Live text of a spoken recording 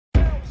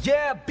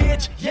Yeah,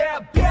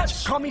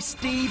 bitch, call me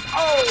Steve.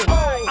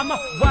 Oh, I'm a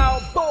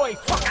wild boy,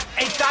 fuck,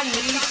 I ain't I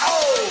need.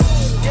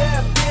 Oh,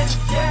 yeah, bitch,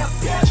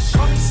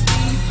 call me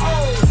Steve.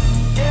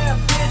 Oh, yeah,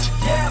 bitch,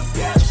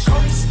 call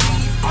me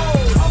Steve.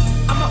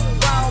 Oh, I'm a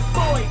wild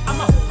boy, I'm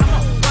a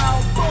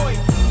wild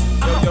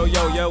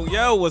boy.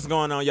 Yo, what's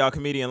going on, y'all?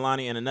 Comedian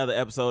Lonnie and another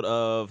episode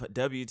of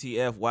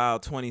WTF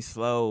Wild 20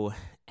 Slow.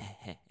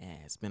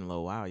 It's been a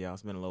little while, y'all.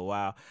 It's been a little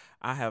while.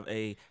 I have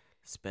a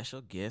special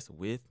guest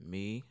with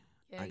me.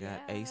 I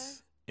got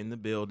Ace in the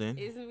building.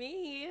 It's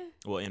me.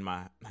 Well, in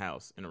my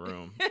house, in a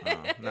room.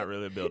 Not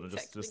really a building,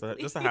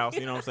 just a house,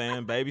 you know what I'm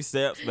saying? Baby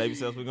steps.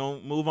 We're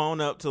going to move on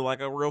up to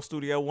like a real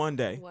studio one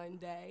day.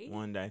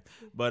 One day.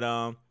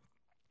 But,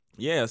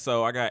 yeah,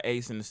 so I got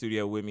Ace in the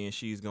studio with me, and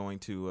she's going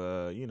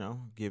to,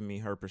 give me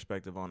her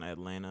perspective on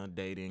Atlanta,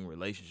 dating,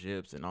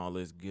 relationships, and all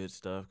this good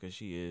stuff, because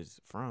she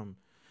is from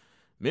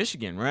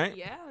Michigan, right?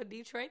 Yeah,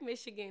 Detroit,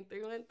 Michigan,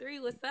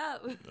 313. What's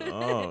up?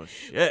 Oh,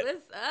 shit.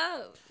 What's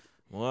up?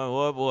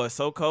 Boy,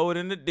 so cold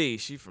in the D.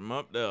 She from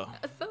up there.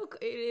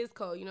 It is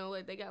cold. You know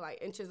what? They got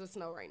like inches of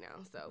snow right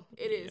now, so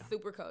it is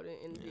super cold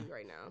in the D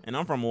right now. And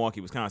I'm from Milwaukee,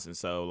 Wisconsin,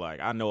 so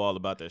like I know all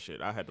about that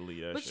shit. I had to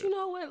leave that shit. But you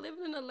know what?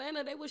 Living in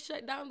Atlanta, they would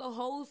shut down the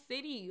whole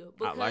city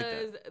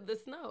because the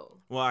snow.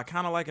 Well, I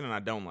kind of like it and I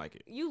don't like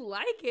it. You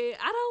like it?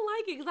 I don't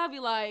like it because I'll be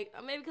like,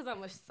 maybe because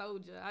I'm a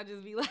soldier. I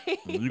just be like,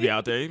 you be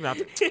out there.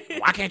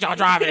 Why can't y'all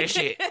drive this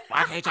shit?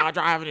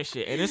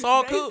 And it's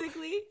all cool.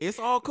 It's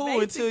all cool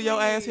until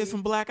your ass hits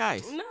some black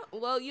ice. No,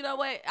 well, you know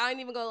what? I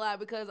ain't even gonna lie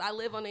because I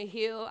live on a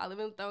hill. I live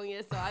in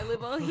Thonia, so I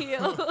live on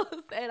hills,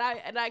 and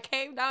I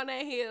came down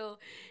that hill,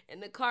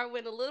 and the car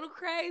went a little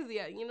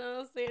crazy. You know what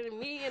I'm saying? And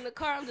me in the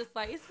car, I'm just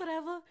like, it's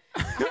whatever.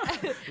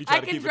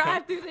 I can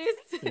drive through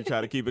this. You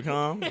try to keep it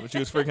calm, but you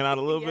was freaking out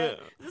a little bit.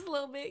 Just a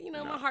little bit. You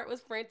know, my heart was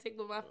frantic,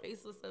 but my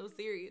face was so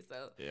serious.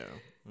 So yeah.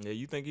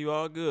 You think you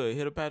all good?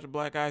 Hit a patch of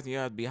black ice, and you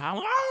have to be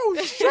hollering,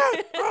 "Oh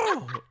shit!"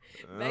 Oh.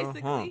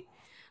 Basically.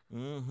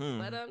 Mm-hmm.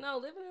 But no,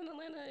 living in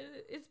Atlanta,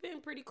 it's been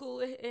pretty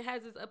cool. It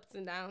has its ups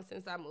and downs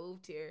since I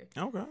moved here.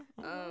 Okay.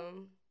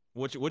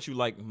 What you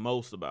like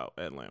most about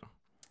Atlanta?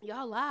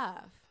 Y'all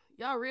live.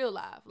 Y'all real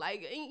live.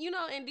 Like, you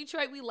know, in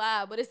Detroit we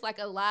live, but it's like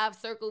a live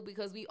circle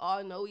because we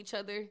all know each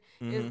other.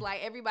 Mm-hmm. It's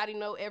like everybody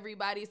know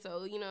everybody,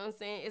 so you know what I'm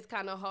saying? It's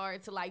kind of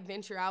hard to like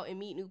venture out and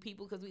meet new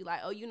people because we like,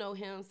 oh, you know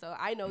him, so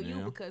I know you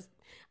because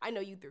I know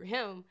you through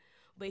him.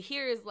 But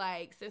here is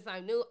like, since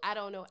I'm new, I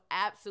don't know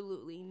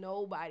absolutely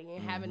nobody.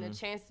 And having a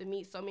chance to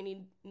meet so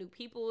many new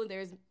people,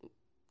 there's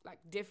like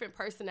different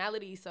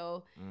personalities.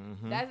 So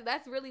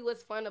that's really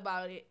what's fun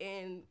about it.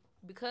 And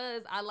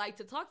because I like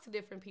to talk to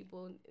different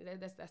people,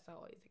 that's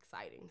always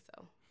exciting.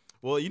 So,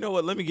 well, you know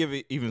what? Let me give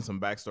you even some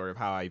backstory of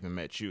how I even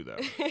met you, though.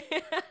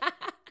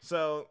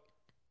 So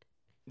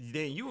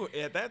then you were,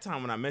 at that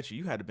time when I met you,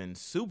 you had to been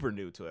super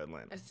new to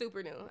Atlanta.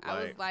 Super new.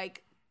 I was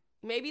like,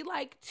 maybe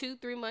like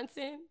 2-3 months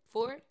in,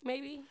 4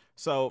 maybe.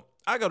 So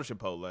I go to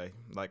Chipotle,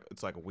 like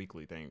it's like a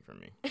weekly thing for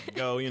me.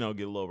 Go, get a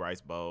little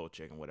rice bowl,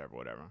 chicken, whatever.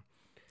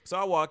 So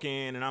I walk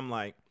in and I'm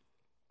like,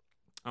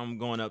 I'm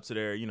going up to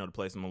there, to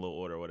place them a little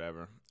order or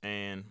whatever.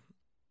 And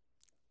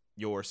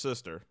your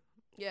sister.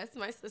 Yes,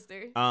 my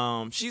sister.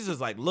 She's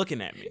just like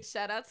looking at me.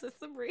 Shout out to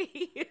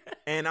Sabri.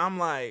 And I'm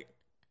like,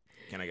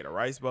 can I get a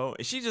rice bowl?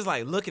 And she's just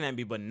like looking at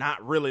me, but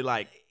not really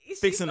like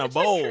fixing a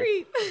bowl.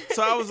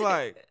 So I was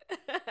like.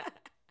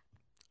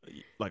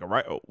 Like a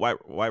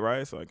white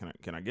rice, like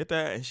can I get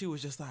that? And she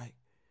was just like,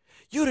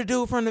 you the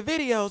dude from the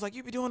videos, like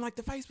you be doing like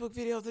the Facebook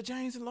videos of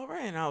James and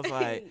Lorraine. And I was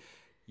like,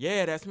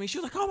 yeah, that's me. She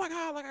was like, oh my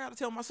God, like I gotta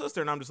tell my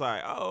sister. And I'm just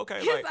like, oh, okay.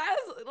 Because I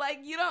was like,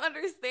 you don't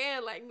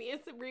understand. Like me and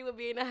Sabri would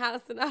be in the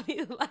house and I'd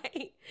be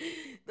like,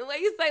 the way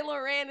you say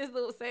Lorraine is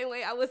the same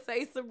way I would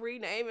say Sabri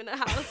name in the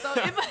house. So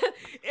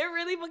it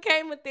really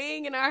became a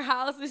thing in our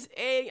house.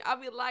 And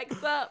I'd be like,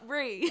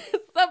 Sabri.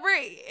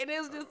 And it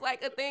was just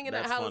like a thing in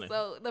the house. Funny.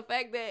 So the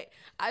fact that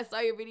I saw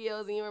your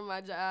videos and you were in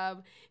my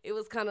job, it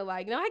was kind of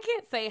like, no, I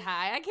can't say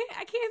hi. I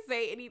can't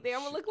say anything.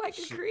 I'm gonna look like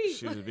a creep.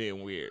 She was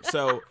being weird.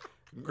 So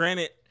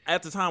granted,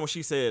 at the time when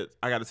she said,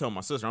 I got to tell my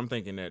sister, I'm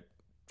thinking that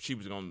she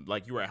was going to,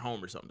 like, you were at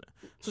home or something.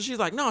 So she's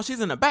like, no, she's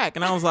in the back.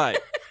 And I was like,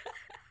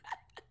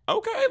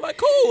 okay, like,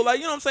 cool. Like,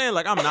 you know what I'm saying?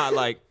 Like, I'm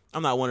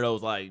not one of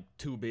those, like,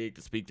 too big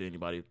to speak to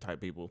anybody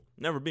type people.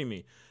 Never be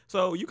me.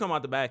 So you come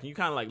out the back and you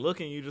kind of, like,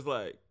 looking, you just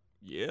like,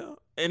 yeah.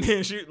 And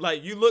then she,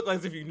 like, you look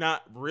as if you're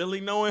not really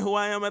knowing who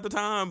I am at the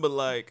time. But,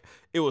 like,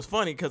 it was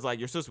funny because, like,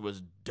 your sister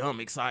was dumb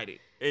excited.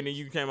 And then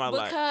you came out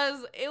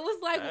because it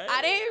was like, hey.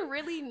 I didn't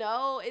really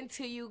know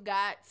until you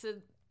got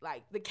to,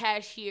 like, the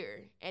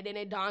cashier. And then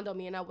it dawned on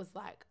me and I was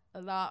like,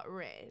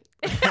 Lauren.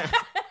 And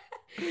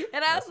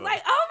I was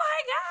like, oh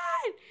my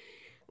God.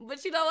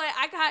 But you know what?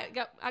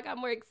 I got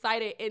more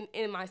excited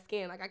in my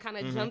skin. Like I kind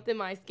of jumped in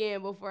my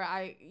skin before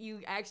you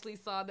actually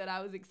saw that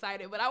I was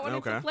excited. But I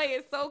wanted to play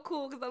it so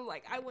cool because I'm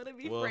like, I want to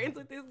be friends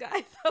with this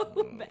guy so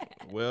bad.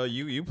 Well,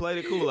 you played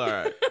it cool, all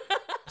right.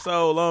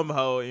 So lo and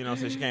behold,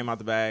 so she came out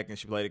the back and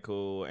she played it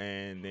cool,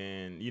 and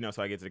then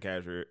so I get to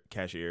the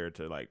cashier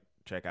to like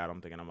check out.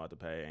 I'm thinking I'm about to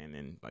pay, and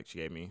then like she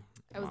gave me.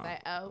 I was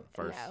like, oh,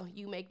 first. no,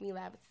 you make me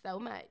laugh so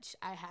much.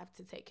 I have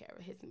to take care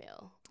of his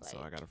meal. Like,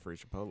 So I got a free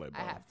Chipotle bar.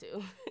 I have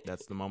to.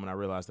 That's the moment I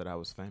realized that I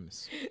was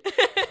famous.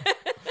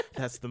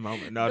 That's the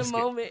moment. No, The just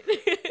kidding. moment.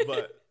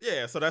 But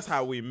yeah, so that's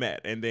how we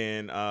met, and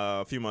then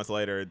a few months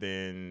later,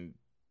 then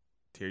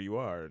here you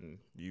are, and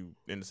you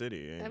in the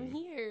city. And I'm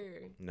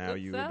here. Now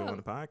What's you were up? doing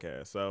the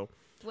podcast. So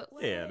What?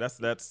 yeah, that's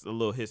a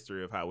little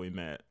history of how we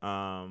met.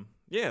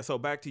 Yeah. So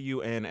back to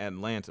you in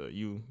Atlanta.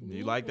 You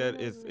like that?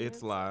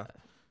 It's live.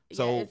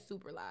 So yeah, it's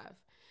super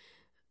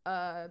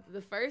live.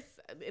 The first,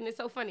 and it's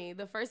so funny.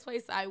 The first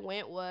place I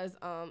went was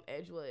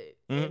Edgewood,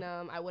 and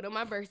I went on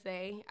my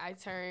birthday. I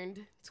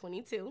turned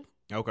 22.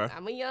 okay.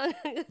 I'm a young.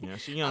 Yeah,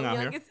 she young I'm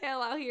out young here. as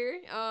hell out here.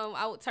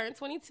 I turned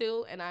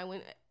 22, and I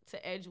went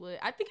to Edgewood.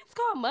 I think it's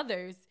called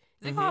Mothers.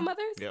 Is it called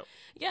Mothers? Yep.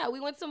 Yeah, we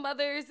went to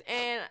Mothers,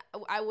 and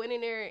I went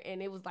in there,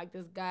 and it was like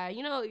this guy.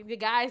 You know, the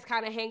guys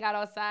kind of hang out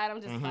outside.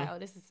 I'm just like, oh,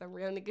 this is some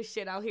real nigga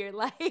shit out here.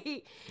 Like,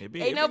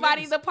 ain't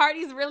nobody. Nice. The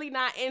party's really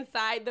not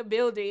inside the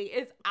building.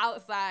 It's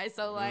outside.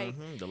 So like,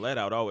 The let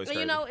out always. you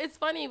Crazy. know, it's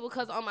funny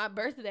because on my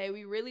birthday,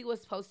 we really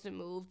was supposed to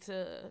move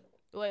to.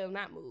 Well,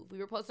 not move. We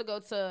were supposed to go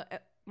to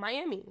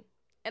Miami.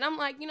 And I'm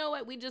like, you know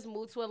what? We just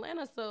moved to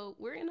Atlanta, so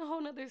we're in a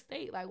whole nother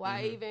state. Like,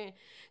 why even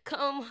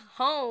come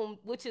home,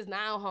 which is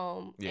now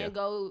home, and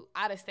go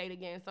out of state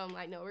again? So I'm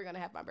like, no, we're going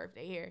to have my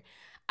birthday here.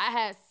 I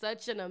had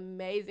such an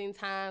amazing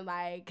time.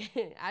 Like,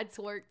 I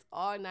twerked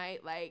all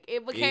night. Like,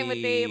 it became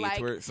a thing. Like,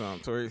 twerk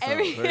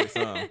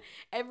some.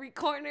 every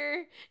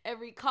corner,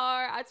 every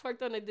car. I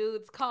twerked on a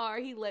dude's car.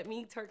 He let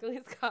me twerk on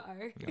his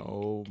car.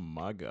 Oh,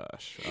 my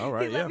gosh. All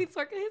right, He let me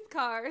twerk on his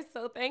car.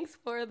 So thanks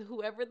for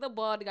whoever the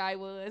bald guy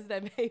was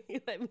that made me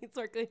let me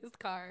twerk on his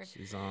car.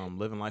 She's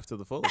living life to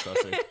the fullest, I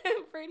see.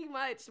 Pretty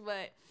much,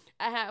 but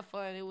I had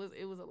fun. It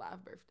was a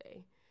live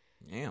birthday.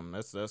 Damn,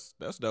 that's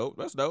dope.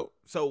 That's dope.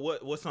 So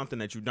what's something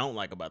that you don't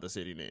like about the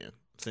city then?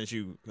 Since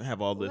you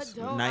have all this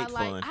night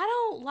fun. I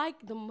don't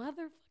like the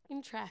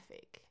motherfucking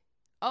traffic.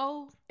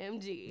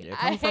 OMG. Yeah,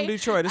 coming from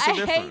Detroit, it's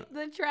different. I hate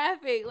the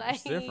traffic. Like,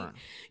 It's different.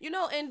 You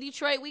know, in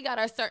Detroit, we got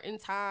our certain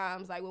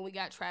times. Like, when we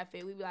got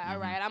traffic, we be like, all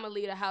right, I'm going to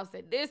leave the house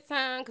at this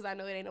time because I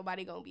know it ain't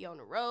nobody going to be on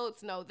the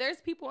roads. No, there's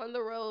people on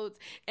the roads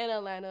in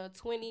Atlanta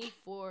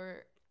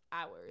 24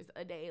 hours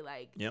a day.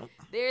 Like,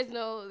 there's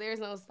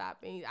no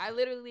stopping. I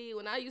literally,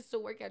 when I used to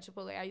work at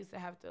Chipotle, I used to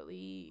have to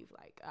leave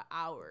like an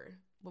hour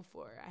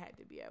before I had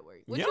to be at work,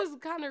 which was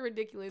kind of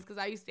ridiculous because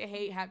I used to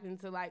hate having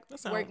to like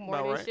work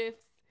morning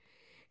shifts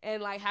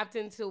and like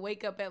having to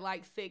wake up at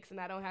like 6 and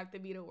I don't have to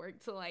be to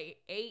work till like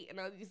 8, and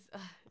I was just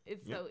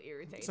it's so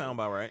irritating. Sound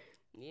about right.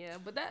 Yeah,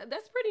 but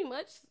that's pretty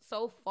much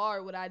so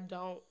far what I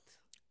don't.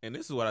 And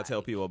this is what I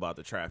tell people about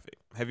the traffic.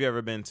 Have you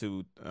ever been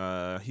to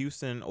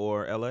Houston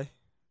or LA?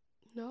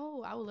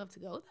 No, I would love to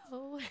go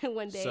though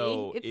one day.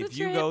 So it's if a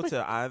you trip. go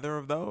to either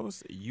of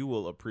those, you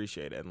will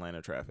appreciate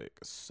Atlanta traffic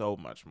so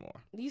much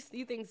more. You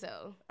think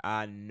so?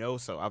 I know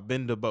so. I've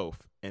been to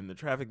both, and the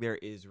traffic there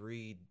is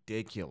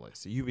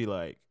ridiculous. You be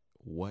like,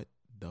 what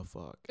the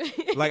fuck?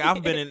 Like,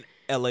 I've been in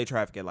LA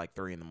traffic at like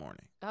 3 a.m.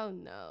 Oh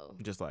no.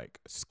 Just like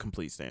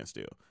complete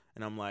standstill.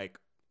 And I'm like,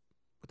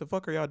 what the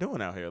fuck are y'all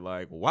doing out here?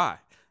 Like, why?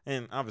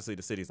 And obviously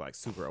the city's like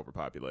super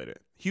overpopulated.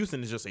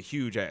 Houston is just a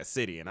huge ass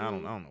city, and I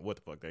don't know what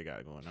the fuck they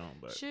got going on.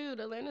 But shoot,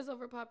 Atlanta's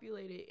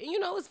overpopulated. And you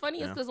know what's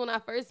funny is because when I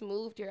first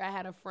moved here, I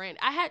had a friend.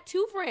 I had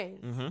 2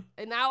 friends,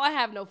 and now I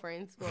have no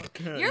friends. Well,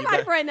 you're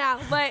my friend now,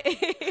 but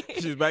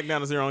she's back down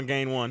to 0 and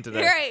gain 1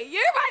 today. Right,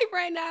 you're my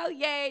friend now.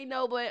 Yay,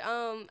 no, but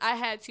I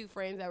had 2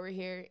 friends that were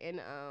here,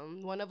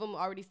 and one of them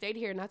already stayed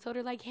here, and I told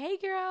her like, hey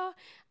girl,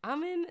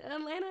 I'm in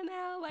Atlanta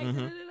now, like,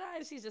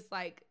 and she's just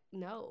like,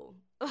 no.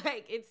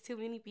 Like, it's too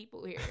many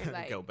people here.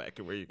 Like, go back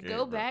to where you came from.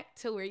 Go back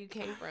to where you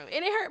came from.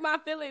 And it hurt my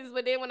feelings,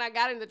 but then when I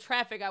got into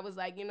traffic, I was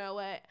like, you know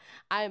what?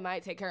 I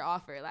might take her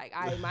offer. Like,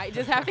 I might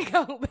just have to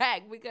go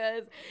back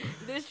because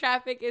this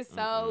traffic is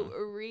so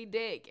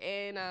ridiculous.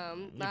 And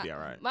you'd be all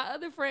right. My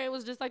other friend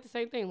was just like the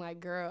same thing. Like,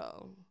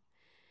 girl,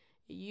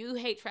 you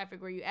hate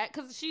traffic where you at.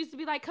 Because she used to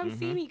be like, come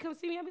see me.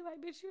 I'd be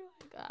like, bitch, you're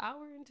like an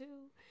hour and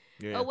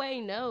 2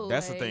 away. No.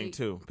 That's the thing,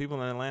 too.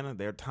 People in Atlanta,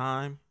 their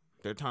time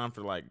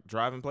for, like,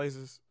 driving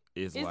places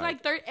is it's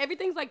like 30,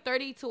 everything's like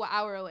 30 to an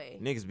hour away.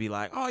 Niggas be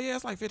like, oh yeah,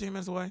 it's like 15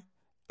 minutes away.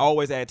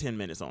 Always add 10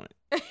 minutes on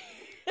it.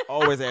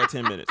 Always add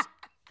 10 minutes.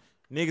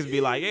 Niggas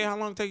be like, yeah, how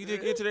long take you to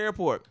get to the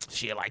airport?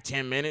 Shit, like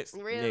 10 minutes.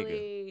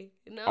 Really?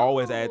 Nigga. No.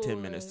 Always add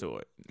 10 minutes to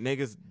it.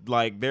 Niggas,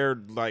 like,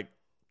 they're like,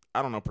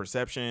 I don't know,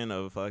 perception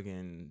of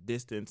fucking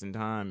distance and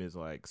time is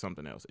like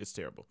something else. It's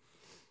terrible.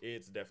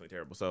 It's definitely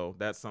terrible. So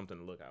that's something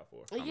to look out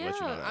for. Yeah,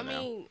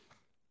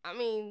 I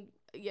mean,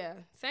 yeah.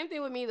 Same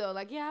thing with me though.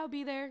 Like, yeah, I'll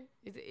be there.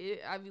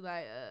 I'd be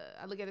like,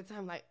 I look at the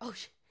time like, oh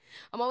shit.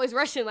 I'm always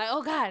rushing. Like,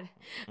 oh God,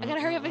 I gotta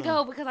hurry up and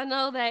go because I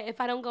know that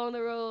if I don't go on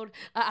the road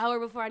an hour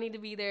before I need to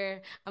be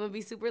there, I'm gonna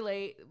be super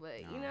late. But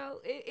you know,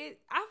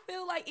 I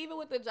feel like even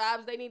with the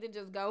jobs, they need to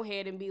just go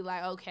ahead and be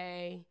like,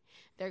 okay,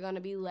 they're going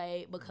to be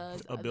late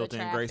because A of built-in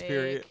the grace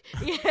period?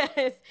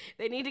 Yes.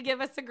 They need to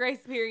give us a grace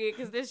period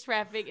because this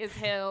traffic is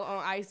hell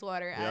on ice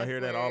water. Yeah, I hear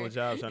that swear. all the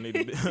jobs. I need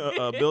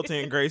a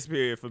built-in grace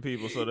period for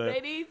people so that They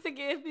need to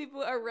give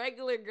people a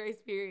regular grace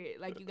period.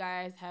 Like you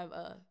guys have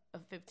a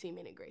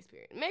 15-minute grace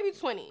period. Maybe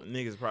 20.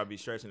 niggas probably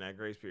stretching that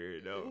grace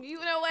period though. You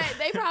know what?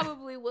 They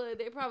probably would.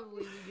 They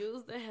probably would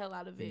use the hell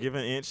out of it. Give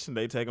an inch,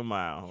 they take a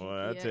mile.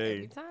 Well, I tell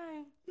every you.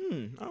 time.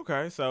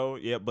 Okay, so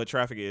yeah, but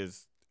traffic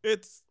is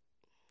it's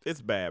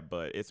bad,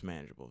 but it's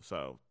manageable.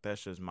 So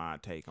that's just my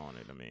take on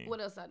it. I mean,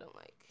 What else I don't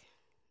like?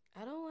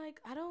 I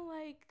don't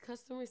like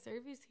customer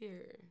service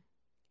here.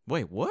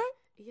 wait, what?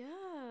 Yeah.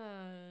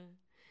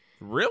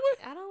 Really?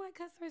 I don't like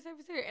customer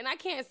service here. And I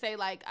can't say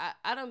like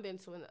I done been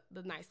to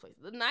the nice places.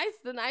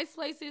 The nice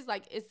places,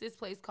 like it's this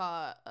place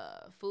called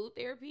Food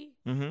Therapy.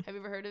 Mm-hmm. Have you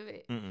ever heard of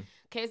it? Mm-mm.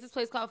 Okay, it's this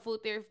place called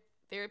Food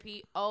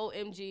Therapy.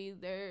 OMG,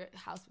 their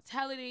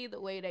hospitality, the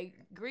way they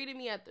greeted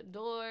me at the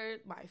door,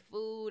 my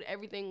food,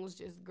 everything was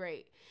just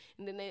great.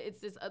 And then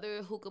it's this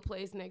other hookah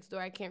place next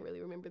door. I can't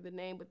really remember the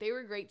name, but they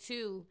were great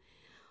too.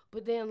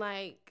 But then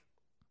like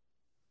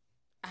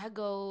I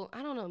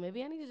don't know,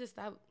 maybe I need to just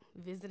stop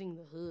visiting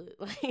the hood,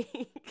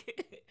 like,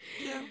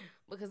 Yeah.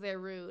 because they're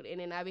rude, and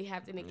then I be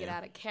having to get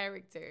out of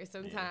character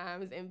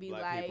sometimes and be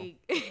Black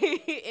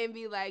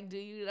like, do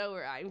you know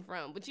where I'm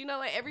from? But you know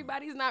what?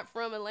 Everybody's not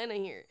from Atlanta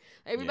here.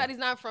 Everybody's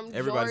not from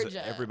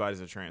Georgia. Everybody's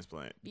a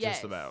transplant. Yes,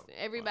 Just about.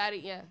 everybody.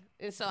 Yeah,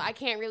 and so I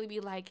can't really be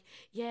like,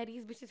 yeah,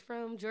 these bitches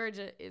from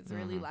Georgia. It's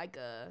really like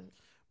a.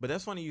 But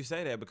that's funny you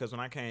say that because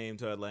when I came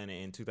to Atlanta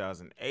in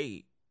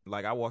 2008,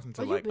 like I walked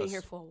into Oh, like you've been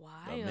here for a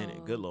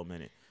while. good little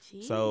minute.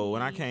 So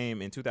when I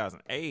came in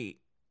 2008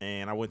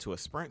 and I went to a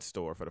Sprint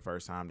store for the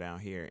first time down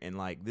here, and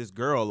like this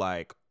girl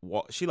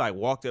she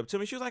walked up to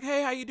me. She was like,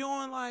 "Hey, how you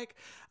doing? Like,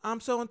 I'm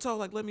so and so.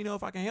 Like, let me know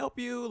if I can help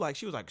you." Like,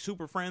 she was like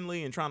super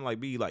friendly and trying to like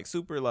be like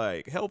super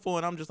like helpful.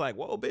 And I'm just like,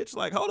 "Whoa, bitch!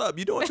 Like, hold up,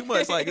 you doing too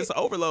much. Like, it's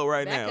overload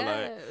right now."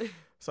 Like,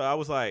 so I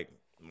was like,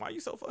 "Why you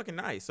so fucking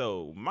nice?"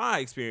 So my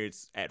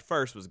experience at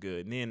first was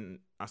good, and then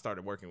I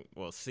started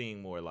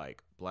seeing more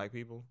like black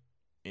people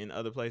in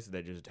other places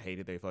that just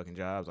hated their fucking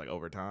jobs like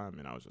over time,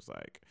 and I was just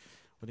like,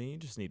 well, then you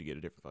just need to get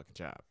a different fucking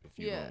job if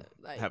you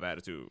like, have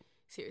attitude.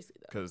 Seriously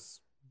though,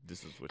 because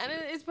this is what. And you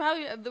do. it's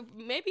probably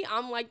maybe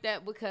I'm like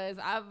that because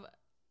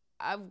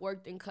I've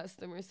worked in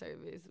customer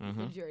service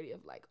majority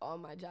of like all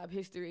my job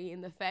history,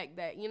 and the fact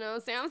that, you know what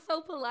I'm saying, I'm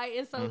so polite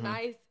and so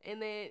nice, and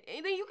then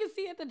you can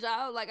see at the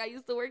job like I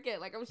used to work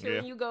at, like I'm sure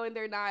when you go in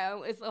there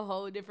now, it's a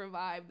whole different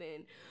vibe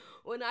than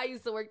when I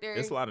used to work there.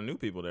 It's a lot of new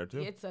people there too.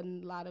 It's a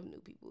lot of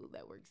new people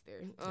that works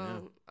there.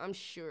 I'm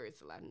sure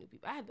it's a lot of new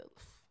people. I had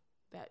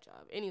that job.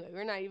 Anyway,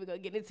 we're not even gonna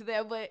get into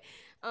that, but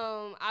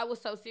I was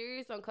so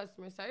serious on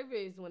customer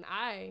service when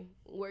I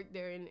worked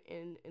there,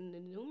 in the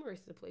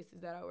numerous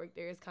places that I worked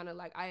there. It's kind of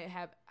like I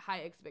have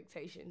high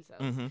expectations.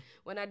 So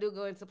when I do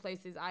go into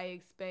places, I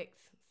expect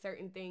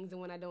certain things,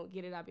 and when I don't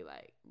get it, I'll be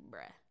like,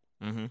 bruh.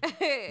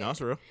 No, that's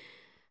real.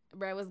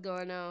 Bruh, what's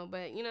going on?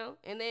 But you know,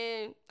 and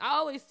then I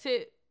always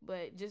tip.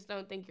 But just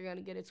don't think you're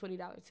gonna get a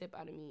 $20 tip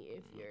out of me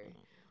if you're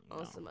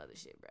on some other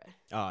shit, bruh.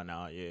 Oh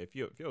no, yeah. If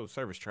your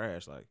service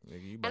trash, like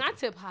nigga, you. And I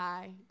tip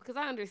high because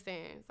I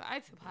understand, so I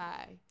tip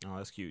high. Oh,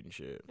 that's cute and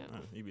shit. Yeah.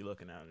 You be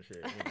looking out and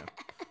shit. You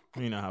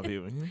know, you know how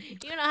people.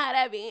 You know how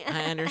that be.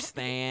 I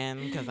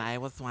understand because I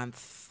was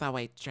once a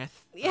waitress.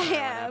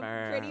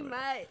 Yeah, pretty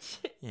much.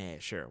 Yeah,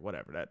 sure,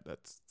 whatever.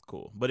 That's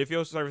cool. But if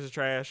your service is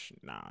trash,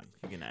 nah,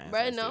 you can ask.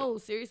 Bruh, no,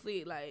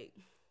 seriously, like.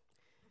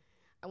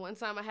 One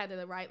time I had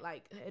to write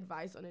like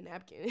advice on a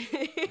napkin.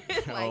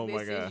 Like, oh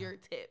my this God. is your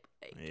tip.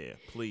 Like, yeah,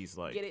 please,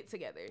 like, get it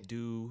together.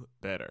 Do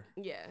better.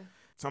 Yeah.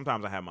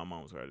 Sometimes I have my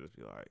moments where I just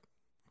be like,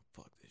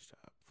 fuck this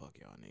job. Fuck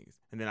y'all niggas.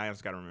 And then I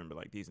just got to remember,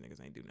 like, these niggas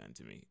ain't do nothing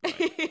to me.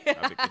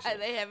 Like,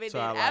 they haven't so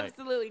done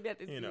absolutely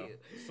nothing to you.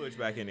 Switch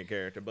back into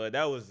character. But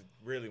that was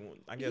really,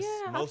 I guess,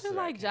 most I feel of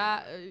like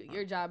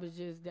your job is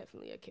just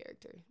definitely a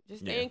character.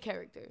 Just stay in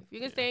character. If you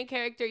can stay in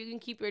character, you can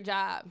keep your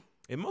job.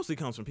 It mostly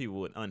comes from people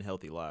with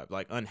unhealthy lives,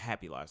 like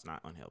unhappy lives, not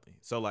unhealthy.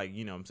 So, like,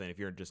 you know what I'm saying? If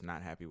you're just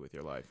not happy with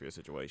your life, your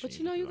situation. But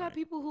you got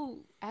people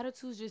who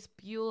attitudes just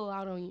spew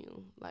out on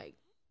you, like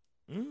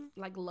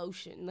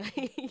lotion. Like,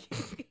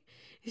 it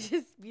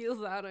just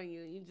spews out on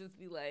you. You just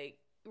be like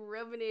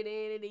rubbing it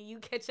in, and then you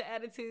catch an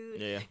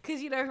attitude. Yeah.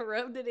 Because you done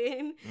rubbed it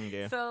in.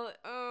 Yeah. So,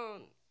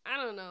 I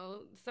don't know.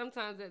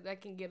 Sometimes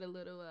that can get a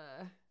little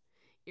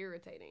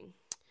irritating.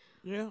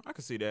 Yeah, I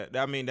can see that.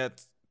 I mean,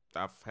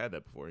 I've had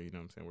that before, you know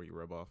what I'm saying, where you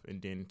rub off.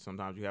 And then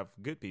sometimes you have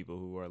good people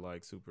who are,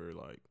 like, super,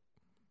 like,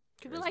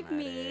 people like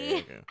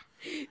me.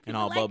 And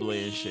all like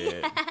bubbly and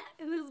shit.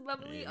 Who's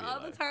bubbly all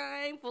the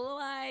time, full of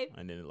life.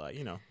 And then it, like,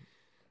 you know,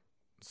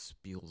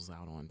 spills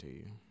out onto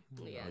you.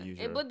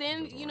 Yeah, but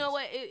then you know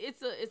what?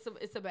 It's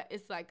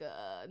like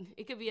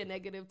it could be a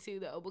negative too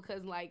though,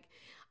 because like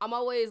I'm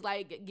always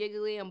like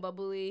giggly and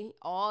bubbly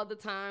all the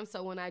time.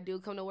 So when I do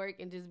come to work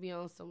and just be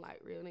on some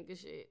like real nigga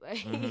shit,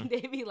 like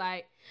they be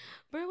like,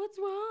 "Bro, what's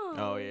wrong?"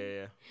 Oh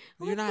yeah.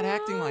 You're not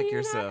acting like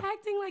yourself. Not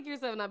acting like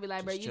yourself, and I'll be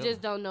like, "Bro, you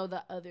just don't know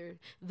the other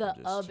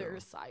chilling.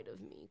 side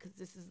of me, because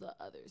this is the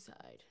other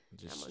side.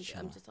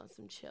 I'm just on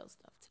some chill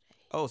stuff today."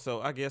 Oh, so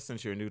I guess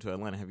since you're new to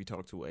Atlanta, have you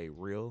talked to a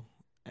real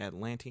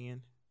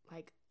Atlantean?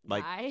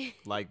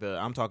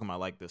 I'm talking about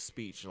like the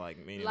speech,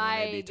 like meaning when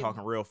they be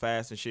talking real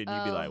fast and shit, and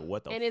you be like,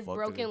 what the fuck? And it's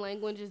broken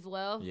language as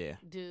well. Yeah.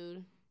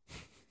 Dude.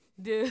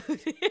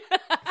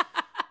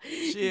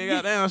 Shit,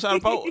 goddamn, shot a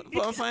poke. You know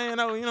what I'm saying?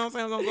 No, you know what I'm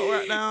saying? I'm gonna go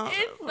right down.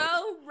 It's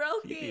so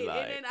broken. Like,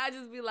 and then I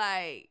just be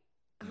like,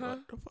 huh?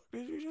 What the fuck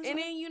did you just And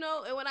say? then, you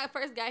know, and when I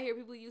first got here,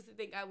 people used to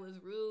think I was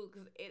rude,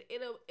 because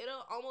it'll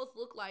almost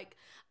look like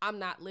I'm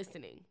not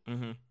listening.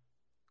 Mm-hmm.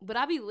 But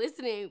I'll be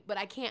listening, but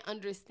I can't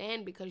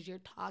understand because you're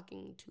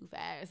talking too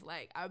fast.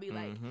 Like, I'll be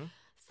like,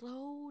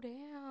 slow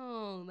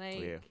down. Like,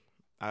 yeah.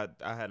 I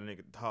had a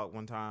nigga talk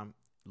one time.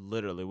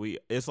 Literally,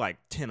 it's like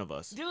 10 of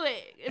us. Do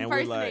it.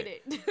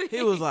 Impersonate it.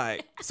 He was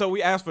like, so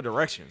we asked for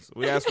directions.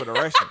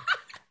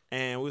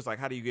 And we was like,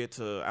 how do you get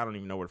to, I don't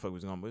even know where the fuck we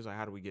was going, but he was like,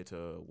 how do we get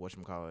to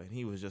whatchamacallit? And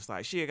he was just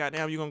like, shit,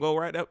 goddamn, you gonna go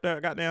right up there,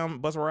 goddamn,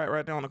 bust a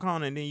right there on the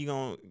corner, and then you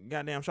gonna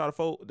goddamn shot a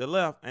folk the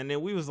left. And then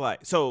we was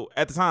like, so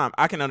at the time,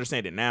 I can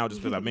understand it now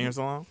just because I've been here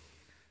so long.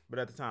 But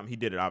at the time, he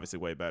did it obviously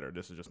way better.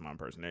 This is just my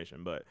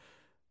impersonation. But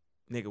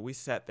nigga, we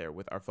sat there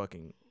with our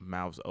fucking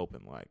mouths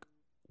open like,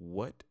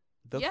 what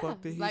the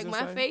fuck did he like just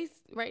my say? face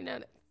right now.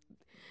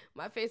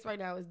 My face right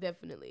now is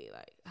definitely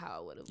like how I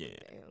would have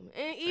looked at him.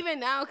 And even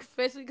now,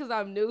 especially because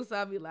I'm new, so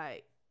I'll be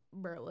like,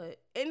 bro, what?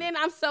 And then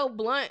I'm so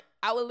blunt,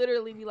 I would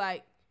literally be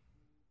like,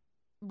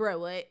 bro,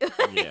 what?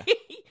 Yeah.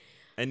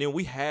 And then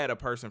we had a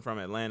person from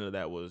Atlanta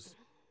that was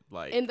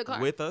like in the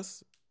car with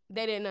us.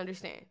 They didn't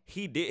understand.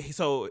 He did.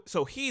 So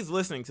he's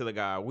listening to the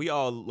guy. We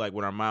all like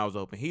with our mouths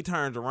open. He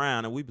turns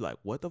around and we be like,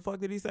 what the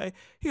fuck did he say?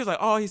 He was like,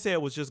 all he said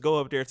was just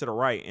go up there to the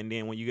right. And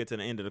then when you get to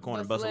the end of the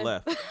corner, bust a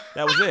left.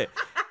 That was it.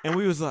 And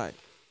we was like,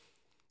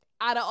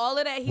 out of all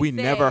of that, we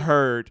never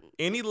heard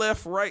any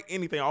left, right,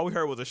 anything. All we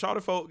heard was a shot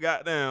of folk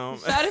got down.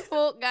 Shot of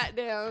folk got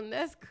down.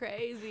 That's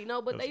crazy.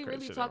 No, but they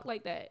really talk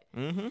like that.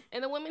 Mm-hmm.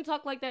 And the women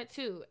talk like that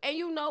too. And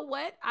you know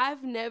what?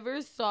 I've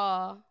never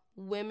saw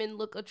women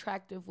look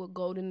attractive with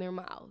gold in their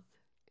mouth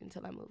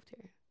until I moved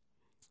here.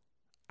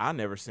 I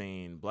never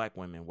seen black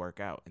women work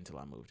out until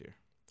I moved here.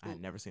 I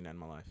had never seen that in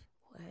my life.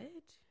 What?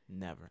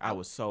 Never. I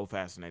was so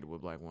fascinated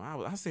with black women. I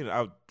was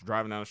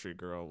driving down the street,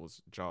 girl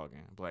was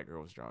jogging. Black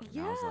girl was jogging.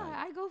 Yeah, I was like,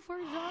 I go for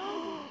a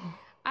jog.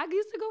 I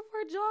used to go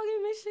for a jog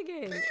in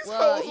Michigan. These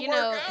Well, hoes you work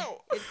know,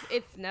 out.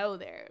 it's snow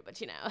there, but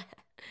you know.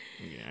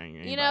 Yeah,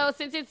 you know,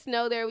 since it's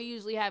snow there, we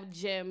usually have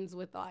gyms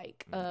with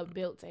like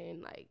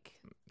built-in like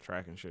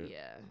track and shit.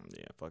 Yeah.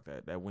 Yeah, fuck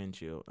that. That wind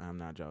chill. I'm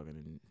not jogging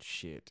in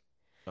shit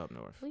up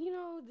north. Well, you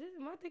know,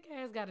 my thick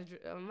ass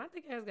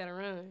gotta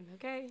run,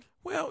 okay?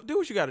 Well, do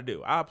what you got to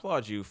do. I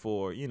applaud you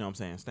for, you know what I'm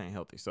saying, staying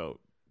healthy. So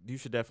you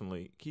should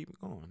definitely keep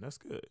going. That's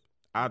good.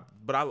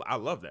 But I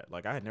love that.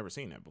 Like, I had never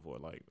seen that before.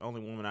 Like, the only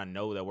woman I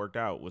know that worked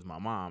out was my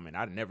mom, and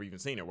I'd never even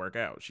seen her work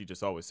out. She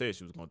just always said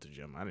she was going to the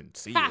gym. I didn't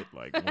see it.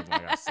 Like, it wasn't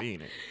like I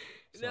seen it.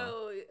 So.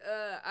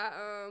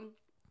 No,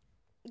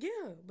 yeah,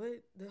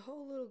 but the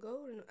whole little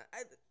golden,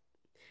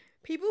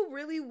 people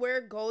really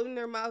wear gold in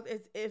their mouth as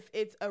if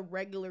it's a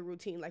regular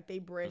routine. Like, they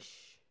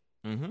brush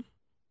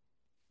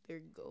their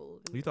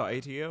gold. You thought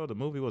ATL, the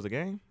movie, was a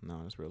game?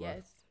 No, that's real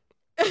life.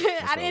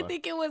 Yes. I didn't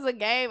think it was a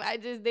game. I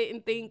just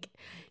didn't think,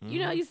 you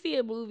know, you see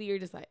a movie, you're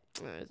just like,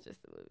 oh, it's just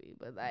a movie.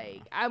 But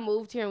like, I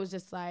moved here and was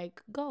just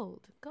like,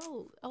 gold.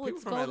 Oh, people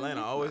it's from gold.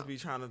 Atlanta always be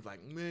trying to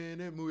like, man,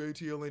 that movie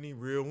ATL ain't even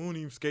real. We don't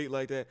even skate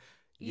like that.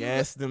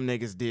 Yes, them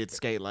niggas did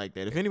skate like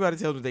that. If anybody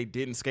tells me they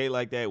didn't skate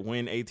like that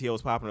when ATL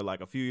was popular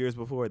like a few years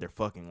before, they're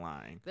fucking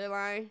lying. They're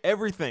lying.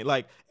 Everything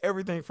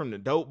from the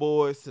Dope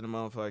Boys to the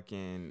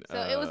motherfucking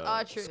so it was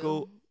all true.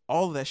 School.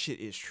 All of that shit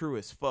is true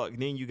as fuck.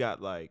 And then you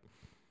got like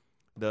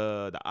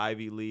the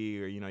Ivy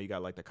League, or you know, you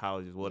got like the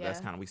colleges. Well,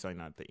 that's kind of, we saw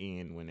not at the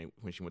end when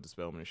she went to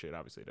Spelman and shit.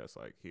 Obviously, that's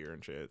like here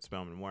and shit,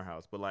 Spelman and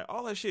Morehouse. But like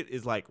all that shit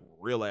is like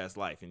real ass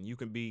life, and you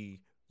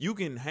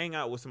can hang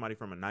out with somebody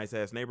from a nice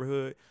ass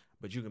neighborhood,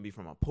 but you can be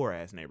from a poor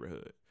ass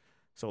neighborhood.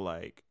 So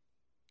like,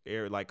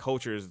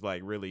 cultures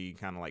like really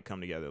kind of like come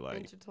together, like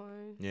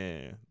intertwined.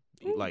 Yeah,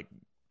 like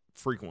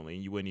frequently,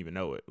 and you wouldn't even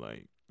know it.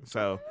 Like,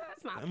 so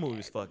that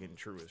movie's fucking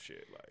true as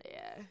shit. Like,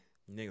 yeah,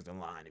 niggas in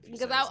line if you.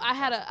 Because I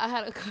had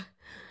a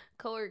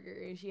coworker,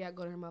 and she had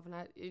gold in her mouth, and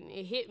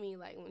it hit me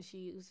like when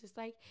she was just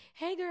like,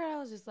 "Hey, girl," I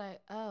was just like,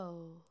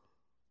 "Oh."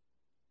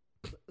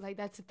 Like,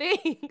 that's a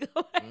thing.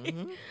 Like,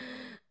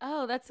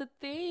 oh, that's a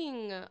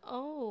thing.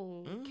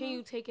 Oh, can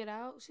you take it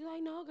out? She's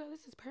like, no, girl,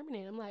 this is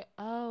permanent. I'm like,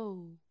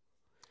 oh.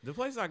 The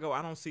place I go,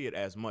 I don't see it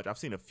as much. I've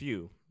seen a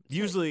few.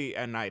 Usually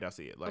at night I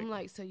see it. Like, I'm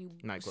like, so you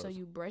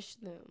brush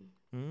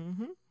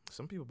them.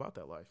 Some people about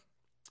that life.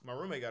 My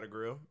roommate got a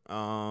grill.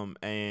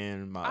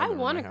 And my I other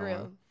want a roommate had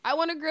grill. one. I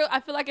want a grill. I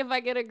feel like if I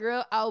get a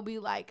grill, I'll be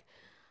like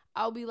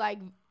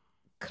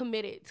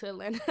committed to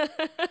Atlanta.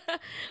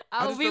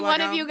 I'll just be feel like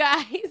one of you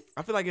guys.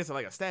 I feel like it's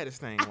like a status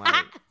thing.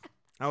 Like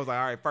I was like,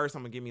 all right, first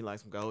I'm gonna give me like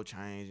some gold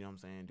chains. You know what I'm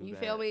saying? Do You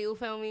that. feel me? You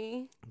feel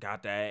me?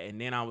 Got that,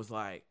 and then I was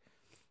like,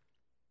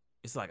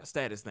 it's like a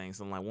status thing.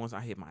 So I'm like, once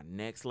I hit my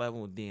next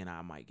level, then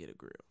I might get a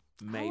grill.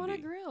 Maybe. I want a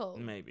grill.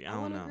 Maybe. I I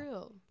don't want know. a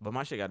grill. But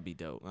my shit got to be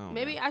dope. I don't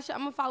Maybe know. I'm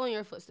gonna follow in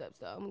your footsteps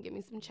though. I'm gonna get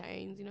me some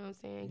chains. You know what I'm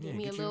saying? Yeah, Get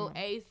me a get little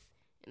you- Ace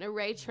and a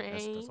Ray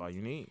train. That's all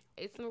you need.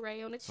 Ace and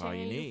Ray on the That's chain. all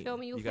you need. You feel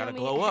me? You feel gotta me?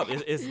 glow up.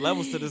 It's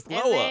levels to this glow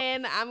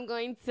And up. then I'm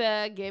going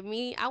to get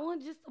me. I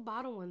want just the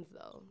bottom ones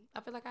though.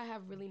 I feel like I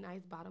have really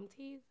nice bottom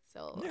teeth.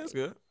 So Yeah, it's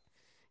like, good.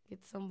 get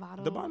some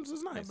bottom. The bottoms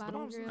is nice. The The bottom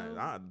bottoms is grill.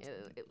 nice.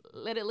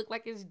 Let it look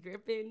like it's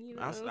dripping. You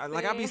know, what I'm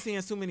Like I be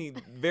saying? seeing too many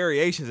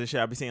variations and shit.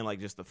 I be seeing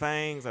like just the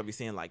fangs. I be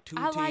seeing like two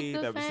I teeth.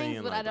 like the I be fangs,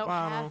 seeing but like I the don't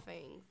bottom. have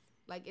fangs.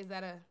 Like, is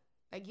that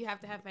like you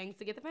have to have fangs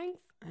to get the fangs?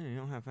 You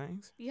don't have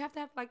fangs? You have to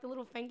have like the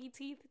little fangy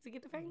teeth to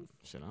get the fangs.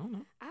 Shit, I don't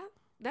know.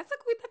 That's a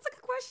good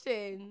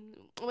question.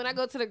 When I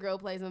go to the grill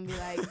place, I'm gonna be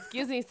like,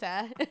 "Excuse me,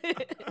 sir.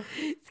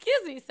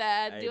 Excuse me,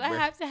 sir. Hey, Do I bruh.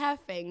 have to have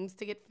fangs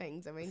to get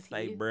fangs on my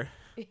Say, teeth?" bruh.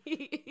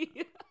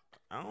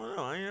 I don't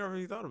know. I ain't never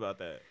really thought about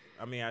that.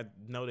 I mean, I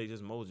know they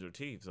just mold your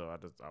teeth, so I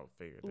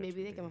figured.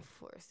 Maybe they can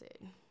force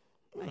it.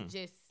 Like,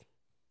 just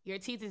your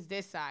teeth is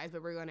this size,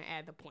 but we're gonna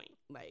add the point.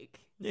 Like,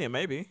 Yeah,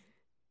 maybe.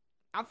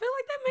 I feel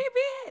like that may be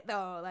it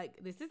though.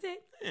 Like, this is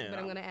it, Yeah, but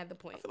I'm gonna add the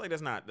point. I feel like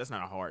that's not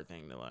a hard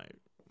thing to like.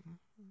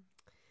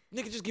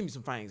 Nigga, just give me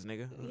some fangs,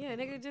 nigga. Yeah,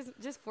 nigga,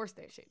 just force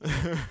that shit.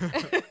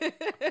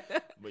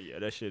 But yeah,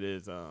 that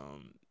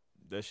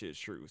shit's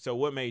true. So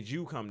what made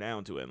you come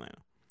down to Atlanta?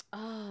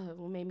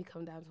 What made me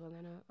come down to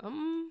Atlanta?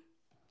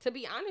 To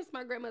be honest,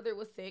 my grandmother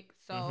was sick,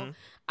 so Mhm.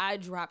 I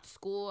dropped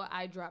school.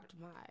 I dropped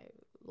my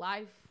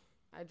life.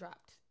 I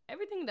dropped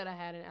everything that I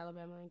had in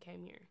Alabama and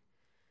came here.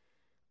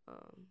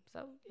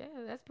 So yeah,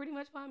 that's pretty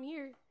much why I'm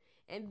here.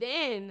 And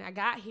then I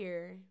got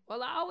here.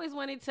 Well, I always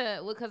wanted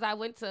to, because I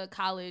went to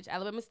college,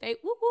 Alabama State.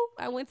 Whoop whoop.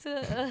 I went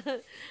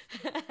to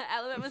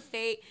Alabama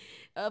State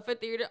for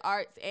theater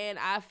arts, and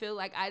I feel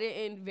like I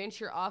didn't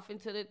venture off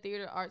into the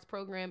theater arts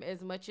program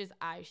as much as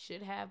I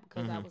should have,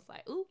 because I was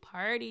like, ooh,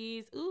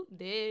 parties, ooh,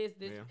 this.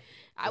 Yeah.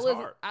 I It's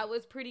hard.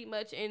 was pretty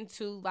much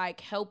into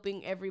like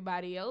helping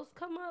everybody else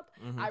come up.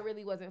 I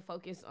really wasn't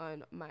focused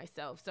on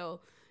myself. So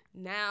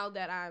now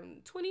that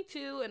I'm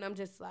 22 and I'm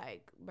just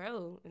like,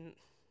 bro, and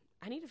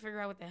I need to figure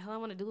out what the hell I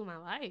want to do with my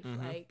life.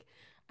 Like,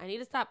 I need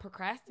to stop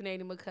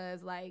procrastinating,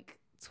 because like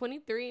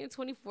 23 and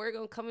 24 are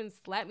gonna come and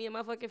slap me in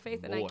my fucking face,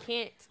 and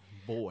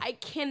I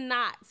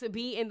cannot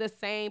be in the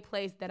same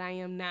place that I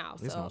am now.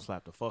 This so gonna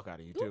slap the fuck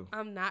out of you too.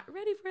 I'm not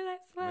ready for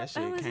that slap. That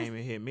shit came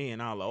and hit me,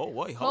 and I was like, oh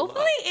wait, hold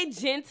Hopefully it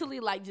gently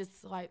like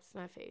just swipes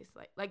my face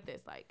like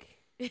this, like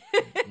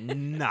up.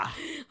 Nah.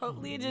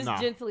 hopefully it just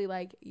Nah. gently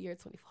like, you're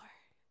 24,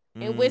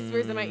 and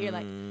whispers in my ear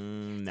like,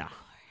 nah.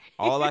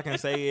 All I can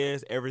say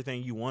is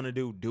everything you want to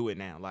do it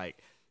now. Like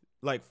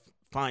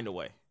find a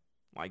way.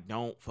 Like,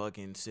 don't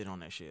fucking sit on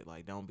that shit.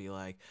 Like, don't be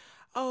like,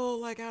 oh,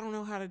 like I don't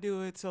know how to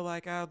do it, so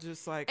like I'll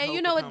just like. and hope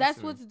you know it what? That's comes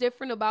to me. what's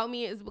different about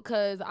me, is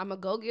because I'm a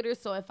go getter.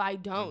 So if I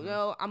don't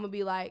know, I'm gonna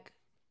be like,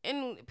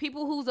 and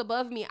people who's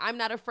above me, I'm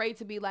not afraid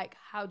to be like,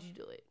 how'd you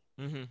do it?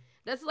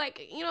 That's like,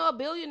 you know, a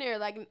billionaire.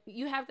 Like,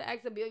 you have to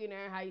ask a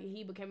billionaire how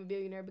he became a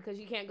billionaire, because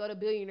you can't go to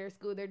billionaire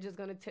school. They're just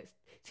gonna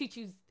teach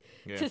you.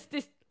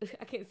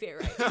 I can't say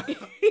it right.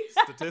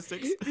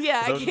 Statistics.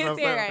 Yeah, Is that I what can't you're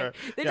say it saying? right. Okay.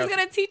 They're Yeah. just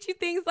gonna teach you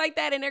things like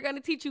that, and they're gonna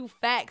teach you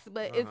facts.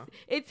 But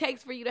it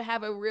takes for you to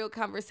have a real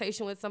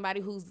conversation with somebody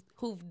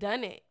who've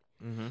done it,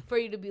 for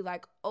you to be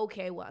like,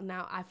 okay, well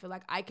now I feel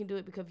like I can do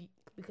it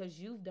because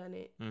you've done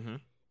it.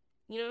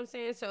 You know what I'm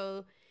saying?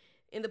 So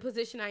in the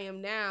position I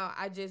am now,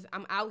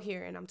 I'm out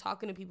here and I'm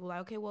talking to people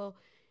like, okay, well,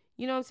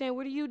 you know what I'm saying?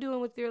 What are you doing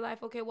with your life?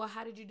 Okay, well,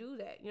 how did you do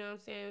that? You know what I'm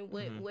saying?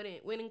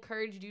 What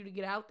encouraged you to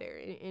get out there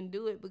and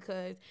do it?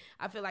 Because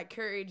I feel like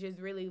courage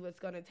is really what's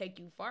going to take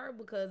you far,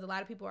 because a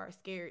lot of people are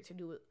scared to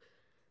do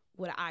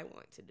what I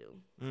want to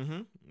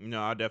do.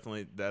 No, I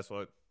definitely. That's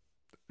what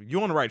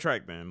you're on the right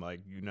track. Then,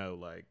 like, you know,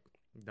 like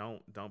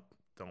don't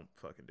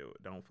fucking do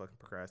it. Don't fucking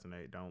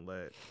procrastinate. Don't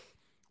let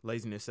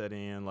laziness set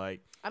in.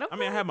 Like, I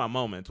mean, I have my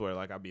moments where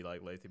like I be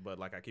like lazy, but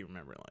like I keep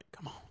remembering, like,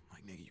 come on,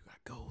 like nigga, you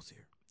got goals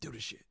here. Do the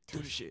shit. Do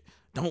the shit.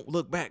 Don't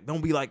look back.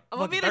 Don't be like I'm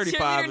going to fucking be the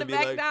 35 cheerleader in the and be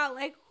back like, now,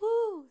 like,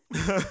 woo,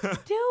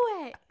 do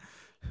it.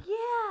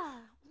 Yeah.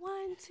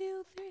 1,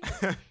 2,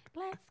 3.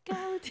 Let's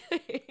go do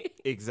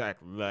it.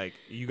 Exactly. Like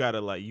you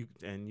gotta like you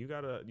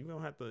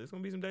gonna have to. It's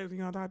gonna be some days when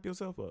you gonna hype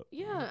yourself up.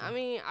 Yeah, I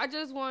mean, I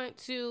just want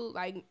to,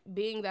 like,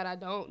 being that I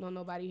don't know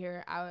nobody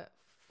here, I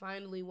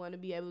finally want to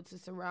be able to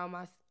surround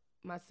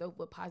myself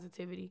with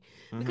positivity,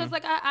 because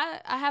like I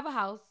have a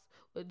house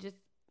with just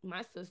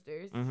my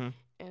sisters,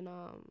 and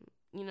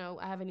you know,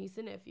 I have a niece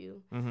and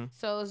nephew,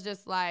 so it's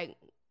just like,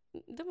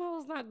 them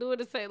hoes not doing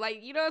the same.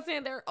 Like, you know what I'm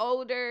saying? They're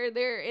older.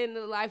 They're in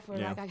the life where,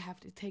 like, I have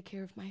to take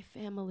care of my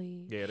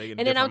family. Yeah, they get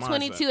and then I'm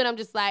 22 and I'm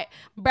just like,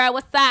 bro,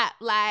 what's up?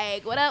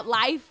 Like, what up,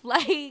 life?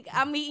 Like,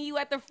 I'm meeting you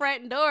at the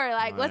front door.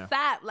 Like, what's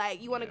up?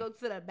 Like, you want to go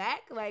to the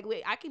back? Like,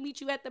 wait, I can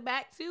meet you at the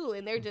back, too.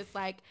 And they're just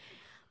like,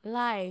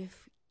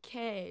 life,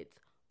 kids,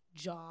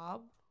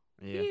 job,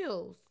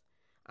 bills.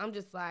 I'm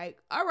just like,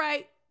 all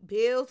right.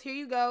 Bills, here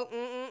you go.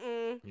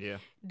 Yeah.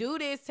 Do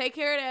this. Take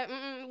care of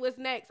that. What's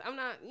next? I'm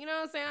not, you know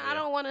what I'm saying? Yeah. I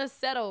don't want to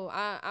settle.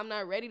 I'm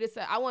not ready to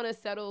settle. I want to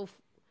settle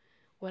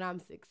when I'm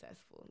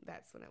successful.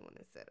 That's when I want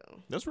to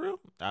settle. That's real.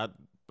 I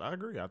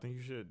agree. I think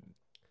you should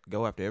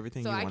go after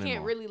everything you want. So I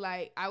can't really,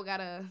 like, I got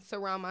to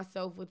surround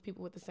myself with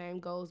people with the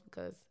same goals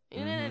because,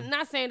 and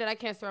not saying that I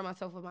can't surround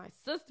myself with my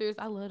sisters.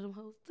 I love them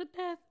hoes to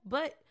death.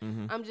 But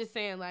I'm just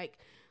saying, like,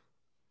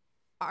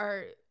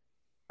 our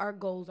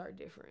goals are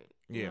different.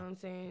 You know what I'm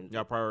saying?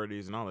 Y'all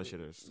priorities and all that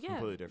shit is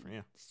completely different.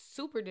 Yeah.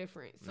 Super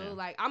different. So,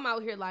 like, I'm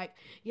out here like,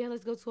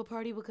 let's go to a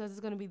party because it's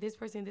going to be this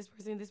person, this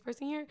person, this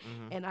person here.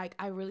 And, like,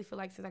 I really feel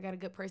like since I got a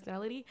good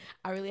personality,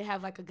 I really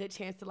have, like, a good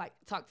chance to, like,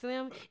 talk to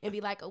them and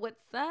be like, oh,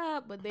 what's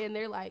up? But then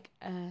they're like,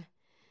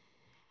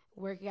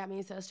 work got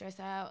me so stressed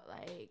out.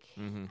 Like,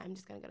 I'm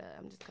just going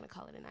to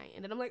call it a night.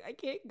 And then I'm like, I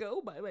can't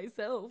go by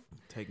myself.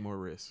 Take more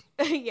risks.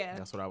 Yeah.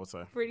 That's what I would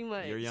say. Pretty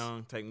much. You're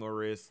young. Take more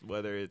risks,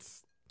 whether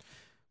it's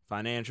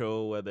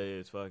financial, whether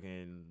it's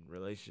fucking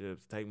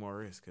relationships. Take more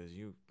risks because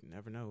you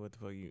never know what the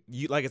fuck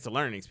you like. It's a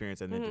learning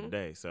experience at the end of the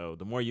day. So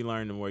the more you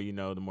learn, the more you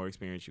know, the more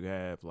experience you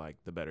have, like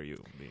the better you'll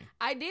be.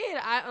 I did.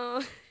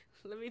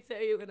 Let me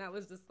tell you, when I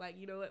was just like,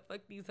 you know what, fuck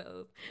these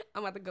hoes,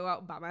 I'm about to go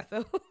out by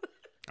myself.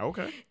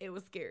 Okay. It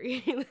was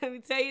scary. Let me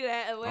tell you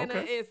that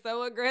Atlanta is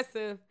so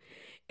aggressive.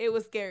 It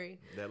was scary.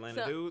 The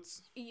Atlanta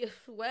dudes? Yeah,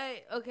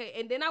 what? Okay,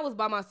 and then I was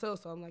by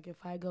myself, so I'm like, if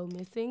I go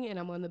missing and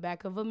I'm on the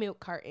back of a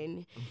milk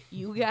carton,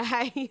 you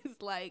guys,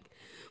 like,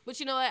 but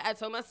you know what? I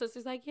told my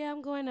sisters, like, yeah,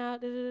 I'm going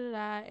out,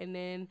 and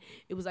then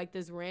it was like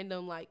this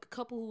random, like,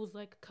 couple who was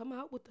like, come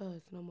out with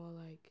us, and I'm all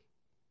like,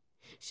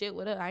 shit,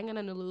 what up? I ain't got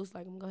nothing to lose,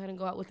 like, I'm going to go ahead and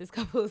go out with this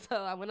couple, so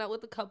I went out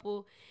with the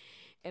couple,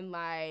 and,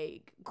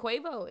 like,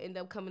 Quavo ended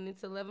up coming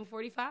into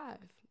 11:45.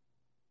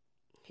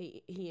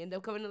 He ended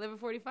up coming to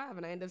 11:45,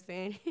 and I ended up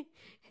saying,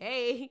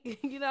 hey,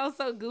 you know,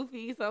 so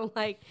goofy. So I'm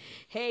like,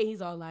 hey,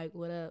 he's all like,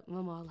 what up? And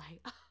I'm all like,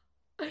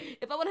 oh.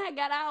 If I wouldn't have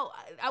got out,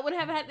 I wouldn't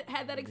have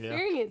had that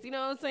experience. You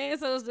know what I'm saying?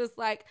 So it's just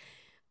like,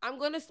 I'm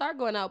going to start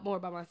going out more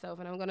by myself,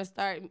 and I'm going to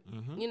start,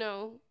 you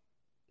know,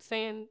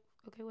 saying,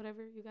 okay,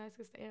 whatever, you guys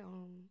can stay at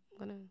home.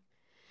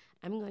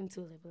 I'm going to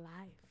live life.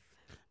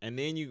 And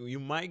then you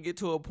might get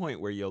to a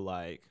point where you're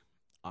like,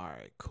 all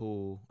right,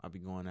 cool, I'll be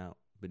going out.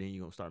 But then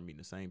you're going to start meeting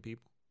the same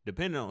people.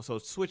 Depending on, so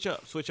switch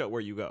up where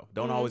you go.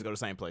 Don't always go to the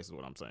same place is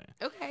what I'm saying.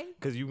 Okay.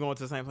 Because you going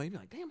to the same place, you be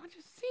like, damn, I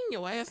just seen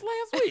your ass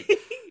last week.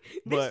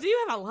 Bitch, do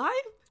you have a life?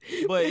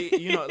 But,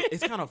 you know,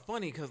 it's kind of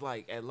funny because,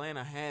 like,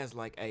 Atlanta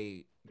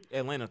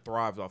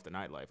thrives off the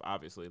nightlife,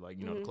 obviously. Like,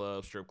 you know, the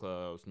clubs, strip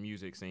clubs,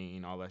 music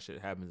scene, all that shit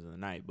happens in the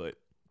night. But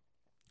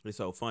it's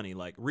so funny.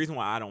 Like, reason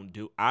why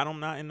I'm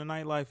not in the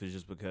nightlife is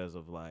just because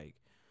of, like,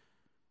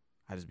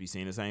 I just be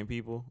seeing the same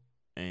people.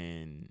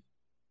 And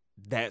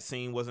that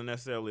scene wasn't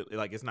necessarily,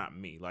 like, it's not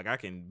me. Like, I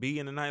can be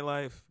in the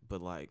nightlife,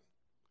 but, like,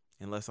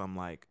 unless I'm,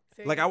 like,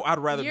 so I'd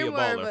rather be a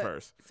baller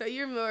first. So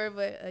you're more of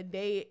a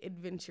day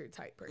adventure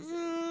type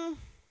person?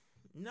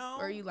 No.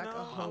 Or are you, like, a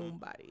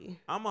homebody?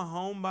 I'm a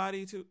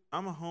homebody, too.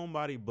 I'm a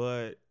homebody,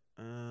 but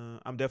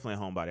I'm definitely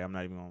a homebody. I'm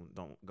not even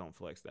gonna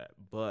flex that.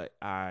 But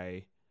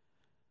I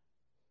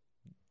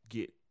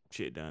get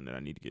shit done that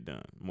I need to get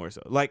done, more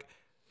so. Like,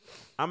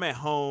 I'm at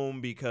home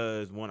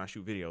because, one, I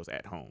shoot videos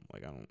at home.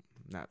 Like, I'm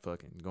not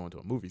fucking going to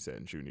a movie set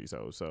and shooting these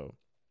hoes. So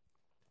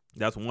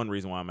that's one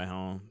reason why I'm at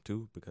home,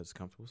 too, because it's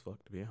comfortable as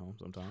fuck to be at home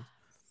sometimes.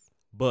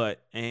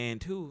 But,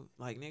 and two,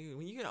 like, nigga,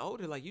 when you get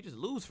older, like, you just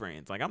lose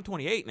friends. Like, I'm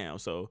 28 now,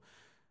 so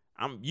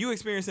you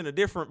experiencing a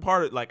different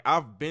part of, like,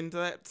 I've been to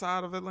that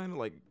side of Atlanta,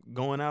 like,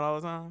 going out all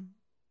the time,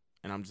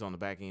 and I'm just on the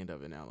back end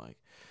of it now, like,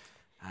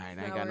 all right,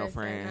 I ain't got no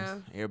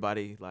friends.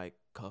 Everybody, like,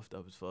 cuffed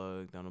up as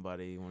fuck. Don't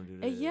nobody want to do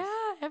this. Yeah,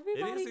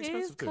 everybody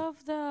is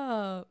cuffed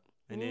up.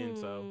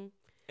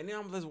 And then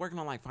I'm just working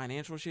on, like,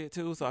 financial shit,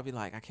 too. So I be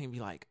like, I can't be,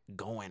 like,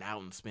 going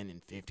out and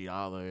spending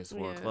 $50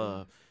 for a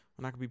club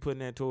when I could be putting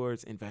that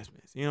towards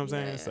investments. You know what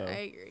I'm saying? So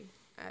I agree.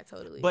 I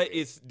totally agree. But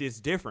it's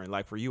different.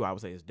 Like, for you, I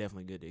would say it's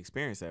definitely good to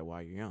experience that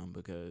while you're young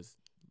because,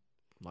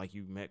 like,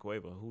 you met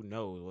Quavo. Who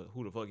knows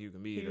who the fuck you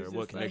can be or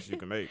what connections you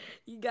can make.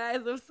 You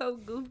guys are so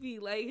goofy.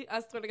 Like,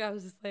 I swear to God, I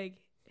was just like,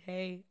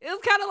 hey. It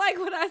was kind of like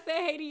when I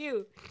said hey to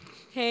you.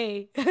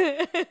 Hey.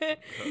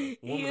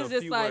 He was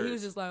just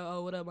like,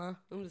 oh, what up, ma?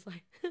 I'm just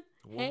like,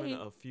 hey. Woman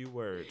of few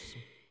words.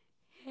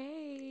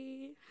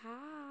 Hey.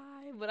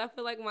 Hi. But I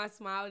feel like my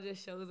smile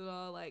just shows it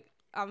all. Like,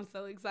 I'm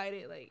so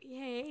excited. Like,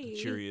 hey.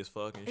 Cheery as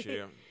fuck and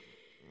shit.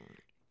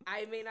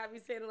 I may not be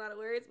saying a lot of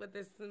words, but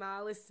the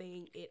smile is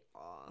saying it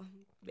all,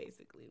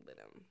 basically. But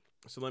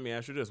So let me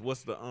ask you this: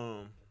 what's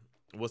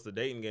the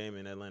dating game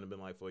in Atlanta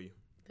been like for you?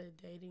 The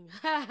dating.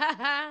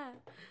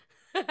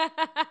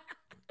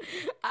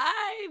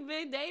 I've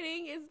been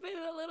dating. It's been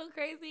a little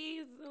crazy.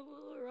 It's a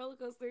little roller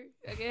coaster,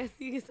 I guess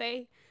you could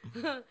say.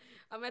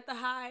 I'm at the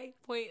high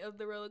point of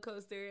the roller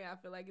coaster. I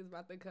feel like it's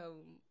about to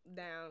come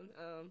down.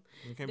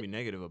 You can't be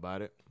negative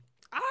about it.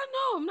 I don't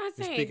know. I'm not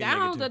You're saying speaking down.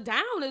 negative. The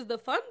down is the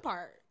fun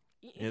part.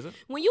 Is it?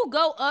 When you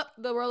go up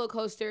the roller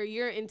coaster,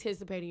 you're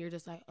anticipating. You're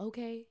just like,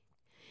 okay,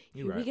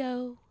 You're here right. we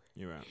go.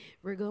 You're right.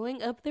 We're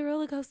going up the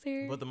roller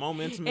coaster. But the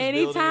momentum is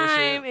anytime, building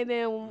and shit. and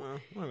then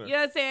Okay. you know what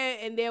I'm saying.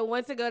 And then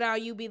once it go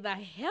down, you be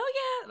like, hell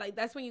yeah! Like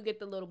that's when you get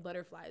the little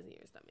butterflies in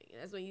your stomach.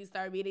 That's when you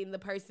start meeting the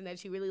person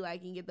that you really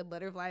like and get the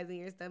butterflies in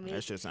your stomach.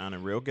 That shit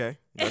sounding real gay.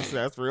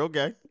 That's real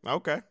gay.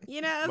 Okay.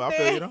 You know what Well, I'm I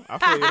saying? feel you though. I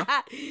feel you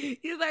though.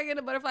 You start getting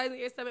the butterflies in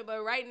your stomach.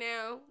 But right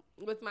now,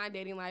 with my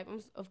dating life,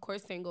 I'm of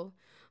course single.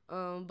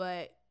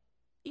 But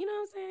you know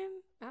what I'm saying?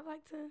 I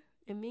like to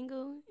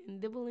mingle and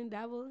dibble and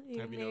dabble.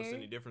 Have you noticed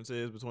any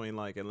differences between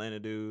like Atlanta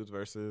dudes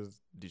versus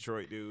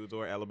Detroit dudes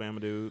or Alabama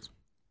dudes?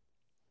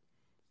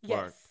 Yes.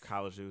 Or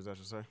college dudes, I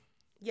should say.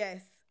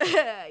 Yes.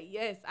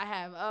 Yes, I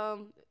have.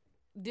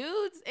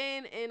 Dudes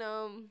in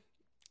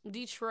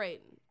Detroit,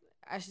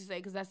 I should say,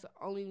 because that's the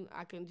only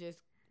I can just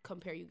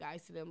compare you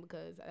guys to them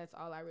because that's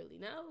all I really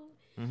know.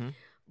 Mm-hmm.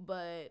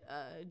 But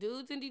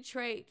dudes in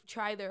Detroit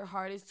try their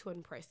hardest to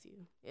impress you.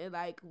 And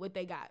like what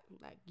they got.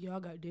 Like, yo, I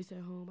got this at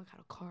home. I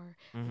got a car.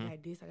 Mm-hmm. I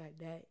got this. I got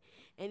that.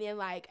 And then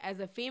like as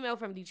a female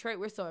from Detroit,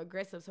 we're so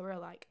aggressive. So we're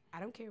like, I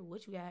don't care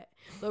what you got.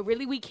 But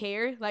really we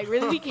care. Like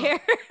really we care.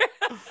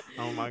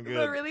 Oh my But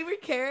goodness. really we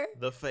care.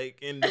 The fake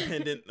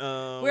independent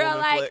We're woman all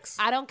like, flex.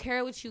 I don't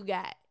care what you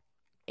got.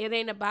 It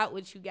ain't about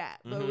what you got.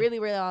 But Mhm. really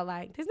we're all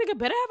like, this nigga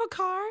better have a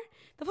car.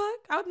 The fuck?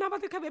 I'm not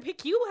about to come and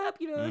pick you up.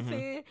 You know what I'm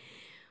saying?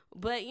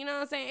 But you know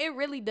what I'm saying? It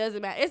really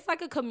doesn't matter. It's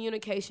like a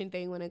communication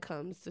thing when it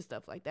comes to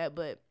stuff like that.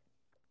 But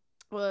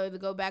well, to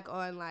go back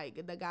on like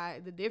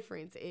the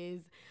difference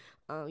is,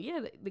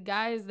 the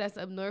guys that's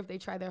up north, they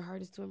try their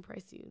hardest to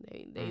impress you.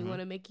 They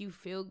want to make you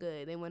feel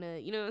good. They want to,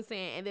 you know what I'm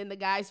saying? And then the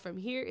guys from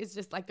here, it's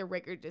just like the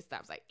record just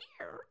stops. Like,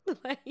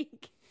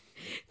 like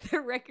the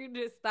record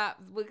just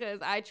stops because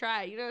I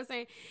tried. You know what I'm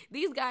saying?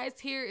 These guys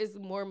here is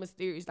more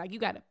mysterious. Like you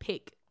got to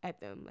pick at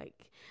them. Like,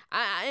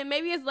 and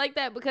maybe it's like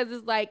that because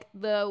it's like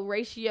the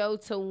ratio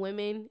to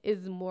women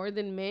is more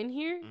than men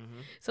here.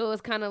 Mm-hmm. So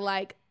it's kind of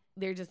like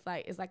they're just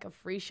like, it's like a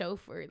free show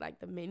for like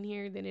the men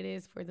here than it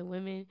is for the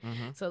women.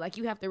 Mm-hmm. So like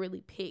you have to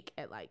really pick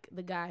at like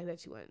the guy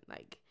that you want.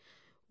 Like,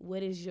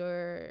 what is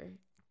your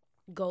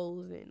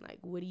goals and like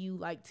what do you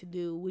like to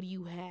do? What do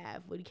you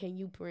have? What can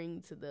you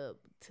bring to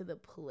the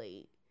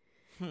plate?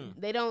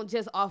 They don't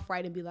just off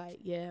right and be like,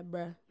 yeah,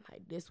 bruh,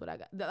 like this what I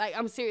got. Like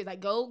I'm serious.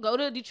 Like go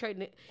to Detroit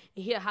and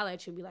he'll holler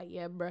at you and be like,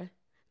 yeah, bruh,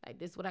 like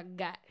this what I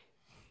got.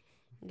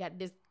 Got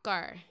this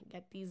car,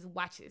 got these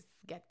watches,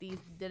 got these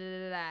da da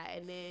da da,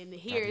 and then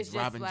here it's just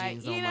Robin like,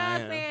 jeans you on know my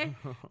what I'm head.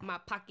 saying?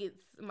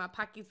 My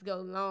pockets go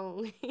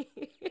long.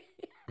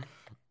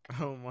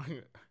 Oh my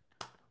god.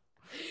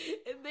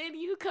 And then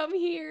you come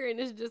here and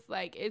it's just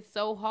like, it's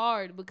so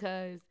hard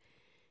because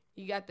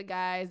you got the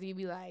guys and you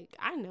be like,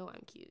 I know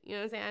I'm cute. You know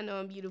what I'm saying? I know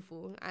I'm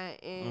beautiful.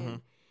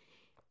 And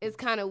it's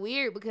kind of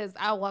weird because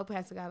I'll walk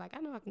past a guy like, I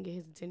know I can get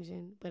his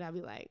attention, but I'll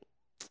be like,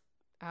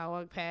 I'll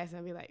walk past and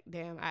I'll be like,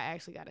 damn, I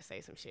actually got to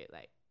say some shit.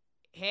 Like,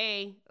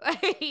 hey,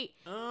 like,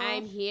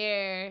 I'm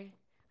here.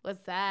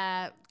 What's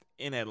up?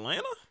 In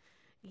Atlanta?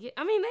 Yeah,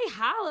 I mean, they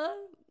holla,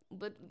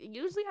 but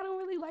usually I don't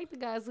really like the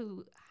guys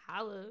who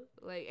holla.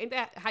 Like, ain't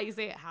that how you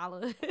say it?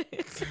 Holla.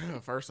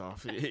 First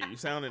off, you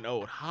sounding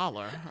old.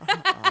 Holler.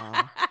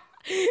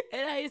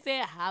 And how you say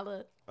it?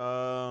 Holla.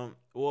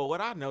 Well,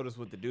 what I noticed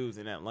with the dudes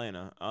in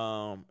Atlanta,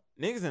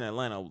 niggas in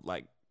Atlanta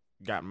like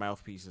got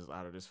mouthpieces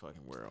out of this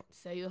fucking world.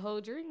 Say your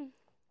whole dream.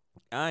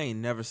 I ain't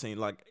never seen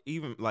like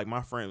even like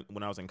my friend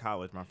when I was in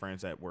college, my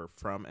friends that were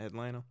from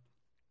Atlanta.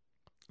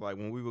 Like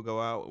when we would go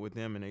out with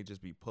them and they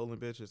just be pulling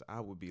bitches,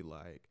 I would be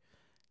like,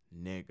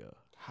 nigga,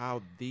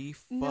 how the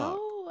fuck?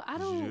 No, I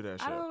did don't. you do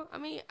that shit?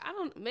 I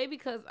don't. Maybe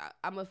because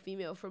I'm a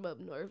female from up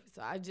north,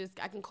 so I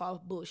can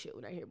call bullshit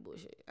when I hear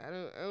bullshit. I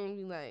don't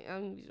be like, I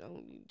don't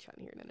be trying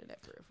to hear none of that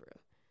for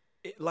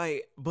real.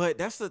 But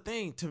that's the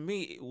thing to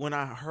me. When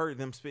I heard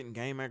them spitting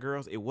game at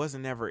girls, it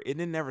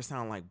didn't never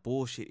sound like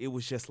bullshit. It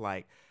was just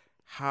like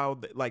how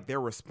like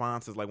their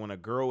responses, like when a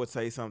girl would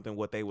say something,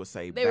 what they would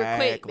say They were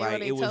back, quick. They were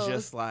like on it was their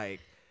just like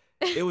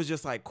it was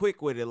just like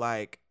quick with it.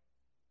 Like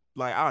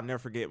I'll never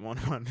forget one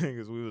of my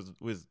niggas. We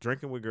was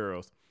drinking with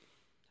girls,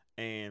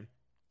 and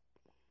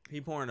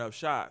he pouring up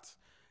shots,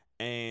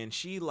 and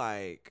she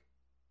like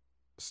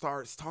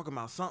starts talking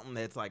about something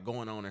that's like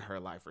going on in her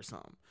life or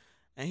something.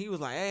 And he was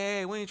like,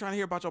 hey, we ain't trying to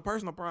hear about your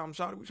personal problems,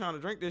 shawty. We trying to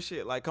drink this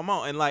shit. Like, come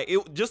on. And like,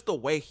 it just the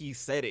way he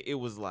said it, it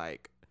was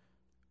like,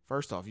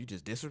 first off, you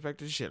just disrespected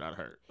the shit out of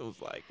her. It was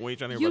like, we ain't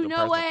trying to hear about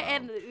your personal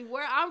problems. And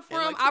where I'm from,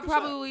 like, I took a shot.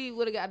 probably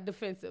would have got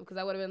defensive because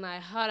I would have been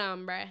like, hold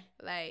on, bruh.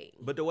 Like,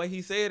 But the way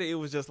he said it, it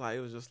was just like,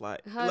 Hold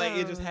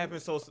it just on.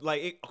 happened so,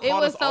 like, it it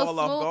caught was us so all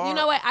off smooth. guard. You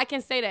know what? I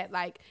can say that.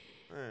 Like,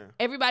 Man.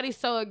 everybody's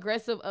so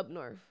aggressive up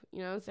north. You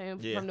know what I'm saying?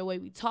 Yeah. From the way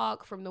we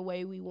talk, from the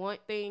way we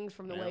want things,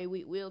 from the Yeah. way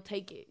we'll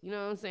take it. You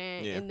know what I'm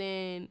saying? Yeah. And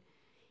then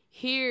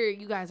Here,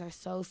 you guys are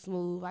so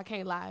smooth. I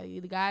can't lie to you.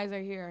 The guys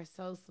are here are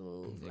so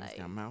smooth. Niggas Like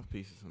got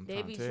mouthpieces.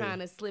 they be trying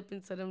to slip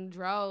into them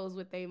drawers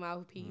with their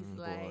mouthpiece.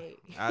 Boy.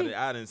 Like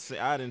I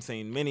didn't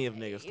seen many of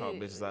niggas talk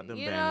bitches out them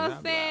you know bands. what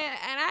I'm saying?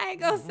 And I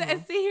ain't gonna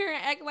sit here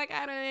and act like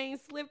I done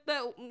ain't slipped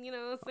up, you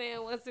know what I'm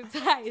saying, once or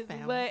twice.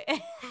 But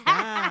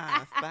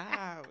Stop.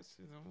 I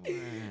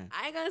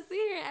ain't gonna sit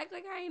here and act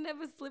like I ain't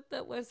never slipped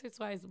up once or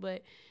twice.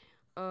 But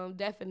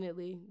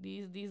definitely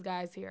these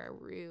guys here are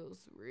real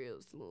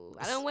smooth.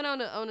 I done went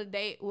on a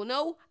date. Well,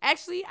 no,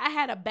 actually, I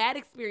had a bad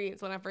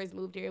experience when I first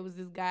moved here. It was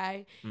this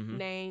guy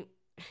named.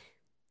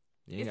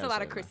 It's a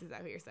lot of Chris's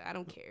out here, so I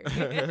don't care.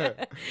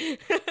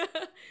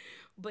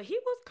 But he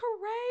was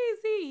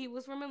crazy. He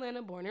was from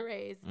Atlanta, born and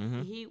raised.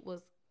 He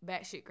was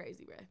batshit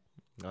crazy, bro.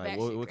 Like,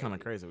 what kind of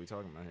crazy are we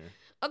talking about here?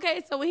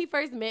 Okay, so when he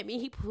first met me,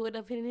 he pulled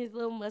up in his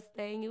little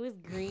Mustang. It was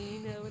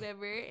green or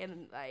whatever,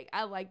 and like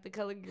I like the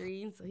color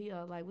green, so he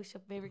all like, "What's your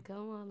favorite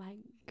color?" I'm like,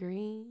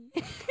 "Green."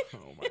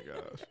 Oh my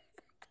gosh,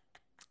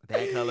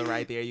 that color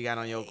right there you got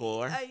on your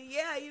core.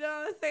 Yeah, you know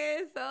what I'm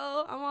saying.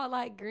 So I'm all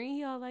like, "Green."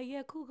 He all like,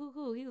 "Yeah,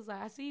 cool." He was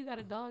like, "I see you got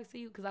a dog. See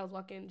you," because I was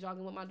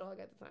jogging with my dog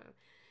at the time.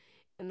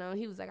 And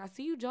he was like, "I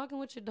see you jogging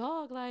with your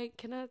dog. Like,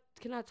 can I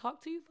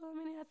talk to you for a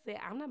minute?" I said,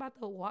 "I'm not about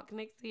to walk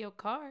next to your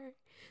car."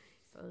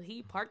 So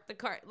he parked the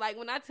car. Like,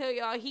 when I tell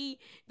y'all,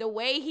 the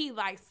way he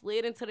like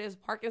slid into this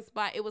parking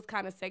spot, it was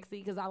kind of sexy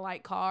because I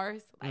like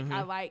cars.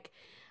 Like,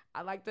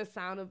 I like the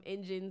sound of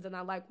engines, and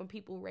I like when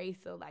people race.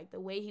 So like the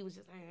way he was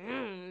just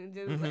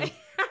like,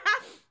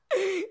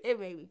 it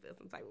made me feel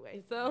some type of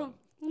way. So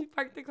he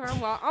parked the car.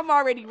 I'm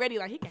already ready.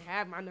 Like, he can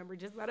have my number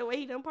just by the way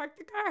he done parked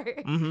the car,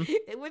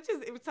 which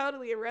is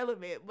totally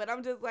irrelevant. But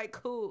I'm just like,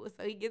 cool.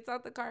 So he gets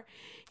out the car.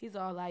 He's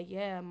all like,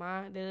 "Yeah,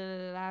 ma,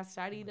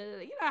 shawty, you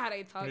know how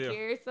they talk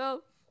here."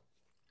 So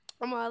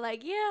I'm all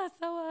like, "Yeah,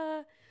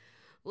 so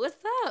what's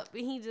up?"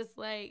 And he just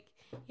like,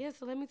 "Yeah,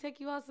 so let me take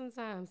you out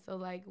sometime." So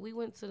like we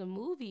went to the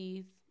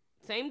movies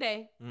same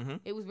day.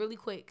 It was really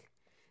quick.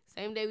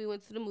 Same day we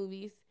went to the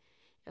movies,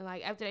 and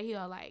like after that he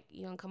all like,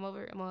 "You gonna come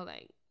over?" I'm all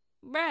like,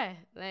 "Bruh,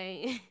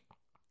 like,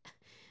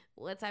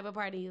 what type of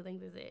party you think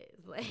this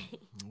is?" Like,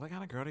 what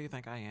kind of girl do you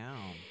think I am?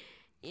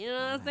 You know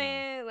what I'm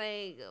saying?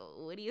 Like,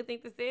 what do you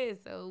think this is?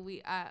 So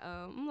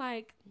I'm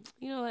like,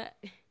 you know what?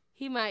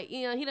 He might,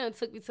 he done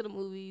took me to the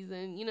movies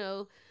and,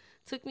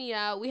 took me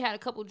out. We had a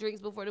couple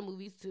drinks before the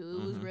movies too.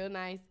 It was real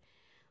nice.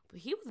 But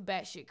he was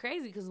batshit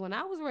crazy because when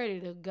I was ready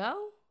to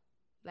go,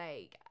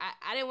 like,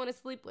 I didn't want to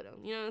sleep with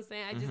him. You know what I'm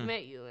saying? I just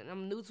met you and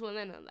I'm new to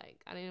Atlanta.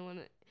 Like, I didn't want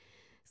to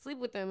sleep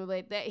with him.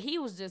 But he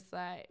was just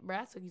like, "Bro,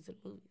 I took you to the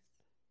movies.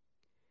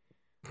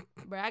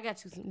 Bro, I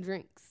got you some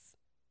drinks.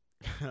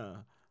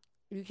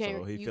 You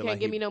can't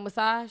give me no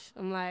massage."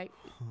 I'm like,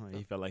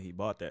 he felt like he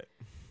bought that.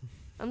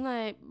 I'm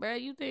like, "Bro,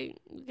 you think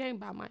you can't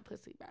buy my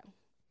pussy, bro?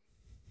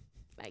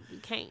 Like, you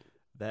can't."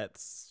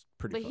 That's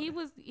pretty funny.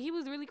 But he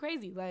was really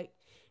crazy. Like,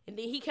 and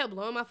then he kept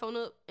blowing my phone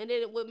up. And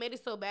then what made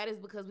it so bad is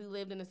because we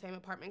lived in the same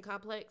apartment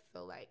complex.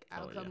 So like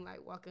I would come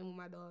like walking with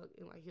my dog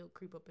and like he'll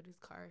creep up in his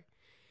car.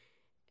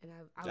 And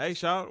I "Hey,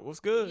 shout, what's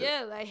good?"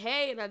 Yeah, like,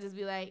 "Hey," and I just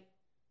be like,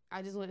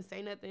 I just wouldn't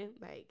say nothing,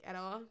 like, at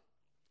all.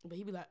 But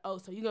he'd be like, "Oh,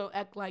 so you gonna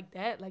act like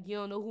that? Like, you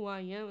don't know who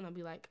I am?" And I'd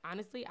be like,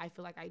 "Honestly, I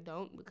feel like I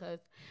don't because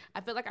I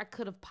feel like I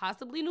could have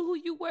possibly knew who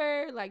you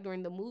were, like,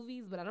 during the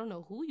movies, but I don't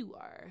know who you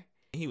are."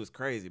 He was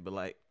crazy, but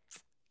like,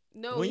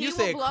 no, when he you would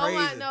said blow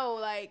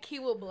crazy, he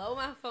would blow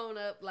my phone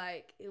up.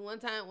 Like, one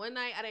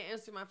night, I didn't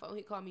answer my phone.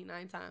 He called me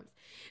 9 times.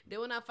 Then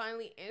when I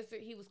finally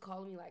answered, he was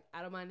calling me, like,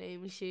 out of my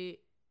name and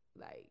shit.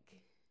 Like,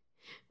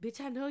 "Bitch,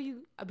 I know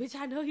you. Bitch,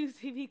 I know you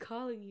see me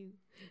calling you."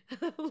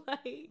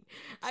 Like,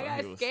 so I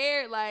got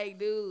scared. Like,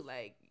 dude,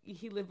 like,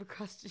 he lived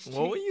across the street.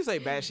 Well, when you say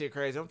batshit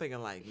crazy, I'm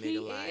thinking like, nigga, he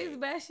like, is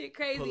batshit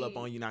crazy. Pull up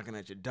on you knocking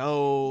at your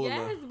door.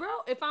 Yes, bro.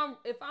 If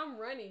I'm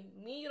running,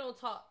 me and you don't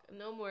talk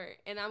no more,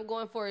 and I'm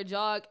going for a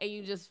jog, and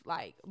you just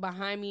like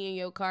behind me in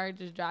your car,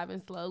 just driving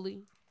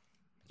slowly.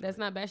 That's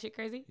not batshit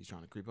crazy. He's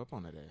trying to creep up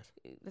on that ass.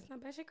 That's not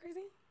batshit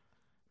crazy.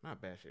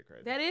 Not batshit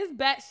crazy. That is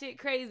batshit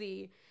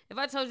crazy. If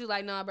I told you,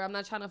 like, "Nah, bro, I'm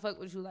not trying to fuck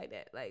with you like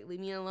that. Like, leave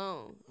me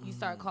alone." You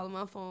start calling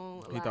my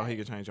phone. He thought he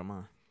could change your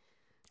mind.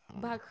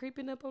 By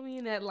creeping up on me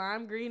in that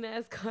lime green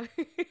ass car.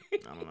 I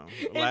don't know.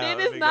 And then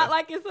it's not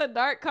like it's a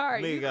dark car.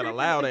 Nigga got a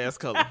loud ass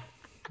color.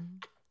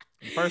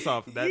 First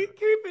off, that you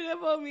creeping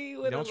up on me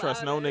with don't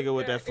trust no nigga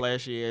with that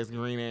flashy ass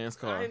green ass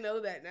car. I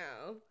know that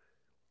now.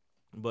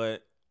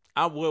 But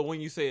when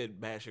you said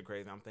batshit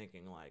crazy, I'm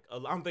thinking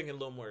a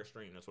little more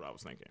extreme. That's what I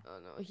was thinking. Oh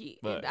no,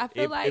 But I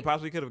feel like it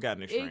possibly could have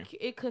gotten extreme.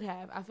 It could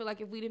have. I feel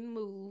like if we didn't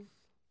move,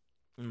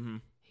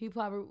 he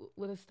probably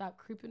would have stopped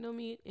creeping on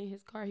me in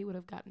his car. He would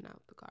have gotten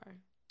out the car.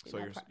 So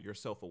you're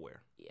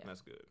self-aware. Yeah,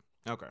 that's good.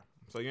 Okay,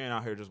 so you ain't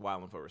out here just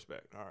wilding for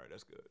respect. All right,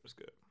 that's good. That's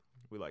good.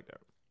 We like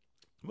that.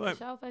 But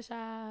for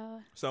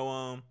sure.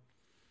 So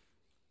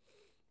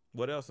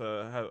what else?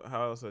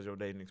 How else has your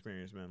dating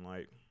experience been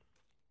like?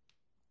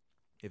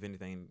 If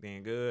anything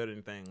being good,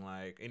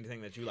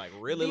 anything that you like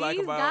really like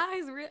about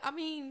these guys.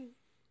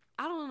 I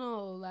I don't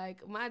know.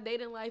 Like, my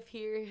dating life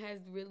here has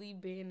really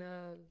been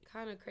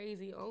kind of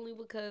crazy. Only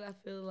because I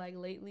feel like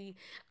lately,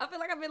 I feel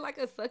like I've been like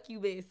a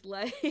succubus.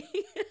 Like,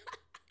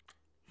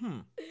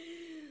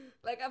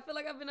 like I feel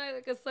like I've been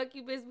like a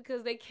succubus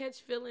because they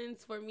catch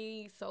feelings for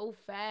me so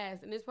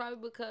fast, and it's probably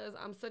because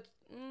I'm such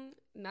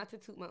not to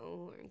toot my own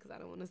horn because I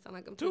don't want to sound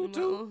like I'm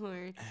tooting my own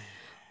horn.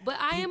 But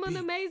I am an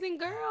amazing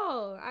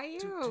girl. I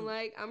am.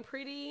 Like, I'm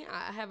pretty.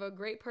 I have a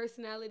great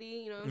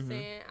personality. You know what I'm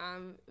saying?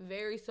 I'm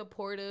very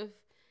supportive.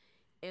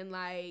 And,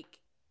 like,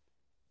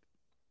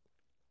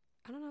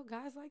 I don't know,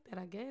 guys like that,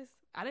 I guess.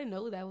 I didn't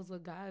know that was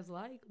what guys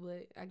like,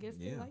 but I guess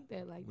they like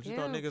that. Like, what you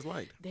thought niggas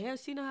liked? Damn,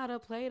 she know how to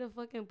play the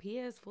fucking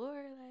PS4.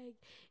 Like,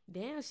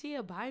 damn,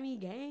 she'll buy me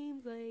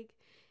games. Like,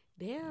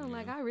 damn,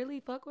 like, I really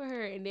fuck with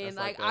her. And then,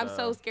 like I'm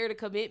so scared of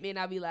commitment,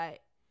 I'll be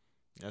like,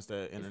 that's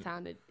that. It's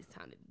time to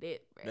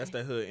dip, bro. That's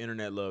that hood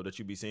internet love that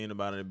you be seeing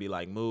about it. It'd be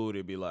like mood.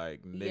 It'd be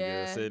like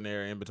nigga sitting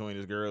there in between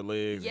his girl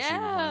legs.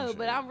 Yeah,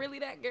 but I'm really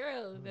that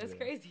girl. That's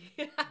crazy.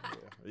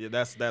 Yeah,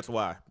 that's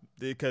why.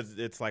 Because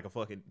it's like a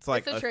fucking. It's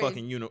like it's a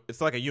fucking It's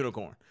like a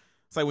unicorn.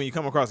 It's like when you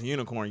come across a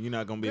unicorn, you're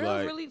not gonna be girls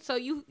like. Really, so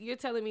you're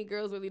telling me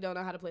girls really don't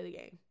know how to play the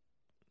game?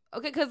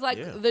 Okay, because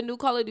like the new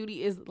Call of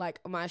Duty is like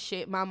my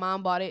shit. My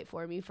mom bought it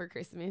for me for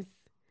Christmas.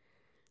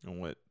 On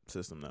what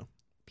system though?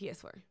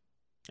 PS4.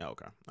 Oh,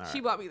 okay. All she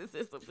right. bought me the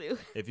system too.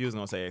 If you was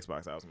gonna say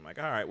Xbox, I was like,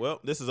 all right, well,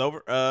 this is over.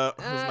 It was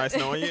nice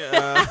knowing you.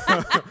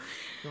 I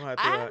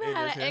haven't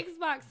had an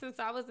Xbox since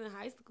I was in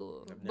high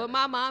school, but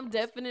my mom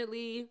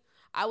definitely.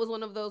 I was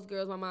one of those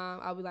girls. My mom,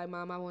 I'll be like,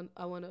 Mom, I want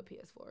a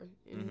PS4,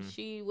 and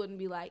she wouldn't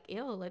be like,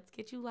 ew, let's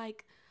get you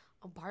like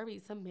a Barbie,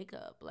 some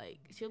makeup. Like,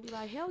 she'll be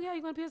like, hell yeah,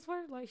 you want a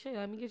PS4? Like, shit,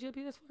 let me get you a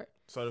PS4.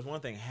 So there's one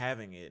thing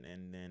having it,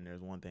 and then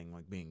there's one thing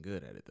like being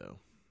good at it though.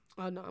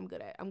 Oh no, I'm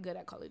good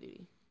at Call of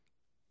Duty.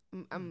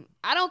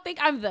 I don't think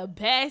I'm the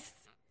best,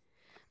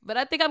 but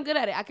I think I'm good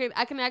at it. I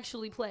can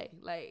actually play.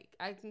 Like,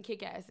 I can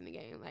kick ass in the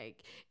game.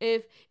 Like,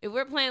 if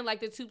we're playing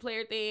like the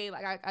 2-player thing,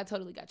 like I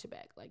totally got your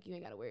back. Like, you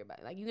ain't gotta worry about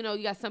it. Like, you know,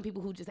 you got some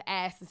people who just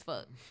ass as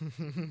fuck.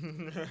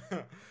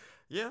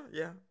 Yeah.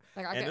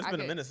 Like, it's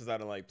been a minute since I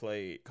done like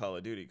played Call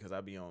of Duty because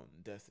I be on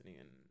Destiny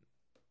and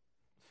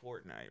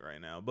Fortnite right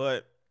now.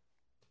 But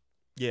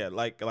yeah,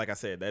 like I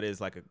said, that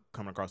is like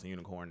coming across a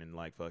unicorn and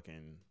like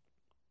fucking.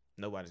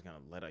 Nobody's gonna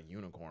let a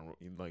unicorn,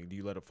 like, do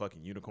you let a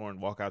fucking unicorn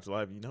walk out your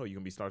life? You know you're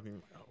gonna be starting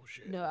like, oh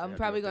shit. No, I'm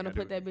probably gonna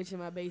put that bitch in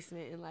my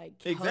basement and like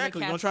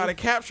exactly. You're gonna try to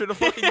capture the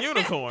fucking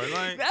unicorn.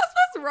 Like, that's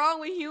what's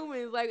wrong with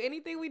humans. Like,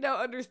 anything we don't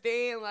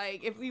understand,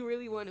 like, if we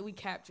really want it, we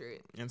capture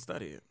it and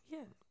study it. Yeah,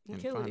 and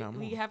kill it.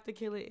 We have to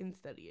kill it and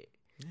study it.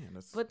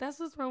 Yeah, but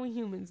that's what's wrong with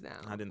humans now.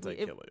 I didn't say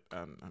kill it.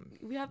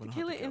 We have to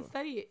kill it and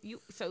study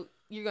it. So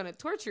you're gonna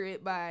torture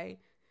it by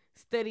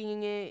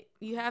studying it.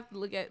 You have to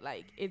look at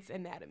like its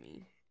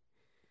anatomy.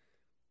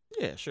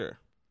 Yeah, sure.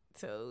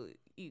 So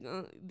you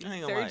gonna do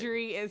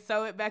surgery and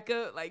sew it back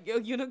up? Like, your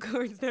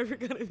unicorn's never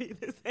gonna be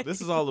the same. This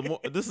is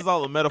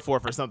all a metaphor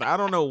for something. I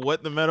don't know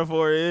what the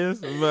metaphor is,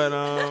 but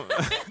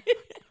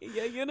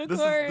your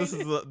unicorn.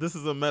 This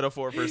is a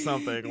metaphor for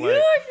something. Like, your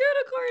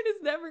unicorn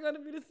is never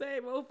gonna be the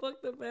same. Oh,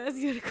 fuck the ass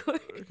unicorn.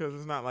 Because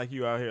it's not like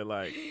you out here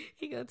like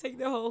he gonna take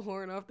the whole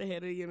horn off the head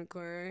of the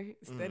unicorn,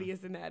 study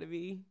its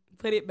anatomy,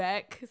 put it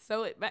back,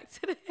 sew it back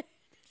to the head.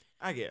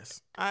 I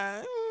guess.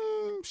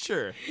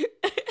 Sure.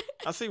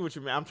 I see what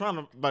you mean. I'm trying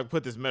to like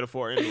put this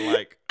metaphor into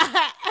like.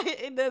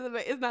 It doesn't.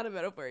 It's not a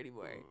metaphor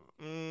anymore.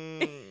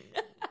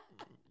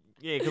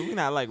 Yeah, because we're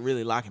not like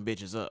really locking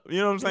bitches up. You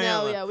know what I'm saying?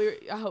 No, like,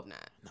 yeah, I hope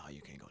not. No,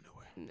 you can't go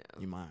nowhere.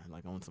 No. You mind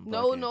like on some.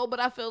 No, but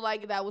I feel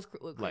like that was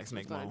what Black Chris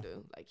was gonna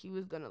do. Like, he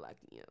was gonna lock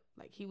me up.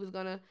 Like, he was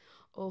gonna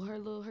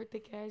her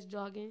thick ass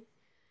jogging.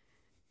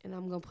 And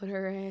I'm gonna put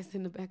her ass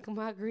in the back of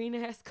my green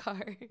ass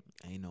car.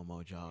 Ain't no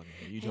more jogging.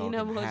 You jogging. Ain't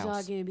no more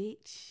jogging,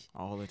 bitch.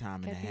 All the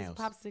time in the house.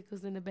 Got these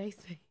popsicles in the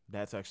basement.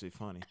 That's actually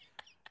funny.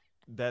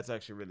 That's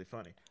actually really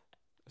funny.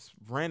 It's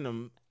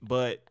random,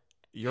 but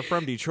you're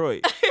from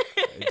Detroit.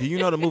 Do you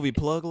know the movie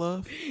Plug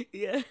Love?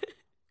 Yeah.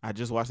 I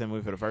just watched that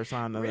movie for the first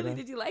time. Really?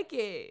 Did you like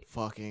it?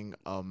 Fucking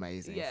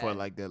amazing. Yeah. For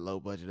like that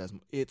low budget.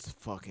 It's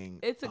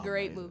fucking. It's a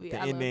great movie.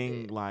 The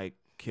ending like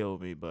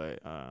killed me, but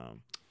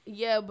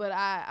yeah, but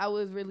I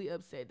was really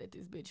upset that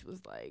this bitch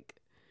was like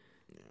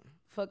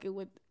fucking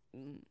with.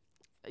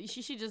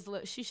 She should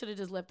have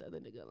just left the other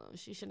nigga alone.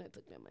 She shouldn't have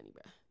took that money,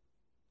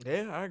 bro.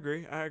 Yeah, I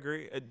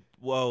agree.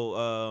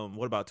 Well,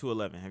 what about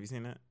 211? Have you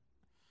seen that?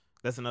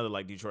 That's another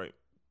like Detroit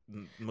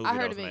movie. I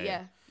heard of it.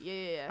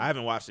 Yeah. I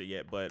haven't watched it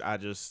yet, but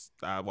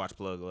I watched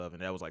Plug Love,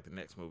 and that was like the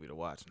next movie to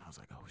watch, and I was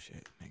like, oh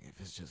shit, nigga, if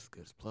it's just as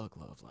good as Plug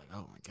Love, like,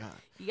 oh my god,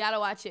 you gotta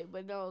watch it.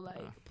 But no,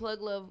 like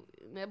Plug Love,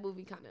 that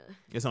movie kind of.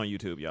 It's on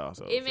YouTube, y'all.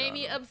 So it made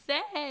me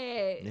upset.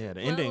 Yeah,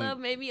 the Plug ending. Love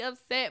made me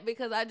upset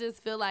because I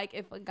just feel like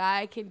if a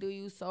guy can do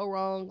you so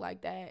wrong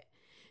like that,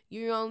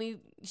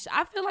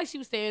 I feel like she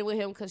was staying with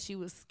him because she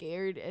was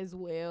scared as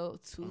well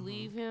to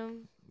leave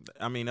him.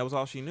 I mean, that was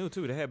all she knew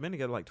too. They had been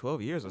together like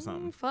 12 years or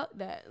something. Fuck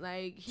that.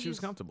 Like She was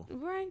comfortable.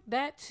 Right.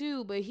 That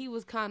too. But he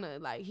was kind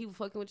of like, he was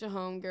fucking with your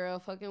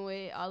homegirl, fucking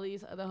with all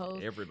these other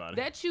hoes. Everybody.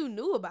 That you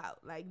knew about.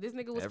 Like, this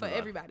nigga was for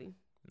everybody.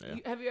 Yeah.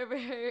 Have you ever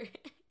heard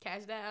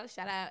Cash Down?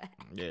 Shout out.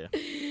 Yeah.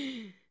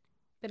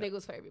 The nigga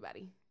was for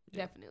everybody.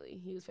 Yeah. Definitely.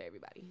 He was for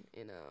everybody.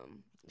 And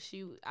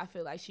I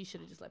feel like she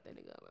should have just let that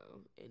nigga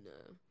alone. And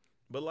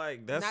but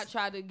like that's not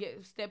try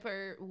to step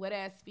her wet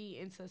ass feet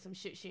into some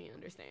shit she didn't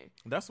understand.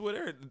 That's what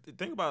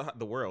think about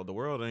the world. The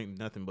world ain't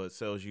nothing but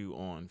sells you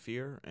on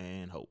fear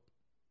and hope.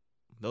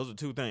 Those are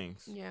two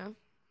things. Yeah.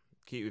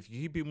 If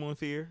you keep people in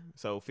fear,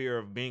 so fear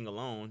of being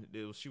alone,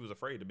 she was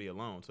afraid to be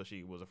alone, so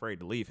she was afraid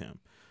to leave him.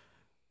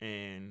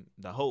 And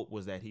the hope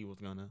was that he was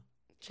gonna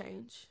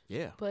change.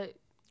 Yeah. But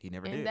he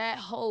never did. And that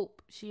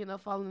hope, she ended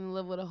up falling in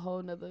love with a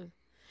whole nother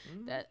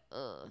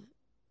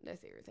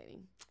that's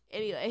irritating.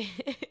 Anyway.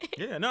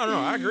 Yeah, no,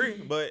 I agree.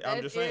 But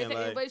I'm just saying,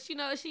 like, but you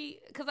know,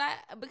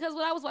 because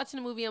when I was watching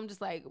the movie, I'm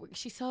just like,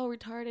 she's so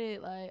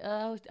retarded. Like,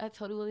 I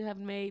totally have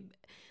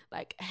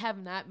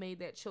not made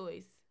that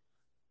choice.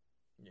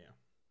 Yeah,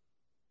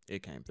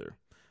 it came through.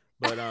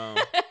 But I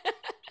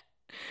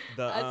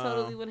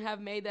totally wouldn't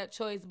have made that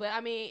choice. But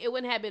I mean, it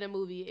wouldn't have been a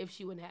movie if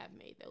she wouldn't have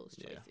made those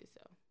choices. Yeah.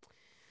 So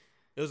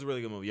it was a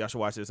really good movie. Y'all should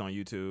watch this on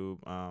YouTube.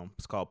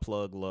 It's called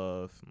Plug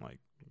Love. Like,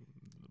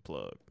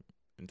 plug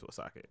into a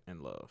socket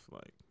and love.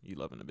 Like, you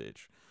loving a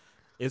bitch.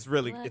 It's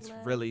really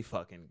really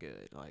fucking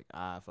good. Like,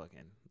 I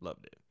fucking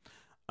loved it.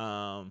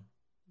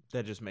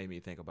 That just made me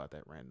think about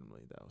that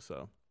randomly though.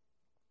 So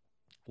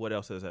what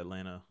else has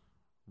Atlanta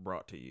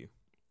brought to you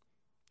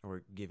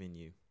or given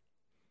you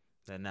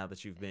that now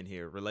that you've been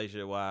here,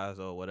 relationship wise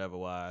or whatever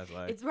wise?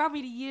 Like, it's brought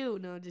me to you.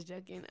 No, I'm just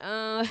joking.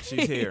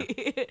 She's here.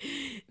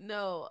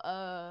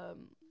 No,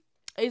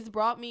 it's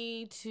brought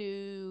me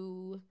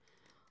to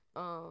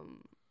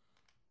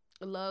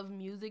love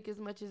music as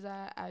much as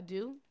I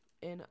do,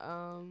 and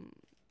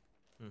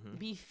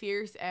be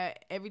fierce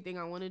at everything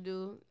I want to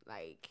do.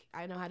 Like,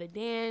 I know how to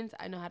dance,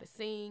 I know how to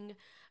sing,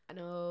 I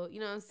know, you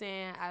know what I'm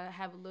saying, I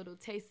have a little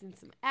taste in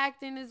some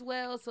acting as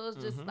well. So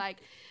it's just like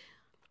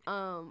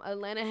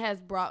Atlanta has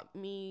brought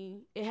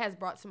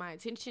to my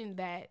attention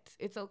that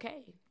it's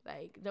okay.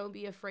 Like, don't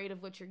be afraid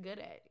of what you're good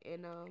at.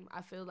 And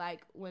I feel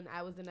like when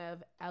I was in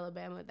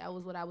Alabama, that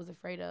was what I was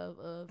afraid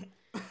of.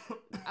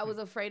 I was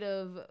afraid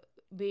of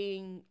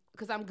being,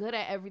 because I'm good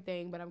at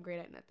everything, but I'm great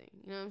at nothing.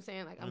 You know what I'm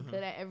saying? Like, I'm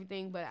good at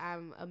everything, but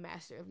I'm a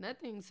master of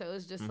nothing. So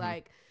it's just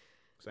like,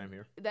 same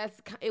here.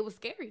 It was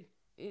scary.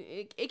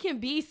 It can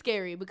be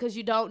scary because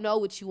you don't know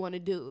what you want to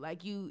do.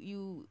 Like,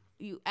 you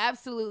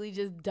absolutely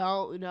just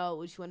don't know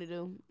what you want to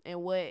do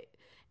and what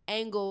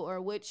angle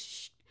or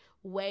which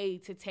way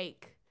to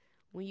take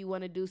when you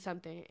want to do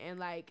something. And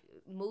like,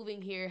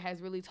 moving here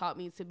has really taught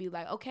me to be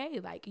like, okay,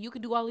 like, you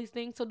can do all these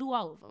things, so do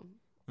all of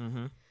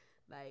them.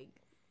 Like,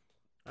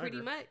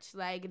 pretty much.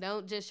 Like,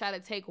 don't just try to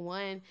take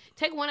one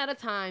at a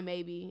time,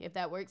 maybe, if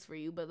that works for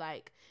you, but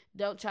like,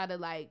 don't try to,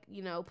 like,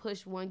 you know,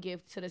 push one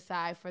gift to the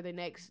side for the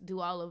next, do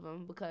all of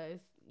them, because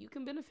you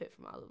can benefit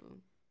from all of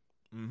them.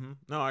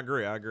 No, I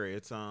agree.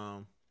 It's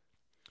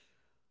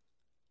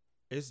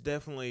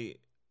definitely,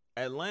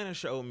 Atlanta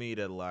showed me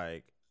that,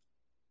 like,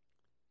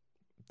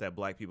 that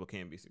black people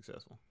can be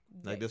successful.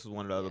 Like, this was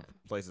one of the other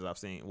places I've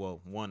seen,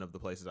 one of the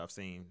places I've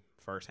seen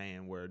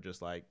firsthand where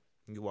just, like,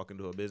 you walk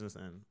into a business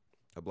and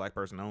a black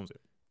person owns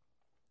it.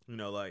 You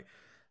know, like,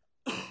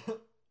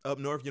 up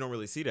north, you don't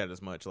really see that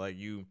as much. Like,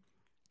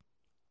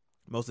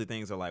 mostly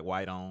things are, like,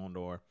 white owned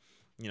or,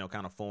 you know,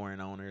 kind of foreign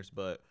owners,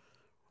 but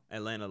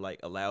Atlanta, like,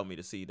 allowed me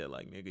to see that,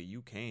 like, nigga,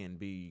 you can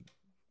be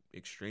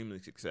extremely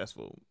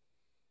successful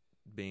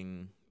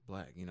being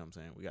black. You know what I'm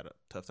saying? We got a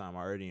tough time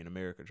already in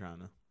America trying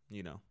to,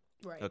 you know,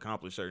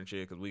 accomplish certain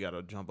shit because we got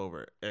to jump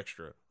over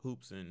extra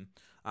hoops and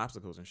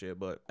obstacles and shit.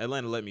 But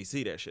Atlanta let me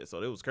see that shit.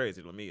 So it was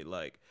crazy to me.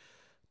 Like,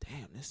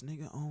 damn, this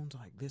nigga owns,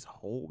 like, this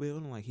whole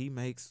building. Like, he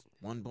makes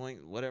 1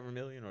 point whatever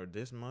million or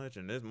this much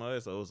and this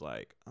much. So it was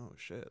like, oh,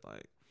 shit.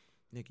 Like,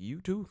 nigga, you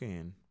too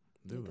can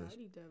do this. I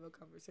need to have a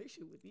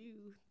conversation with you.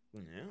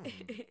 Yeah.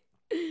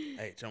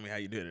 Hey, show me how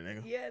you did it,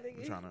 nigga. Yeah,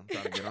 nigga. I'm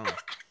trying to get on.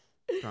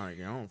 Trying to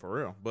get on for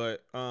real.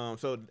 But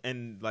so,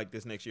 and like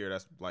this next year,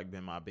 that's like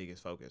been my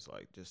biggest focus,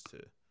 like just to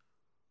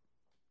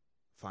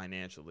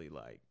financially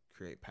like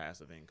create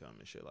passive income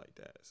and shit like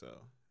that. So,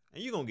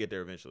 and you're gonna get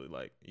there eventually.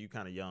 Like, you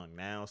kind of young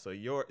now, so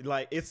you're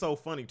like, it's so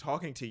funny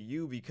talking to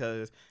you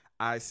because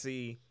I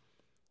see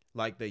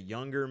like the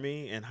younger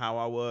me and how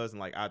I was, and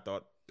like I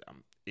thought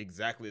I'm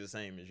exactly the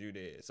same as you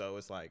did. So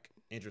it's like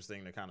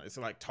interesting to kind of, it's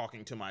like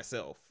talking to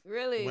myself.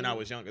 Really? When I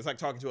was young, it's like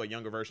talking to a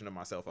younger version of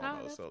myself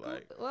almost. So cool.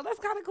 like, well, that's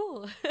kind of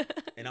cool.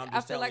 And I'm I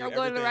just feel like I'm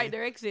going in the right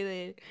direction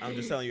then. I'm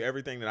just telling you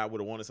everything that I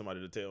would have wanted somebody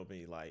to tell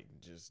me. Like,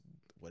 just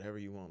whatever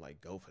you want,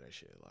 like, go for that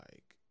shit.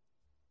 Like,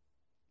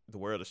 the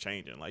world is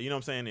changing. Like, you know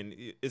what I'm saying? And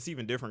it's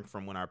even different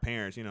from when our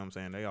parents, you know what I'm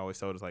saying? They always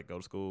told us, like, go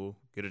to school,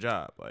 get a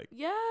job. Like,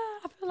 yeah,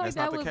 I feel like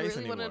that was really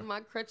anymore. One of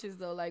my crutches,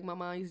 though. Like, my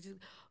mom used to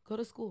just go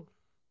to school.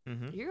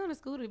 You're going to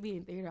school to be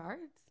in theater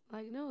arts?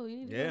 Like, no, you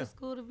need to go to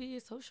school to be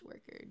a social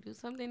worker. Do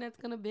something that's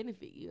gonna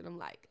benefit you. And I'm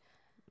like,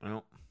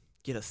 well,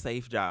 get a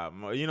safe job.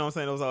 You know what I'm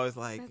saying? It was always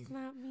like, that's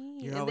not me.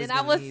 You're And always then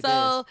I gonna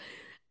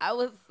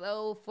was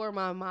so for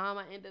my mom.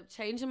 I ended up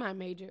changing my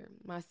major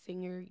my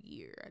senior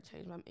year. I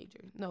changed my major.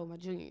 No, my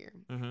junior year.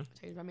 Mm-hmm. I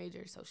changed my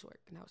major to social work,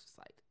 and I was just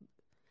like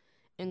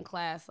in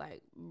class,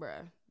 like,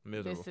 bruh,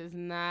 Miserable. this is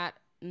not.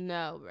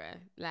 No, bruh.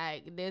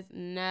 Like, this,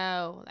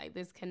 no. Like,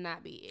 this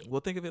cannot be it.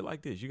 Well, think of it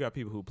like this. You got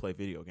people who play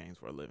video games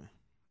for a living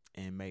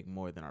and make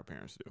more than our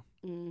parents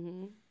do.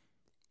 Mm-hmm.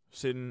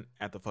 Sitting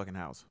at the fucking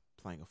house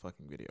playing a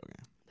fucking video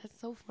game. That's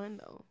so fun,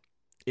 though.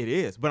 It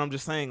is. But I'm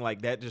just saying,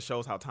 like, that just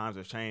shows how times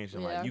have changed.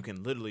 And, Yeah. like, you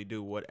can literally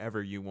do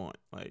whatever you want.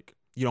 Like,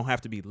 you don't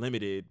have to be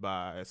limited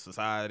by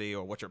society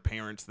or what your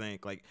parents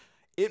think. Like,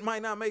 it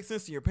might not make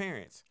sense to your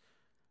parents.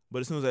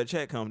 But as soon as that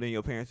check comes, then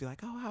your parents be like,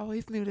 oh, I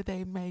always knew that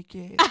they'd make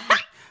it.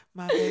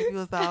 My baby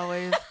was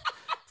always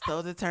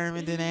so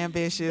determined and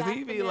ambitious.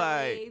 He'd be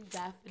like,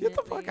 get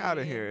the fuck out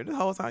of here. The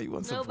whole time you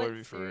wasn't supporting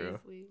me for real.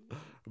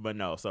 But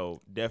no,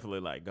 so definitely,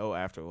 like, go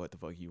after what the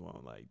fuck you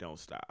want. Like, don't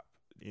stop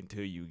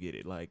until you get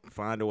it. Like,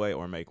 find a way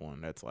or make one.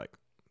 That's like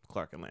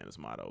Clark Atlanta's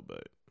motto.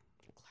 But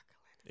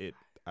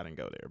I didn't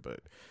go there.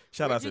 But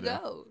shout out to them.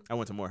 I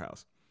went to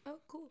Morehouse. Oh,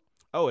 cool.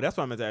 Oh, that's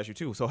what I meant to ask you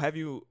too. So have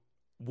you,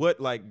 what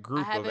like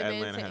group of Atlanta? I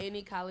haven't been to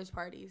any college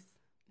parties.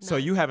 So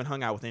you haven't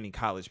hung out with any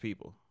college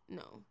people?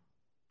 No.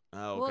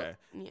 Oh, okay.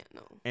 Well, yeah,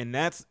 no. And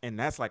that's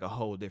like a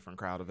whole different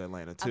crowd of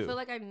Atlanta too. I feel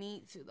like I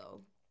need to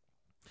though.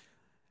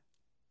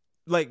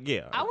 Like,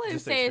 yeah. I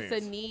wouldn't say it's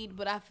a need,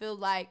 but I feel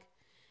like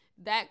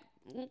that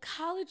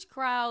college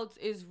crowds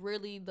is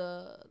really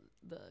the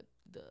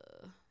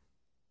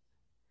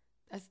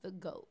that's the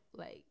GOAT.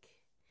 Like,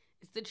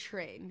 it's the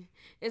trend.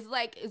 It's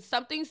like it's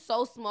something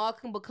so small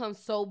can become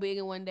so big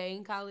in one day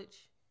in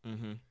college.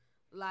 Mm-hmm.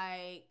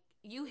 Like,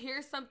 you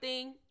hear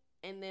something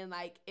and then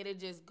like it'll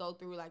just go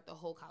through like the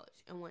whole college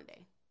in one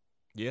day.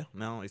 Yeah,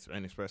 no,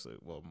 and especially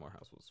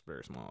Morehouse was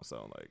very small,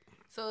 so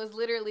it's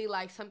literally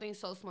like something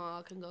so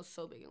small can go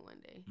so big in one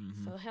day.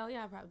 Mm-hmm. So hell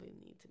yeah, I probably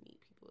need to meet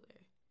people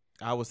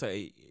there. I would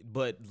say,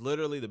 but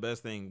literally the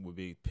best thing would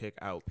be pick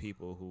out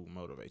people who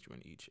motivate you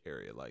in each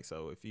area. Like,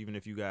 so even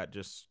if you got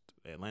just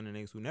Atlanta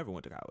niggas who never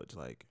went to college,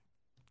 like,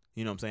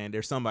 you know what I'm saying?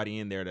 There's somebody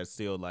in there that's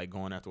still like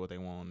going after what they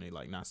want and they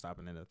like not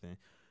stopping at nothing.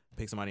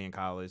 Pick somebody in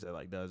college that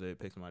like does it.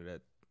 Pick somebody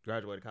that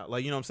graduated college.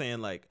 Like, you know what I'm saying?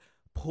 Like,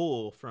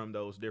 pull from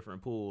those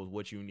different pools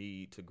what you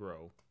need to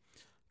grow,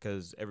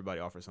 because everybody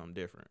offers something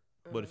different.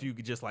 Mm-hmm. But if you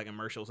could just like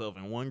immerse yourself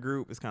in one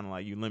group, it's kind of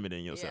like you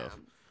limiting yourself.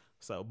 Yeah.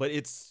 So, but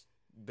it's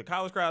the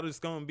college crowd is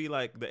going to be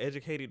like the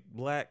educated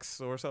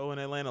blacks or so in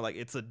Atlanta. Like,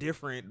 it's a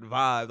different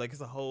vibe. Like,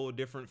 it's a whole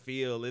different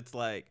feel. It's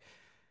like,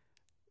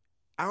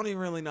 I don't even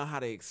really know how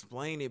to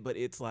explain it, but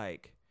it's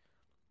like,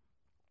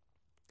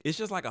 it's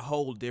just like a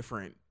whole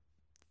different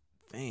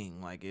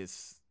thing. Like,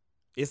 it's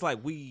like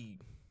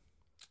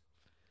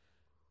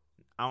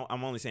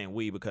I'm only saying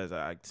we because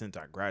since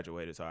I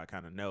graduated, so I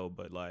kind of know,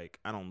 but like,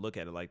 I don't look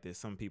at it like this.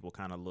 Some people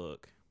kind of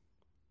look,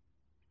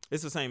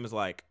 it's the same as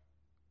like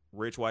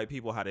rich white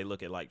people, how they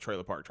look at like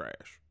trailer park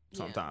trash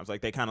sometimes. Yeah.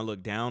 Like, they kind of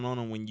look down on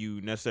them when you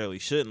necessarily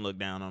shouldn't look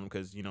down on them,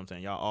 because, you know what I'm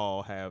saying, y'all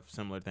all have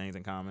similar things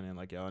in common and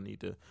like y'all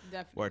need to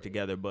work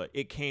together. But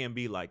it can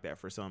be like that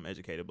for some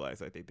educated blacks.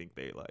 Like, they think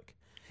they like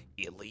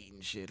elite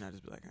and shit, and I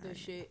just be like, the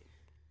shit.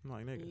 I'm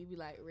like, nigga. And you be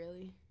like,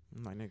 really?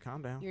 I'm like, nigga,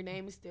 calm down. Your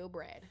name is still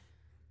Brad.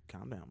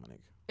 Calm down, my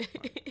nigga.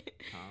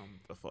 Calm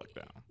the fuck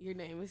down. Your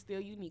name is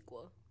still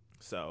Uniqua.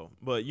 So,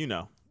 but you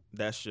know,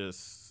 that's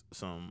just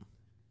some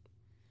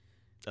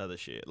other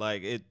shit.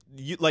 Like,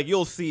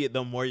 you'll see it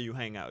the more you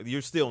hang out.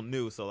 You're still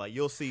new, so like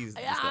you'll see.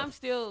 I'm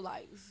still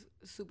like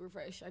super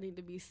fresh. I need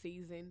to be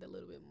seasoned a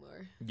little bit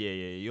more. Yeah.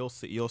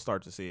 You'll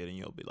start to see it, and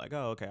you'll be like,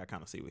 oh, okay, I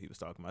kind of see what he was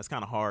talking about. It's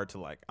kind of hard to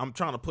like. I'm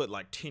trying to put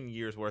like 10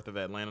 years worth of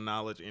Atlanta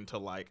knowledge into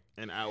like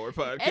an hour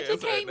podcast.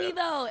 Educate me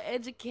though.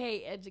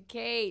 Educate.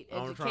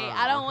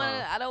 I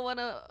don't want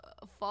to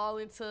fall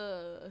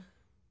into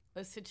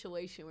a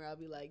situation where I'll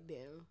be like,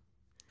 damn.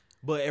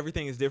 But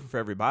everything is different for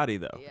everybody,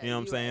 though. Yeah, you know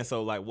what I'm saying? Right.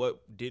 So, like,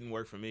 what didn't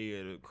work for me,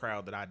 a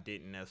crowd that I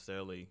didn't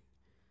necessarily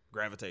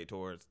gravitate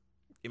towards,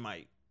 it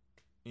might,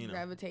 you know.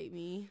 Gravitate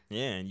me.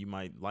 Yeah, and you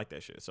might like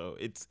that shit. So,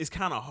 it's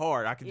kind of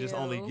hard. I can just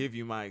only give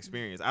you my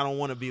experience. I don't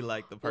want to be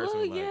like the person.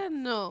 Well, like, yeah,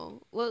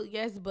 no. Well,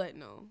 yes, but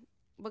no.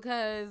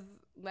 Because,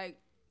 like,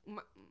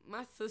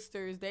 my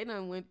sisters, they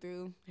done went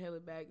through hella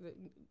back.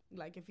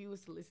 Like, if you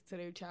was to listen to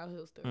their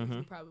childhood stories,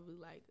 you probably,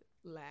 like,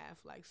 laugh,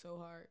 like, so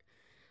hard.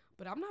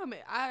 But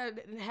I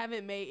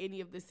haven't made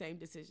any of the same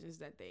decisions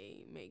that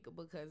they make,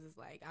 because it's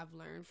like I've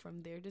learned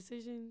from their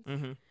decisions.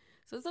 Mm-hmm.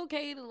 So it's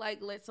okay to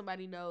like let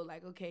somebody know,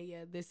 like, okay,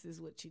 yeah, this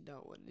is what you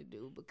don't want to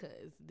do,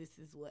 because this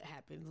is what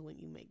happens when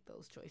you make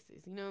those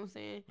choices. You know what I'm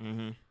saying?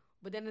 Mm-hmm.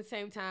 But then at the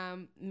same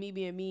time, me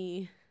being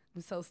me,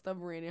 I'm so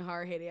stubborn and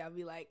hard-headed. I'll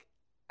be like,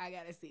 I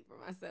got to see for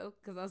myself,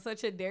 because I'm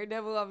such a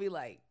daredevil. I'll be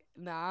like,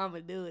 nah, I'm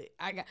going to do it.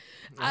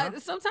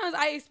 Sometimes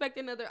I expect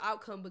another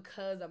outcome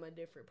because I'm a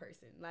different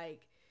person.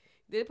 Like,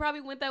 it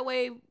probably went that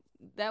way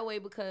that way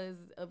because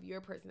of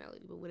your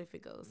personality. But what if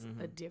it goes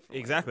a different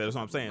Exactly. way? That's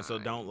what I'm saying. So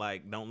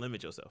Mine? don't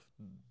limit yourself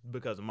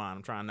because of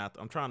mine.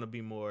 I'm trying to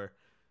be more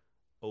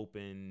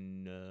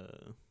open.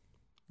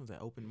 What's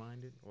that? Open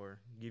minded, or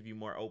give you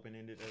more open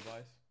ended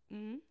advice,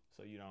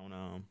 so you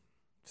don't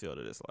feel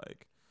that it's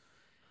like,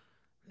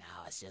 no,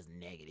 it's just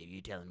negative.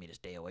 You telling me to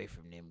stay away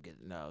from them?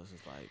 No, it's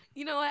just like,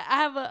 You know what? I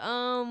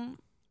have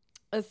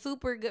a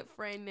super good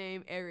friend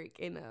named Eric,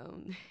 and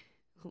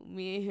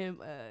me and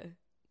him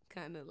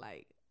kind of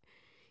like,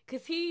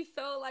 cause he's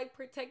so like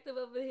protective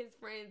of his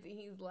friends, and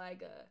he's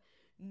like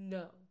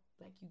no,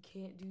 like you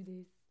can't do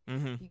this,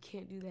 you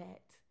can't do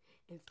that,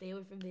 and stay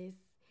away from this,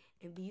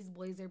 and these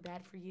boys are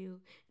bad for you.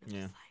 And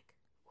I'm just like,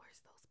 where's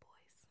those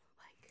boys?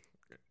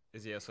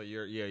 Like, yeah. So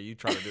you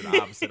try to do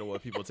the opposite of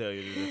what people tell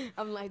you to do.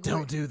 I'm like,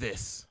 Don't do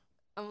this.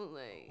 I'm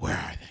like, where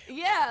are they?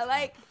 Yeah,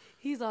 like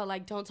he's all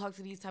like, don't talk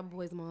to these type of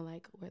boys. I'm all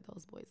like, where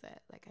those boys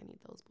at? Like, I need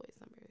those boys'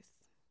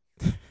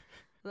 numbers.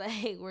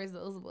 Like, where's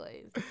those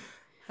boys?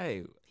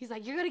 Hey, he's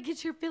like, you're gonna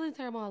get your feelings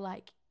hurt. I'm all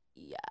like,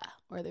 yeah,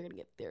 or they're gonna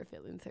get their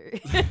feelings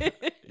hurt.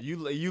 you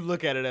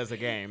look at it as a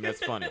game. That's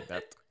funny.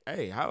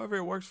 Hey, however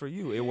it works for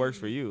you, it works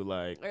for you.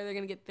 Like, or they're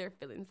gonna get their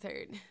feelings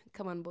hurt.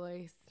 Come on,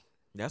 boys.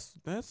 That's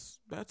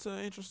an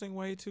interesting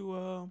way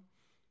to.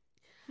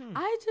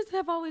 I just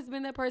have always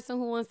been that person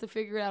who wants to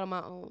figure it out on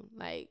my own.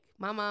 Like,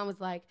 my mom was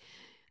like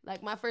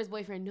my first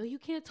boyfriend, no, you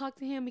can't talk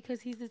to him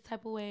because he's this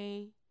type of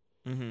way.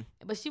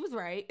 But she was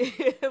right.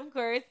 Of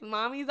course,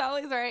 mommy's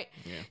always right.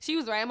 Yeah. She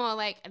was right. I'm all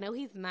like, no,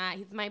 he's not.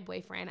 He's my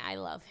boyfriend. I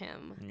love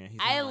him. Yeah,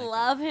 I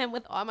love him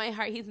with all my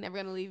heart. He's never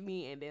gonna leave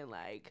me. And then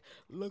like,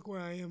 look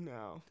where I am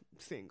now,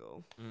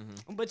 single.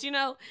 But you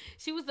know,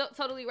 she was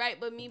totally right.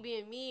 But me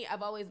being me,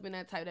 I've always been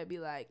that type that be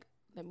like,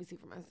 let me see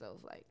for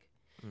myself. Like,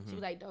 she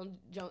was like, don't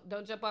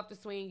jump off the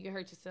swing. You can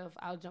hurt yourself.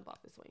 I'll jump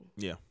off the swing.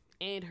 Yeah.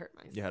 And hurt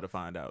myself. You had to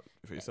find out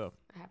for yourself.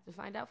 I have to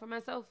find out for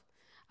myself.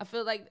 I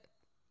feel like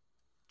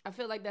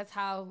that's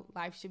how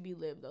life should be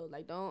lived, though.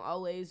 Like, don't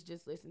always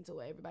just listen to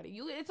what everybody.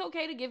 It's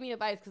okay to give me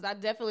advice because I'm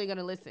definitely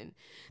gonna listen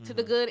to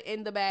the good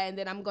and the bad, and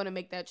then I'm gonna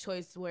make that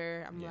choice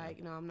where I'm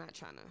like, no, I'm not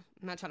trying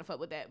to fuck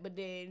with that. But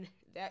then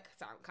that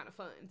sounds kind of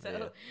fun,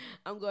 so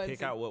I'm going to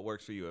pick out what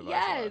works for you.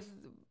 Yes,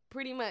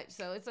 pretty much.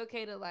 So it's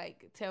okay to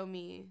like tell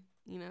me,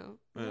 no,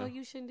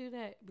 you shouldn't do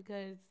that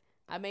because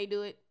I may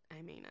do it,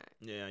 I may not.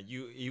 Yeah,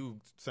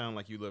 you sound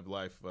like you live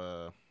life.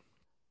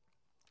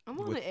 I'm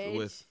on the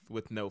edge.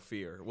 With no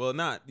fear. Well,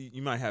 not,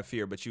 you might have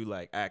fear, but you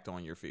like act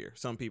on your fear.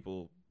 Some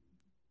people,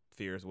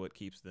 fear is what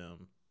keeps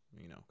them,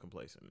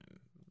 complacent. And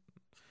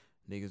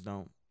niggas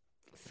don't.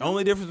 The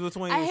only difference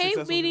between I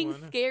hate meeting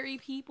scary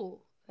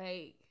people.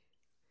 Like,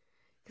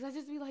 because I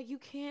just be like, you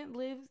can't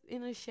live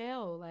in a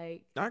shell.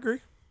 Like, I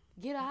agree.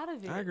 Get out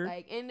of it. I agree.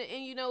 Like, and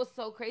what's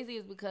so crazy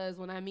is because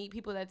when I meet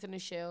people that's in a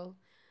shell,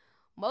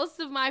 most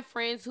of my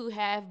friends who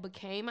have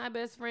became my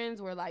best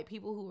friends were like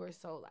people who were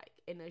so like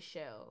in a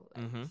shell,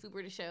 like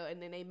super in a shell,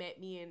 and then they met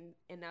me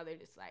and now they're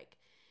just like,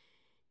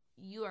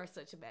 you are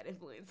such a bad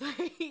influence,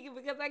 like,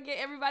 because I get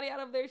everybody out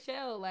of their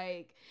shell.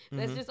 Like,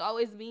 that's just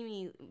always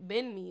been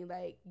me.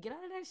 Like, get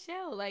out of that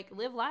shell. Like,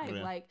 live life.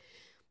 Yeah. Like,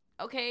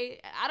 okay,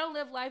 I don't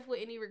live life with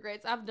any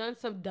regrets. I've done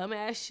some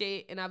dumbass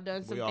shit, and I've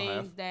done some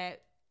things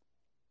that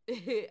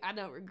I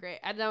don't regret.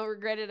 I don't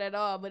regret it at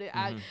all. But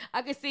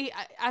I can see,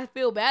 I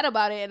feel bad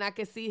about it, and I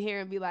can sit here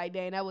and be like,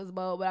 dang, that was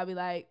bold. But I'll be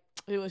like,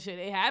 well, shit,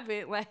 it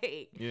happened.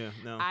 Like,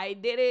 no, I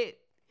did it.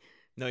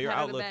 No, your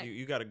outlook,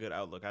 you got a good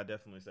outlook. I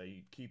definitely say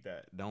you keep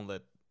that. Don't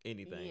let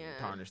anything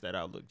tarnish that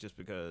outlook, just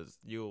because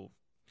you'll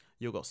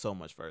go so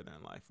much further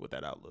in life with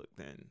that outlook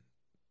than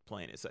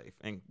playing it safe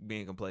and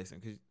being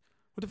complacent. Because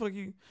what the fuck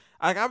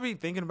I'll be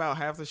thinking about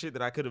half the shit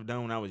that I could have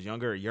done when I was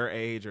younger, or your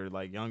age, or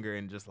like younger,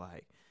 and just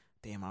like,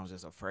 damn, I was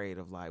just afraid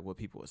of like what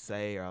people would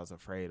say, or I was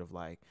afraid of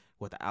like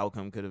what the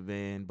outcome could have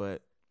been.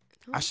 But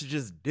I should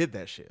just did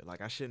that shit.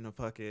 Like, I shouldn't have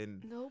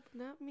fucking. Nope,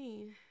 not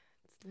me.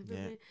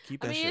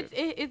 Keep that shit.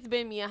 It's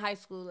been me in high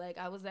school. Like,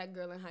 I was that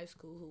girl in high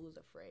school who was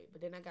afraid,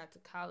 but then I got to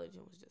college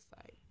and was just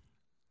like.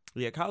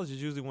 Yeah, college is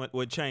usually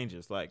what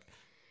changes. Like,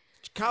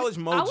 college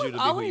molds you to be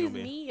who you be. I was always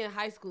me in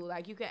high school.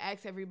 Like, you could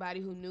ask everybody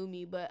who knew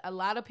me, but a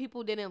lot of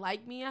people didn't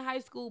like me in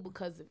high school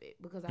because of it,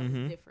 because I was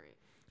different.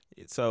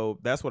 So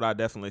that's what I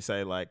definitely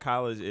say. Like,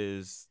 college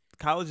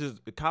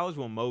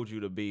will mold you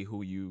to be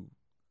who you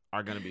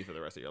are gonna be for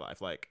the rest of your life.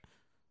 Like,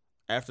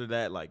 after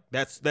that, like,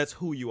 that's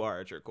who you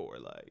are at your core.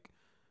 Like,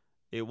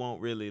 it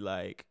won't really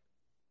like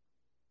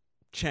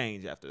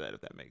change after that,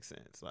 if that makes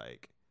sense.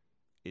 Like,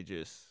 it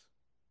is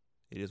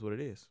what it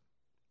is.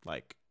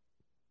 Like,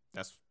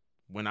 that's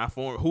when I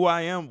formed who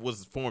I am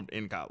was formed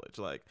in college.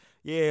 Like,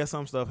 yeah,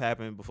 some stuff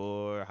happened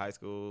before high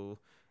school,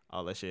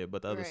 all that shit,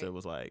 but the other shit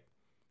was like,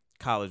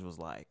 college was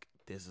like,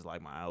 this is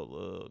like my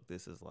outlook.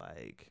 This is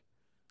like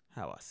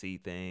how I see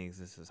things.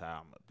 This is how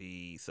I'm gonna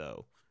be.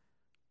 So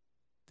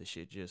the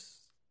shit just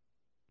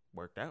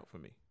worked out for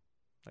me.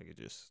 Like,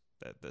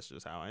 that's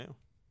just how I am.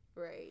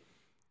 Right.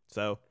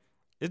 So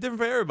it's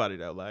different for everybody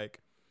though. Like,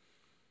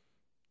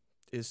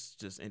 it's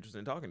just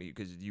interesting talking to you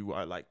because you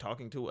are like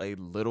talking to a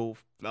little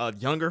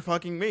younger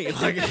fucking me.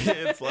 Like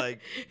it's like,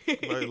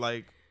 but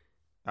like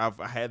I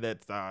had that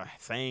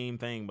same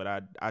thing,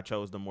 but I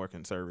chose the more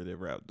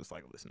conservative route, just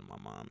like listen to my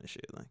mom and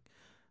shit. Like,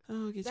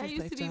 oh, get that your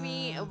used to be job.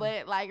 me,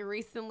 but like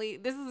recently,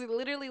 this is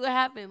literally what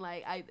happened.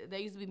 Like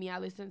that used to be me. I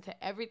listened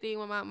to everything.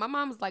 My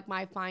mom's like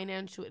my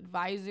financial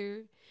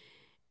advisor,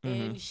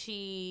 and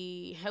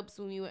she helps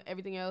me with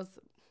everything else.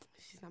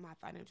 She's not my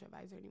financial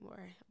advisor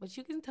anymore, but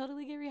you can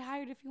totally get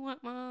rehired if you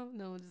want, Mom.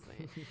 No, I'm just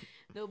saying.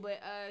 No,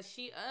 but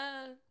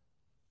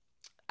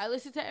I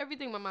listened to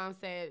everything my mom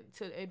said,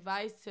 to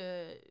advice,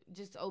 to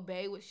just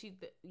obey what she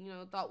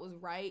thought was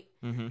right.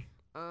 And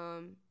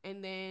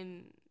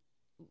then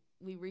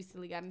we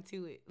recently got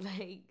into it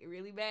like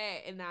really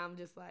bad, and now I'm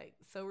just like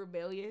so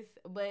rebellious.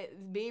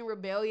 But being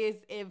rebellious,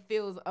 it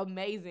feels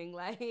amazing.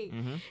 Like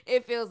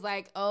it feels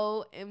like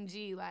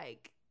OMG,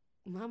 like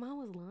my mom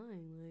was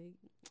lying. Like,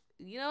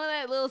 you know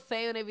that little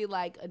saying they be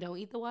like, don't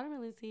eat the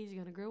watermelon seeds,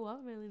 you're gonna grow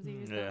watermelons in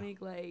your stomach.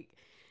 Like,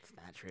 it's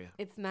not true.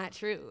 It's not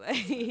true.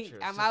 Like, It's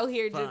I'm out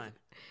here fun.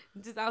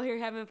 just out here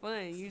having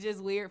fun. You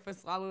just weird for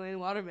swallowing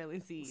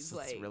watermelon seeds.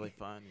 It's really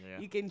fun. Yeah.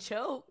 You can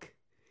choke,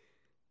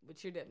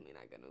 but you're definitely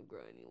not gonna grow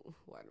any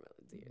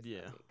watermelons in your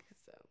stomach.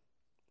 So,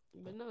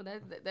 but no,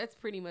 that's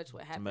pretty much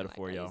what happened.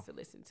 Metaphor, like, I y'all. used to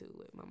listen to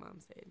what my mom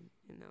said.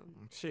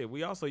 Shit,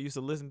 we also used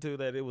to listen to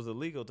that it was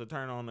illegal to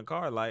turn on the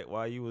car light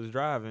while you was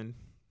driving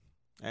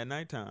at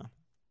nighttime.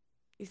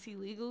 Is he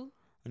legal?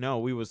 No,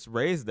 we was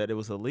raised that it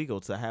was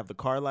illegal to have the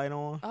car light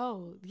on.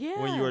 Oh, yeah.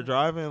 When you were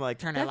driving, like,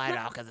 turn that That's light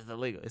not- off because it's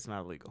illegal. It's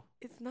not illegal.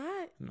 It's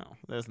not. No,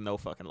 there's no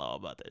fucking law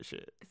about that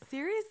shit.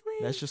 Seriously?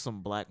 That's just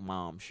some black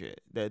mom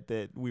shit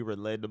that we were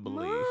led to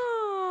believe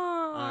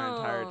Mom, our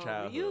entire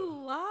childhood. You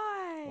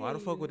lie. Why the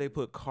fuck would they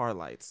put car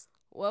lights?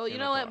 Well, you in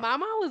know a what? car? My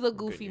mom was a Good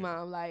goofy year.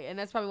 mom, like, and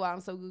that's probably why I'm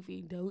so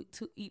goofy. Don't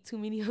eat too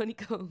many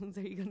honeycombs,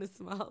 or you're gonna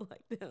smile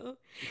like them.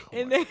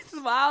 And their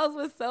smiles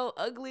was so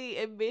ugly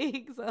and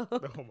big, so Oh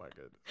my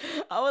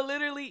god. I would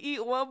literally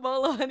eat one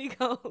bowl of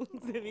honeycombs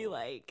and be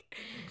like,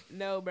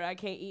 "No, bro, I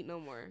can't eat no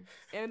more."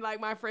 And like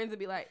my friends would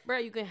be like, "Bro,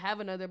 you can have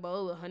another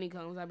bowl of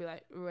honeycombs." I'd be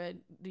like, "Bro,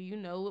 do you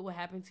know what would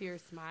happen to your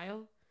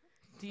smile?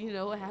 Do you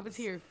know what happened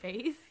to your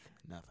face?"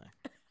 Nothing.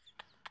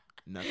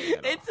 Nothing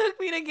at all. It took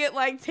me to get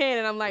like 10,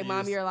 and I'm like,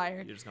 "Mom, you're a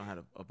liar." You're just gonna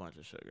have a bunch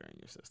of sugar in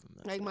your system.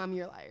 That's Like, it. Mom,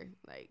 you're a liar.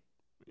 Like,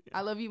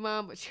 I love you,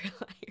 Mom, but you're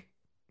a liar.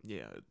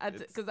 Yeah,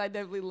 Because I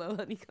definitely love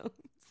honeycombs.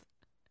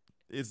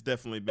 it's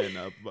definitely been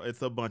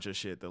it's a bunch of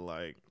shit that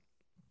like.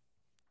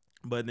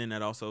 But then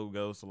that also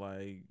goes to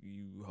like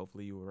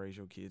hopefully you will raise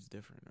your kids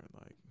different, or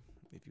like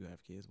if you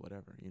have kids,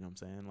 whatever. You know what I'm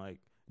saying? Like,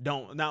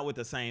 not with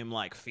the same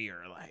like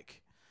fear,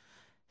 like,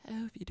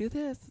 oh, if you do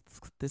this,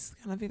 this is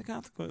gonna be the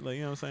consequence. Like,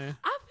 you know what I'm saying?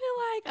 I feel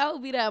like I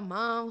would be that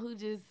mom who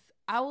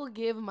I will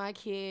give my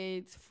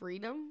kids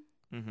freedom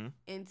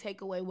and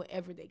take away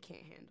whatever they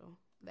can't handle.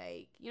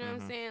 Like, you know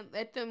what I'm saying?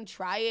 Let them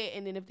try it,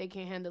 and then if they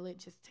can't handle it,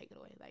 just take it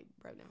away. Like,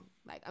 bro, no.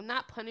 Like, I'm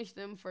not punish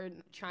them for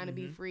trying to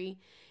be free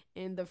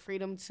and the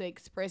freedom to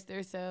express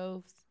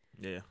themselves.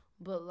 Yeah.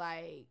 But,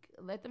 like,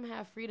 let them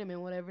have freedom,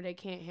 and whatever they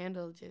can't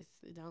handle, just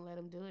don't let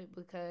them do it,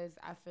 because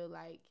I feel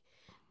like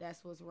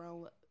that's what's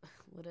wrong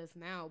with us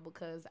now,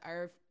 because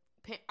our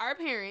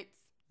parents,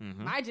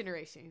 my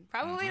generation,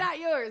 probably not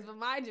yours, but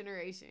my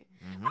generation.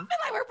 I feel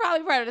like we're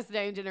probably part of the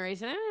same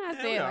generation. I mean,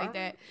 I say it like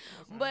that.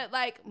 But,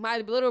 like, my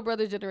little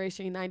brother's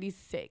generation,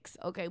 96.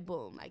 Okay,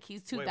 boom. Like,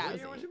 he's 2000. Wait, what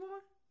year was you born?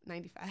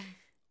 95.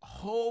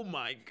 Oh,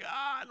 my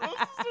God. I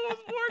was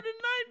born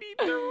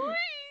in 93.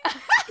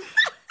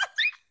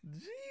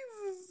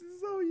 Jesus, he's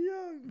so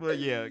young. But,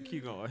 yeah,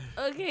 keep going.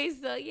 Okay,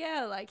 so,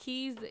 yeah, like,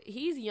 he's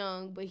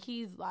young, but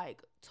he's,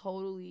 like,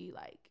 totally,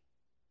 like,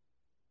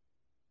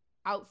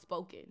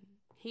 outspoken.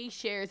 He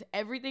shares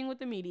everything with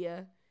the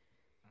media.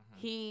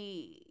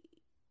 He's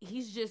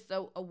just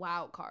a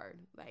wild card,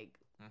 like,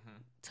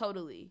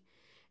 totally.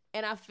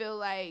 And I feel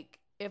like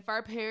if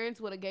our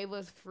parents would have gave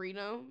us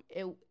freedom,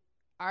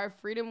 our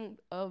freedom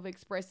of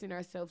expressing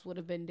ourselves would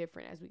have been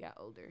different as we got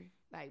older.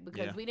 Like,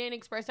 because we didn't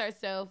express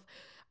ourselves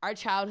our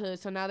childhood,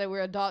 so now that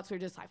we're adults, we're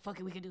just like, fuck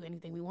it, we can do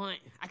anything we want.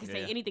 I can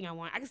say anything I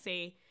want. I can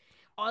say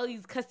all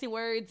these cussing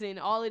words and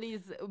all of these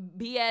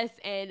BS,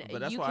 and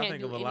but that's you why can't I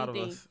think do of a anything. lot of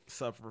us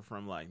suffer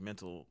from like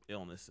mental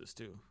illnesses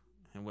too,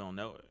 and we don't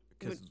know it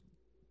because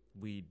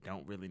we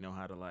don't really know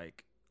how to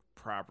like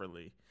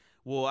properly.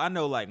 Well, I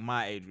know like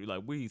my age,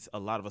 like a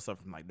lot of us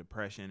suffer from like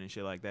depression and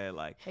shit like that.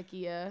 Like, Heck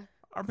yeah.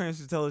 our parents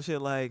used to tell us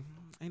shit like,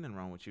 ain't nothing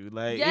wrong with you.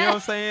 Like, you know what I'm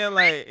saying?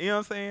 Like, you know what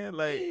I'm saying?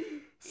 Like,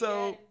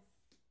 so, Yes.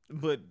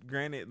 But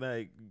granted,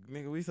 like,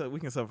 nigga, we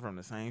can suffer from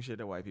the same shit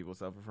that white people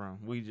suffer from.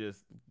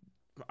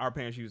 Our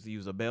parents used to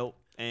use a belt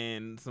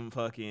and some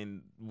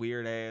fucking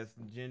weird ass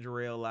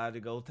ginger ale allowed to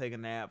go take a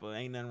nap, but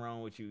ain't nothing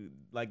wrong with you.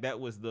 Like, that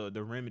was the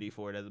remedy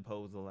for it, as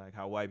opposed to like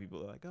how white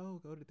people are like,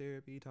 oh, go to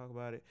therapy, talk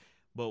about it.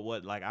 But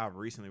what like I've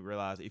recently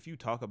realized, if you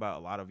talk about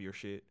a lot of your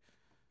shit,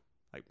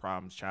 like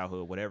problems,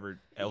 childhood, whatever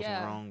else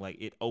Yeah. wrong,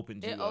 like it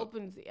opens you It up.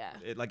 opens, yeah.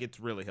 Like it's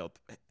really healthy.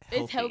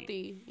 It's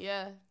healthy,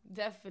 yeah,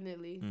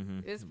 definitely.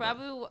 Mhm. It's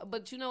probably,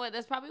 but you know what?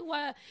 That's probably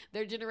why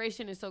their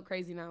generation is so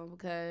crazy now,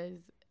 because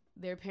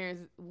their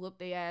parents whoop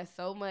their ass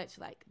so much.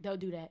 Like, don't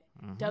do that,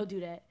 don't do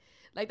that.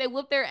 Like, they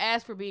whoop their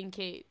ass for being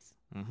kids.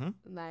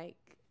 Like,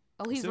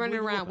 oh, he's running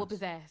around, whoop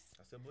his ass.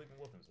 I still believe in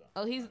whoopings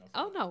though.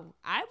 Oh no,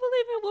 I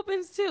believe in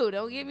whoopings too.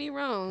 Don't get me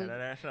wrong. Tear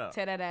that ass up.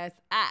 Tear that ass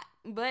up.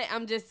 But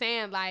I'm just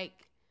saying, like,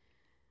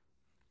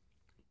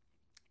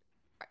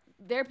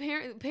 their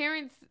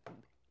parents,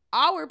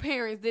 our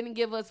parents didn't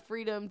give us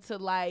freedom to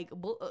like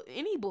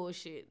any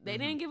bullshit. They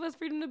didn't give us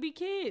freedom to be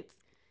kids.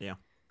 Yeah.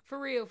 For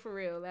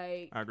real.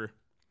 Like, I agree.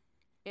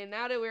 and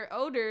now that we're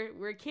older,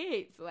 we're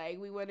kids. Like,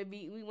 we want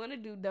to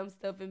do dumb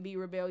stuff and be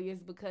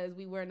rebellious because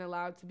we weren't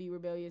allowed to be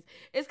rebellious.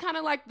 It's kind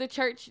of like the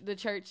church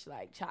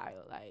like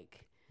child.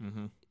 Like, you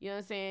know what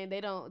I'm saying?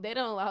 They don't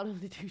allow them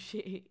to do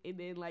shit, and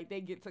then like they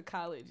get to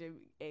college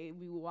and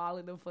be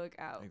wilding the fuck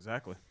out.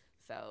 Exactly.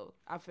 So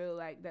I feel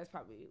like that's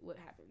probably what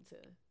happened to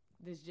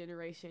this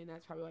generation.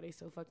 That's probably why they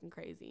so fucking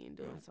crazy and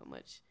doing so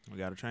much. We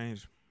gotta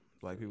change.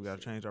 Black people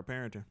gotta change our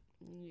parenting.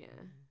 Yeah.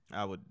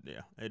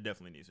 Yeah, it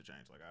definitely needs to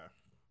change. Like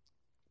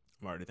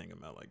I'm already thinking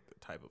about like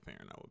the type of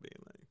parent I would be.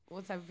 Like,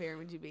 What type of parent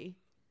would you be?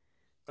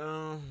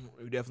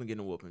 We definitely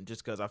getting a whooping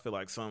just because I feel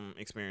like some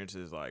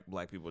experiences like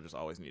black people just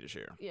always need to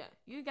share. Yeah,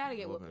 you gotta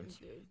get Whoopings. whoopings,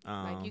 dude.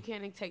 Like, you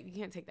can't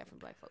take that from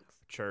black folks.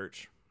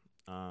 Church.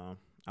 I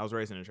was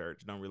raised in a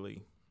church. Don't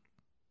really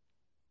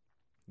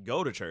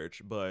go to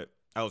church, but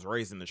I was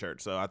raised in the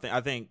church. So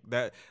I think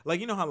that, like,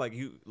 you know how like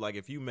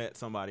if you met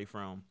somebody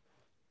from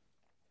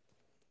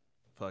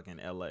fucking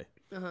LA,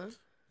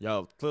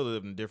 y'all clearly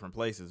live in different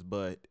places,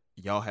 but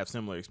y'all have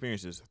similar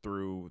experiences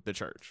through the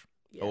church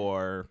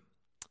or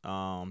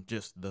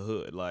just the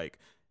hood, like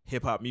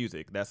hip hop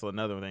music. That's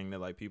another thing that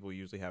like people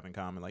usually have in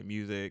common, like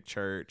music,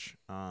 church.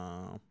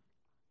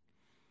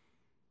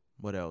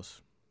 What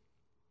else?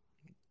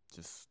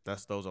 Just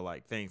those are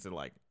like things that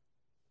like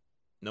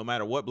no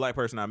matter what black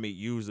person I meet,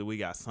 usually we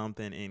got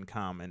something in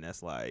common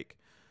that's like,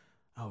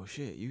 oh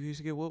shit, you used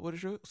to get what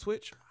a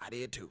switch? I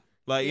did too.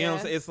 Like, you know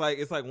what I'm saying?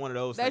 It's like one of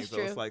those things. True.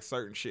 So it's like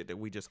certain shit that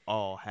we just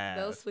all have.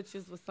 Those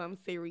switches was something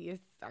serious.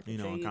 I can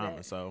tell in you common.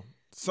 that. So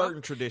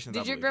certain traditions.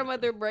 Did your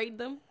grandmother braid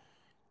them?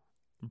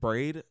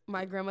 Braid?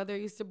 My grandmother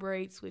used to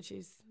braid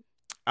switches.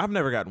 I've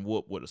never gotten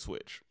whooped with a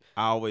switch.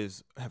 I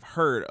always have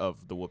heard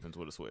of the whoopings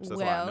with a switch.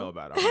 That's why I know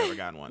about it. I've never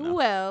gotten one. Though.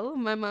 Well,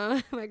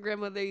 my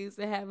grandmother used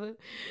to have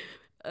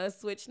a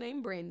switch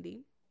named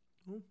Brandy,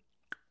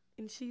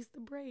 and she used to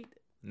braid.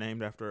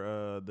 Named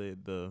after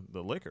the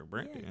liquor,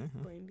 Brandy.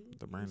 Yeah, Brandy.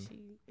 The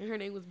Brandy. And her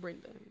name was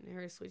Brenda. And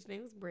her switch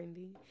name was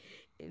Brandy,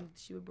 and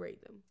she would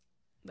braid them.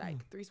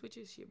 Like 3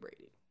 switches, she would braid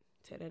it.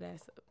 Tear that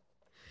ass up.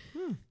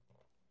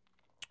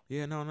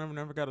 Yeah, no,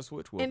 never got a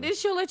switch whooping. And then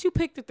she'll let you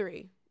pick the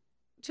 3.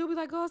 She'll be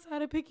like, go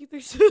outside and pick you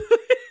 3.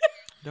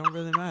 Don't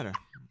really matter.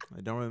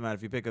 It don't really matter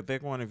if you pick a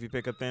thick one, if you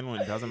pick a thin one.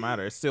 It doesn't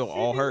matter. It still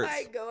all hurts.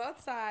 Like, go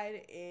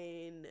outside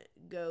and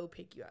go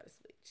pick you out a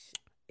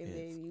switch, and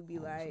then you be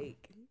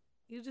like,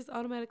 you just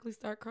automatically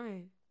start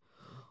crying,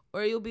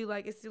 or you'll be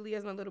like as silly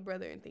as my little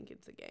brother and think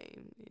it's a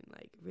game, and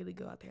like really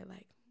go out there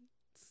like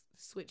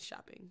switch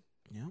shopping.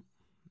 Yep.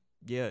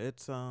 Yeah,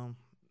 it's the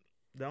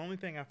only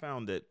thing I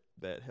found that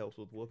helps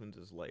with whoopings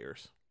is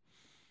layers.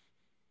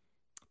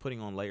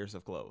 Putting on layers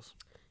of clothes.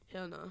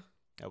 Hell no.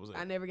 That was it.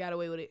 I never got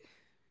away with it.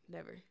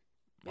 Never.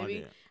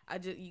 Maybe I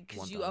just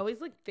because you always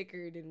look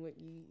thicker than what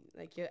you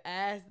like. Your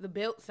ass, the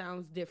belt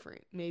sounds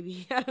different.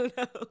 Maybe I don't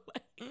know.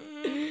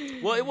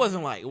 Well, it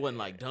wasn't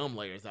like dumb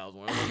layers I was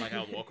wearing. It wasn't like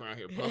I was walking around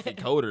here puffy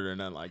coated or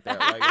nothing like that.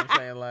 Like I'm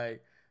saying,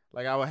 like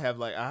I would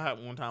have I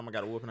had one time I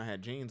got a whooping. I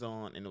had jeans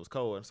on and it was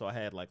cold, and so I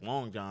had like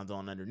long johns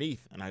on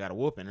underneath, and I got a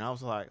whooping, and I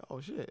was like,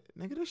 oh shit,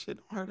 nigga, this shit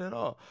don't hurt at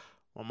all.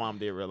 My mom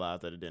did realize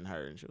that it didn't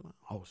hurt, and she was like,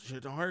 oh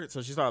shit, don't hurt.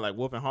 So she started like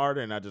whooping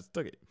harder, and I just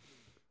took it.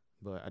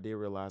 But I did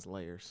realize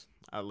layers.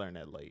 I learned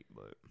that late,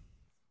 but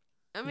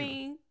I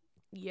mean,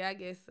 yeah, I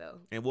guess so.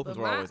 And whoopings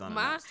were always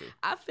unannounced too.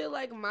 I feel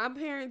like my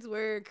parents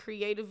were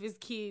creative as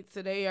kids,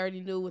 so they already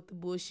knew what the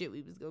bullshit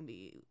we was gonna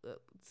be up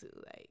to.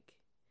 Like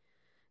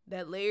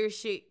that layer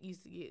shit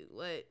used to get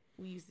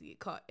we used to get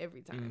caught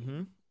every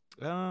time.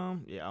 Yeah,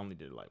 I only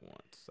did it like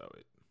once, so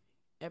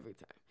every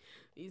time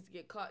we used to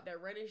get caught.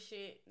 That running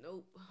shit.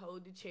 Nope,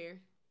 hold the chair.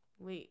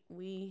 Wait,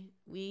 we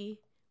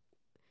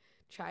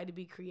tried to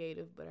be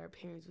creative, but our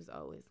parents was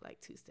always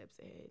like 2 steps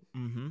ahead.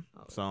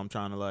 So I'm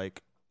trying to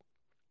like,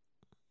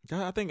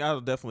 I think I'll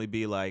definitely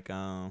be like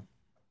that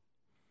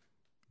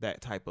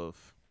type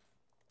of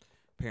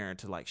parent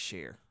to like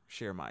share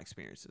my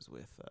experiences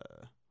with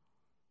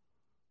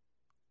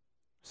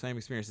same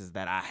experiences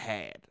that I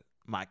had.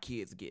 My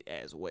kids get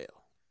as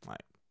well.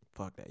 Like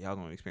fuck that, y'all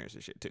gonna experience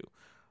this shit too.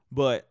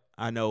 But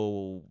I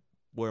know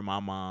where my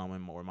mom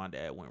and where my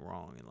dad went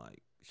wrong, and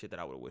like shit that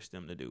I would have wished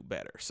them to do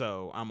better.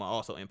 So I'm gonna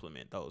also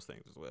implement those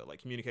things as well.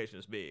 Like communication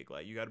is big.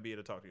 Like you got to be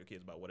able to talk to your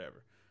kids about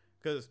whatever,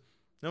 because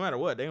no matter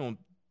what, they don't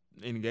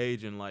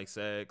engage in like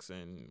sex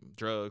and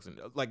drugs and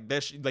like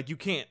that. Like you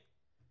can't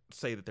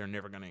say that they're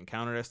never going to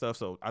encounter that stuff.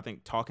 So I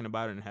think talking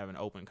about it and having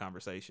an open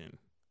conversation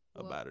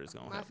about it is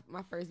going to help.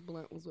 My first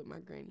blunt was with my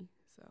granny,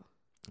 so.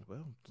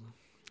 Well,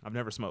 I've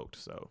never smoked,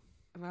 so.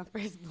 My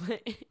first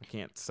blunt. I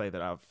can't say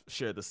that I've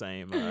shared the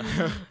same.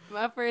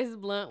 My first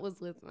blunt was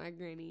with my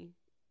granny.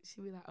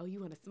 She'd be like, "Oh, you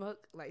want to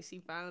smoke?" Like, she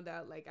found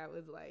out, like, I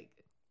was, like,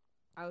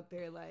 out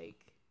there, like,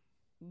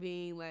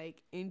 being,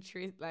 like,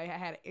 I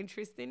had an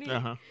interest in it.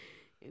 Uh-huh.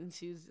 And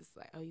she was just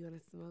like, "Oh, you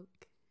want to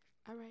smoke?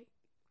 All right.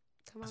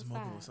 Come outside."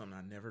 Smoking was something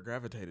I never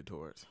gravitated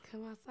towards.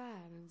 Come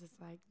outside. I'm just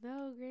like,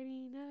 "No,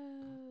 granny, no."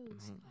 Mm-hmm.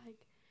 She's like,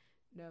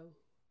 "No,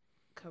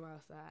 come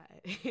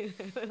outside."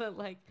 I'm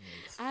like,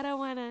 I don't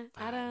wanna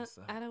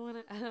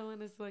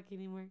smoke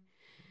anymore.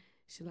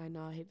 She's like,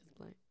 "No, I hate this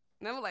blunt."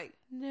 And I'm like,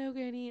 "No,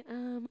 granny,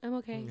 I'm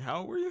okay." How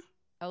old were you?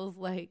 I was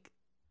like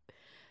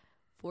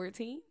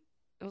 14.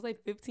 I was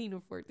like 15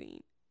 or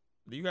 14.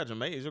 You got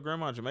Jamaican? Is your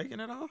grandma Jamaican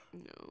at all?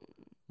 No,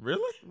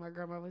 Really? my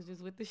grandma was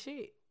just with the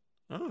shit.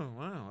 Oh,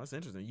 wow. That's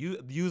interesting.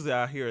 Usually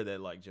I hear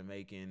that, like,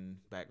 Jamaican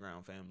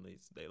background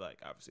families, they, like,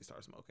 obviously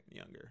start smoking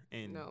younger.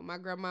 And No, my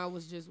grandma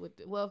was just with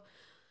well,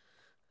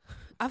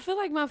 I feel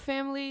like my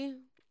family,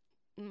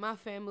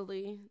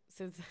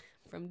 since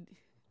from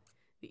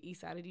the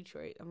east side of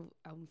Detroit,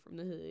 I'm from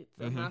the hood.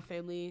 So Mm-hmm. my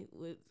family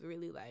was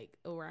really, like,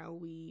 around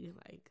weed,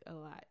 like, a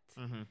lot.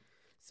 Mm-hmm.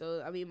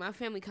 So, I mean, my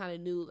family kind of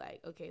knew, like,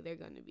 okay, they're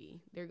going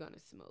to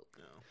smoke.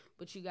 No.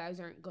 But you guys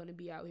aren't going to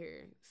be out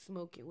here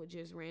smoking with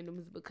just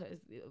randoms because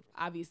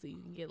obviously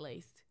you can get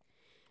laced.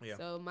 Yeah.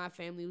 So my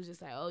family was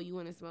just like, "Oh, you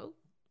want to smoke?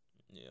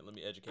 Yeah, let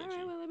me educate All you.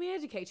 right, well, let me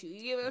educate you."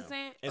 You get what I'm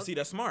saying? And see,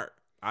 that's smart.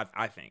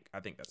 I think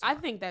that's I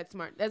smart. think that's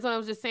smart. That's what I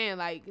was just saying,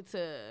 like,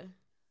 to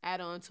add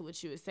on to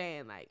what you were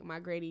saying. Like, my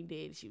granny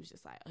did. She was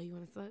just like, "Oh, you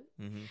want to smoke?"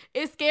 Mm-hmm.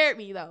 It scared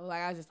me, though.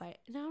 Like, I was just like,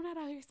 "No, I'm not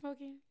out here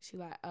smoking." She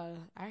like, I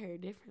heard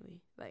differently.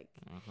 Like,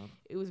 Uh-huh.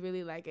 it was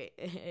really like an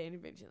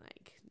intervention.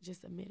 Like,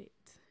 just admit it.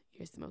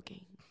 You're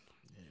smoking.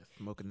 Yeah,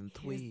 smoking in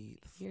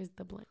tweeds. Here's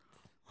the blunt.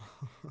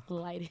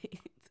 Light it.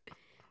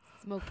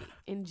 Smoke it.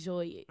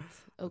 Enjoy it.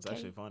 Okay. It's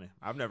actually funny.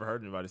 I've never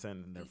heard anybody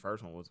saying their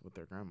first one was with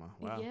their grandma.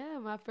 Wow. Yeah,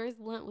 my first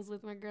blunt was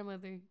with my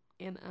grandmother,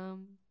 and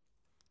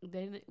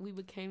then we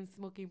became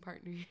smoking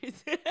partners.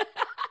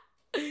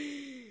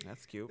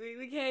 That's cute. We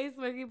became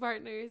smoking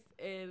partners,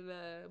 and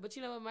but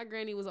you know what? My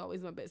granny was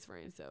always my best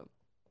friend, so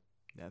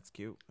That's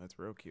cute. That's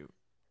real cute.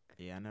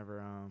 Yeah,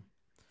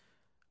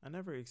 I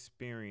never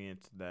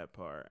experienced that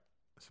part.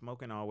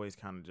 Smoking always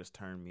kind of just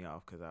turned me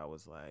off because I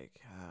was like,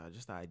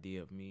 just the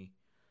idea of me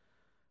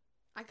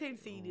I couldn't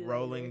see you do that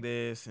rolling either.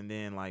 this and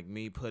then like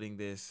me putting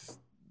this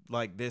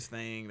like this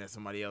thing that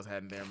somebody else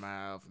had in their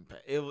mouth.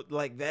 It was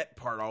like that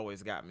part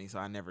always got me, so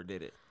I never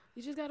did it.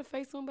 You just gotta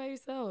face one by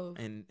yourself.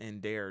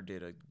 And Dare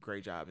did a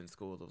great job in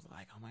school. It was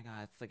like, oh my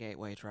God, it's the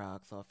gateway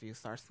drug. So if you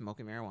start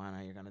smoking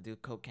marijuana, you're gonna do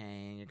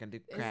cocaine, you're gonna do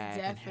crack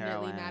It's and definitely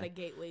heroin not a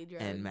gateway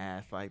drug. and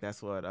meth. Like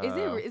that's what.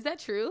 Is that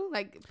true?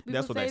 Like, people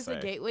That's what say they it's a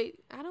say. gateway.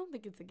 I don't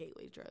think it's a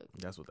gateway drug.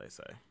 That's what they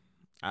say.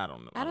 I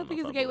don't know. I don't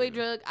think know it's if a gateway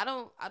believe it.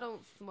 drug. I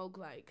don't smoke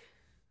like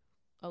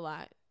a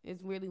lot.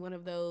 It's really one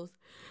of those.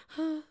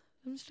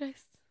 I'm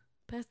stressed.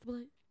 Pass the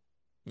blunt.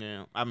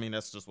 Yeah, I mean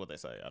that's just what they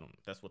say.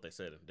 That's what they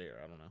said in Dare.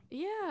 I don't know.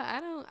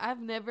 Yeah,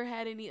 I've never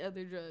had any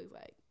other drugs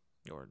like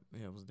Or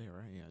yeah, it was Dare,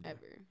 right? Yeah. Dare.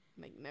 ever.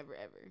 Like never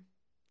ever.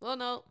 Well,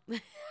 no,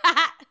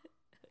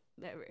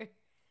 never.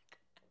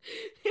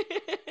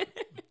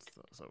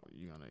 So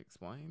you gonna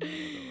explain? That,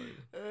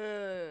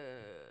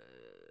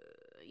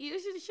 You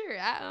should sure.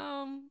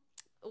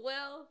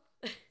 Well,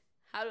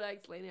 how do I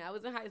explain it? I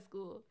was in high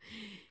school,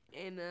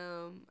 and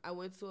I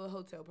went to a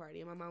hotel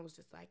party, and my mom was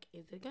just like,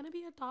 "Is it gonna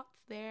be adults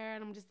there?"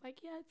 And I'm just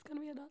like, "Yeah, it's gonna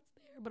be adults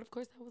there." But of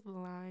course, I was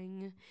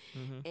lying,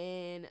 mm-hmm.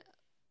 and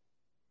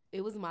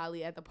it was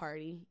Molly at the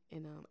party,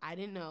 and I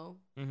didn't know,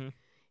 Mm-hmm.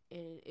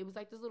 and it was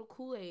like this little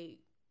Kool-Aid,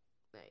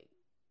 like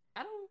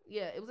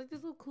it was like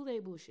this little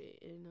Kool-Aid bullshit,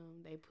 and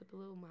they put the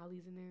little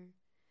Mollies in there.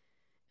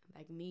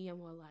 Like me,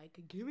 I'm all like,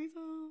 "Give me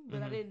some,"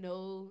 but I Mhm. didn't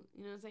know,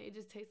 you know what I'm saying? It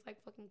just tastes like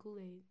fucking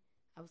Kool-Aid.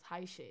 I was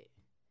high shit.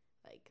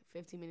 Like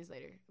 15 minutes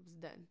later, it was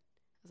done.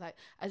 I was like,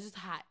 I was just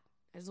hot.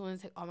 I just wanted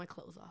to take all my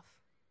clothes off.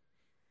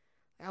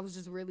 Like, I was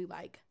just really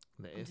like,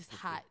 I'm just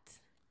hot.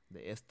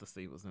 The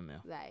ecstasy was in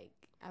there.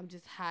 Like, I'm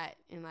just hot,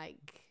 and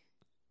like,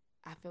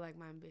 I feel like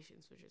my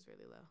ambitions were just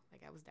really low.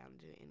 Like, I was down to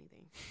do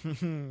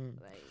anything.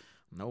 Like,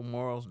 No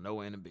morals,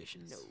 no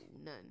inhibitions. no,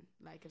 none.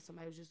 Like, if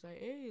somebody was just like,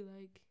 "Hey,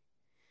 like,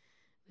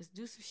 let's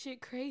do some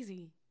shit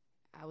crazy,"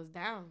 I was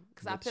down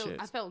because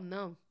I felt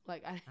numb.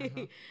 Like, I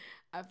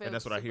felt. And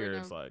that's what I super hear.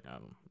 numb. It's like I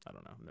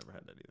don't know. I've never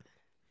had that either.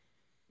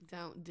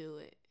 Don't do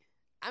it.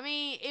 I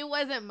mean, it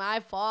wasn't my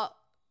fault.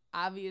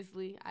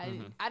 Obviously, I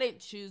didn't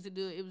choose to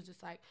do it. It was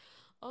just like,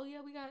 oh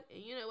yeah, we got.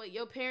 And you know what?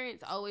 Your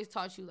parents always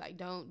taught you like,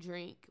 don't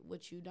drink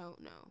what you don't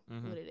know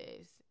what it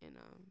is. And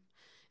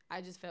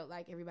I just felt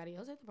like everybody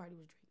else at the party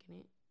was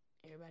drinking it.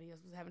 Everybody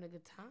else was having a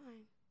good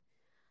time.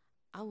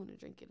 I want to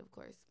drink it, of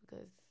course,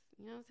 because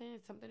you know what I'm saying.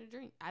 It's something to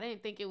drink. I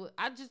didn't think it was.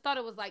 I just thought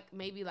it was like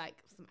maybe like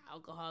some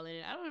alcohol in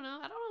it. I don't know.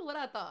 I don't know what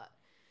I thought.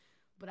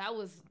 But I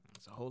was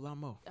It's a whole lot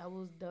more.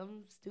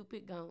 dumb,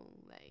 stupid, gone,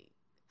 like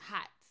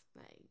hot.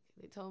 Like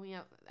they told me I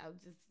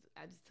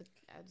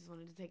just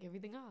wanted to take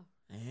everything off.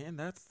 And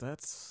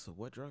that's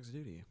what drugs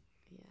do to you.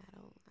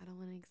 Yeah, I don't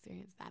want to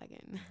experience that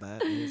again.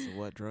 That is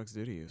what drugs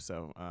do to you.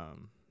 So,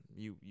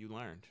 you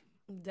learned.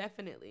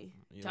 Definitely.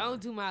 You Don't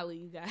learned. do Molly,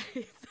 you guys.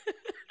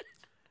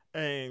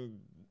 And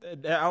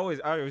I always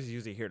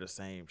usually hear the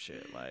same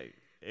shit. Like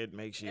it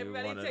makes you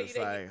Everybody want to tell you just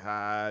that like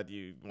hide.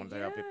 You want to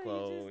take off your Yeah,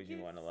 clothes. You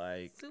get want to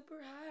like, super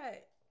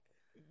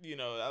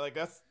hot. like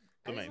that's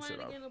the I main just shit.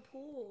 wanted to get in a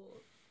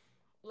pool.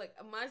 Like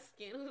my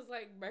skin was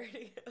like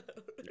burning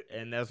up.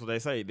 And that's what they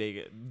say.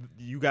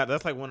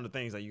 That's like one of the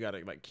things that you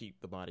gotta like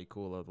keep the body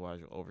cool, otherwise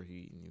you'll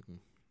overheat and you can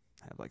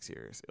have like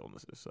serious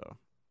illnesses. So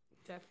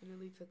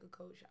Definitely took a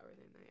cold shower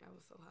that night. I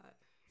was so hot.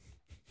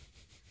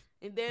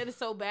 And then it's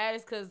so bad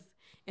is because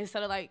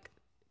instead of like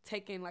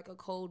taking like a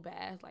cold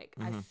bath, like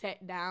I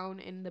sat down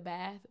in the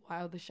bath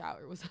while the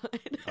shower was on.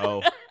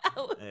 Oh, I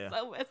was yeah.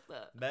 so messed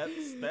up.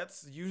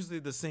 That's usually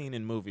the scene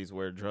in movies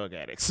where drug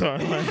addicts are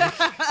like,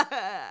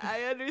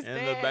 I understand.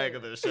 in the back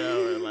of the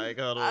shower, like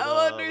huddled I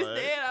up, understand.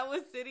 like- I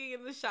was sitting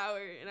in the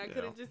shower and I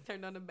could have Yeah. just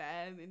turned on the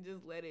bath and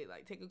just let it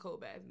like take a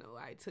cold bath. No,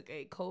 I took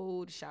a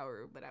cold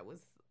shower, but I was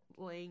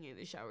laying in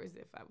the shower as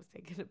if I was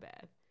taking a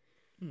bath.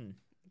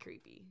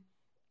 Creepy.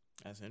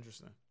 That's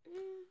interesting.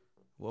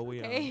 Well,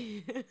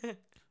 Okay.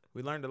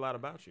 we learned a lot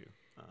about you,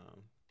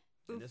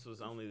 and this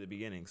was only the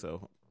beginning.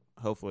 So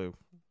hopefully,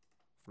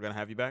 we're gonna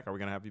have you back. Are we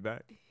gonna have you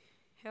back?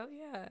 Hell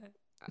yeah.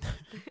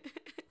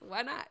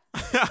 Why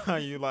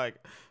not? You like?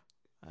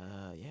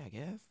 Yeah, I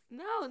guess.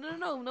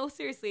 No.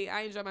 Seriously,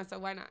 I enjoy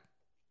myself. Why not?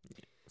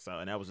 So,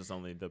 and that was just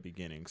only the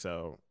beginning.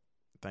 So,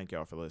 thank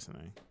y'all for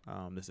listening.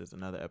 This is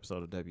another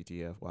episode of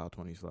WTF Wild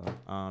 20s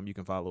Fly. You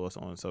can follow us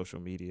on social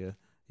media.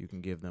 You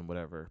can give them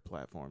whatever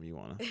platform you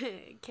want to.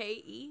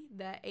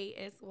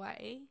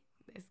 KE.ASYA.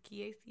 That's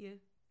Kiasia.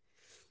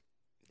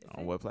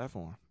 On what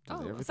platform? Just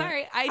Oh, everything?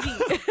 sorry. IG.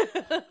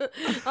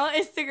 On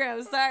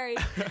Instagram. Sorry.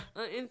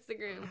 On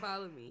Instagram.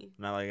 Follow me.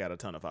 Not like I got a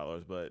ton of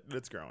followers, but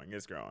it's growing.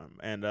 It's growing.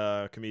 And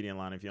comedian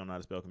Lonnie, if you don't know how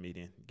to spell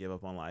comedian, give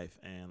up on life.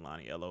 And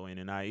Lonnie,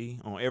 LONNIE,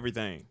 on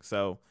everything.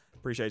 So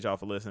appreciate y'all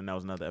for listening. That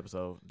was another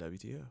episode of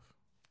WTF.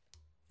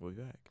 We'll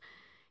be back.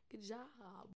 Good job.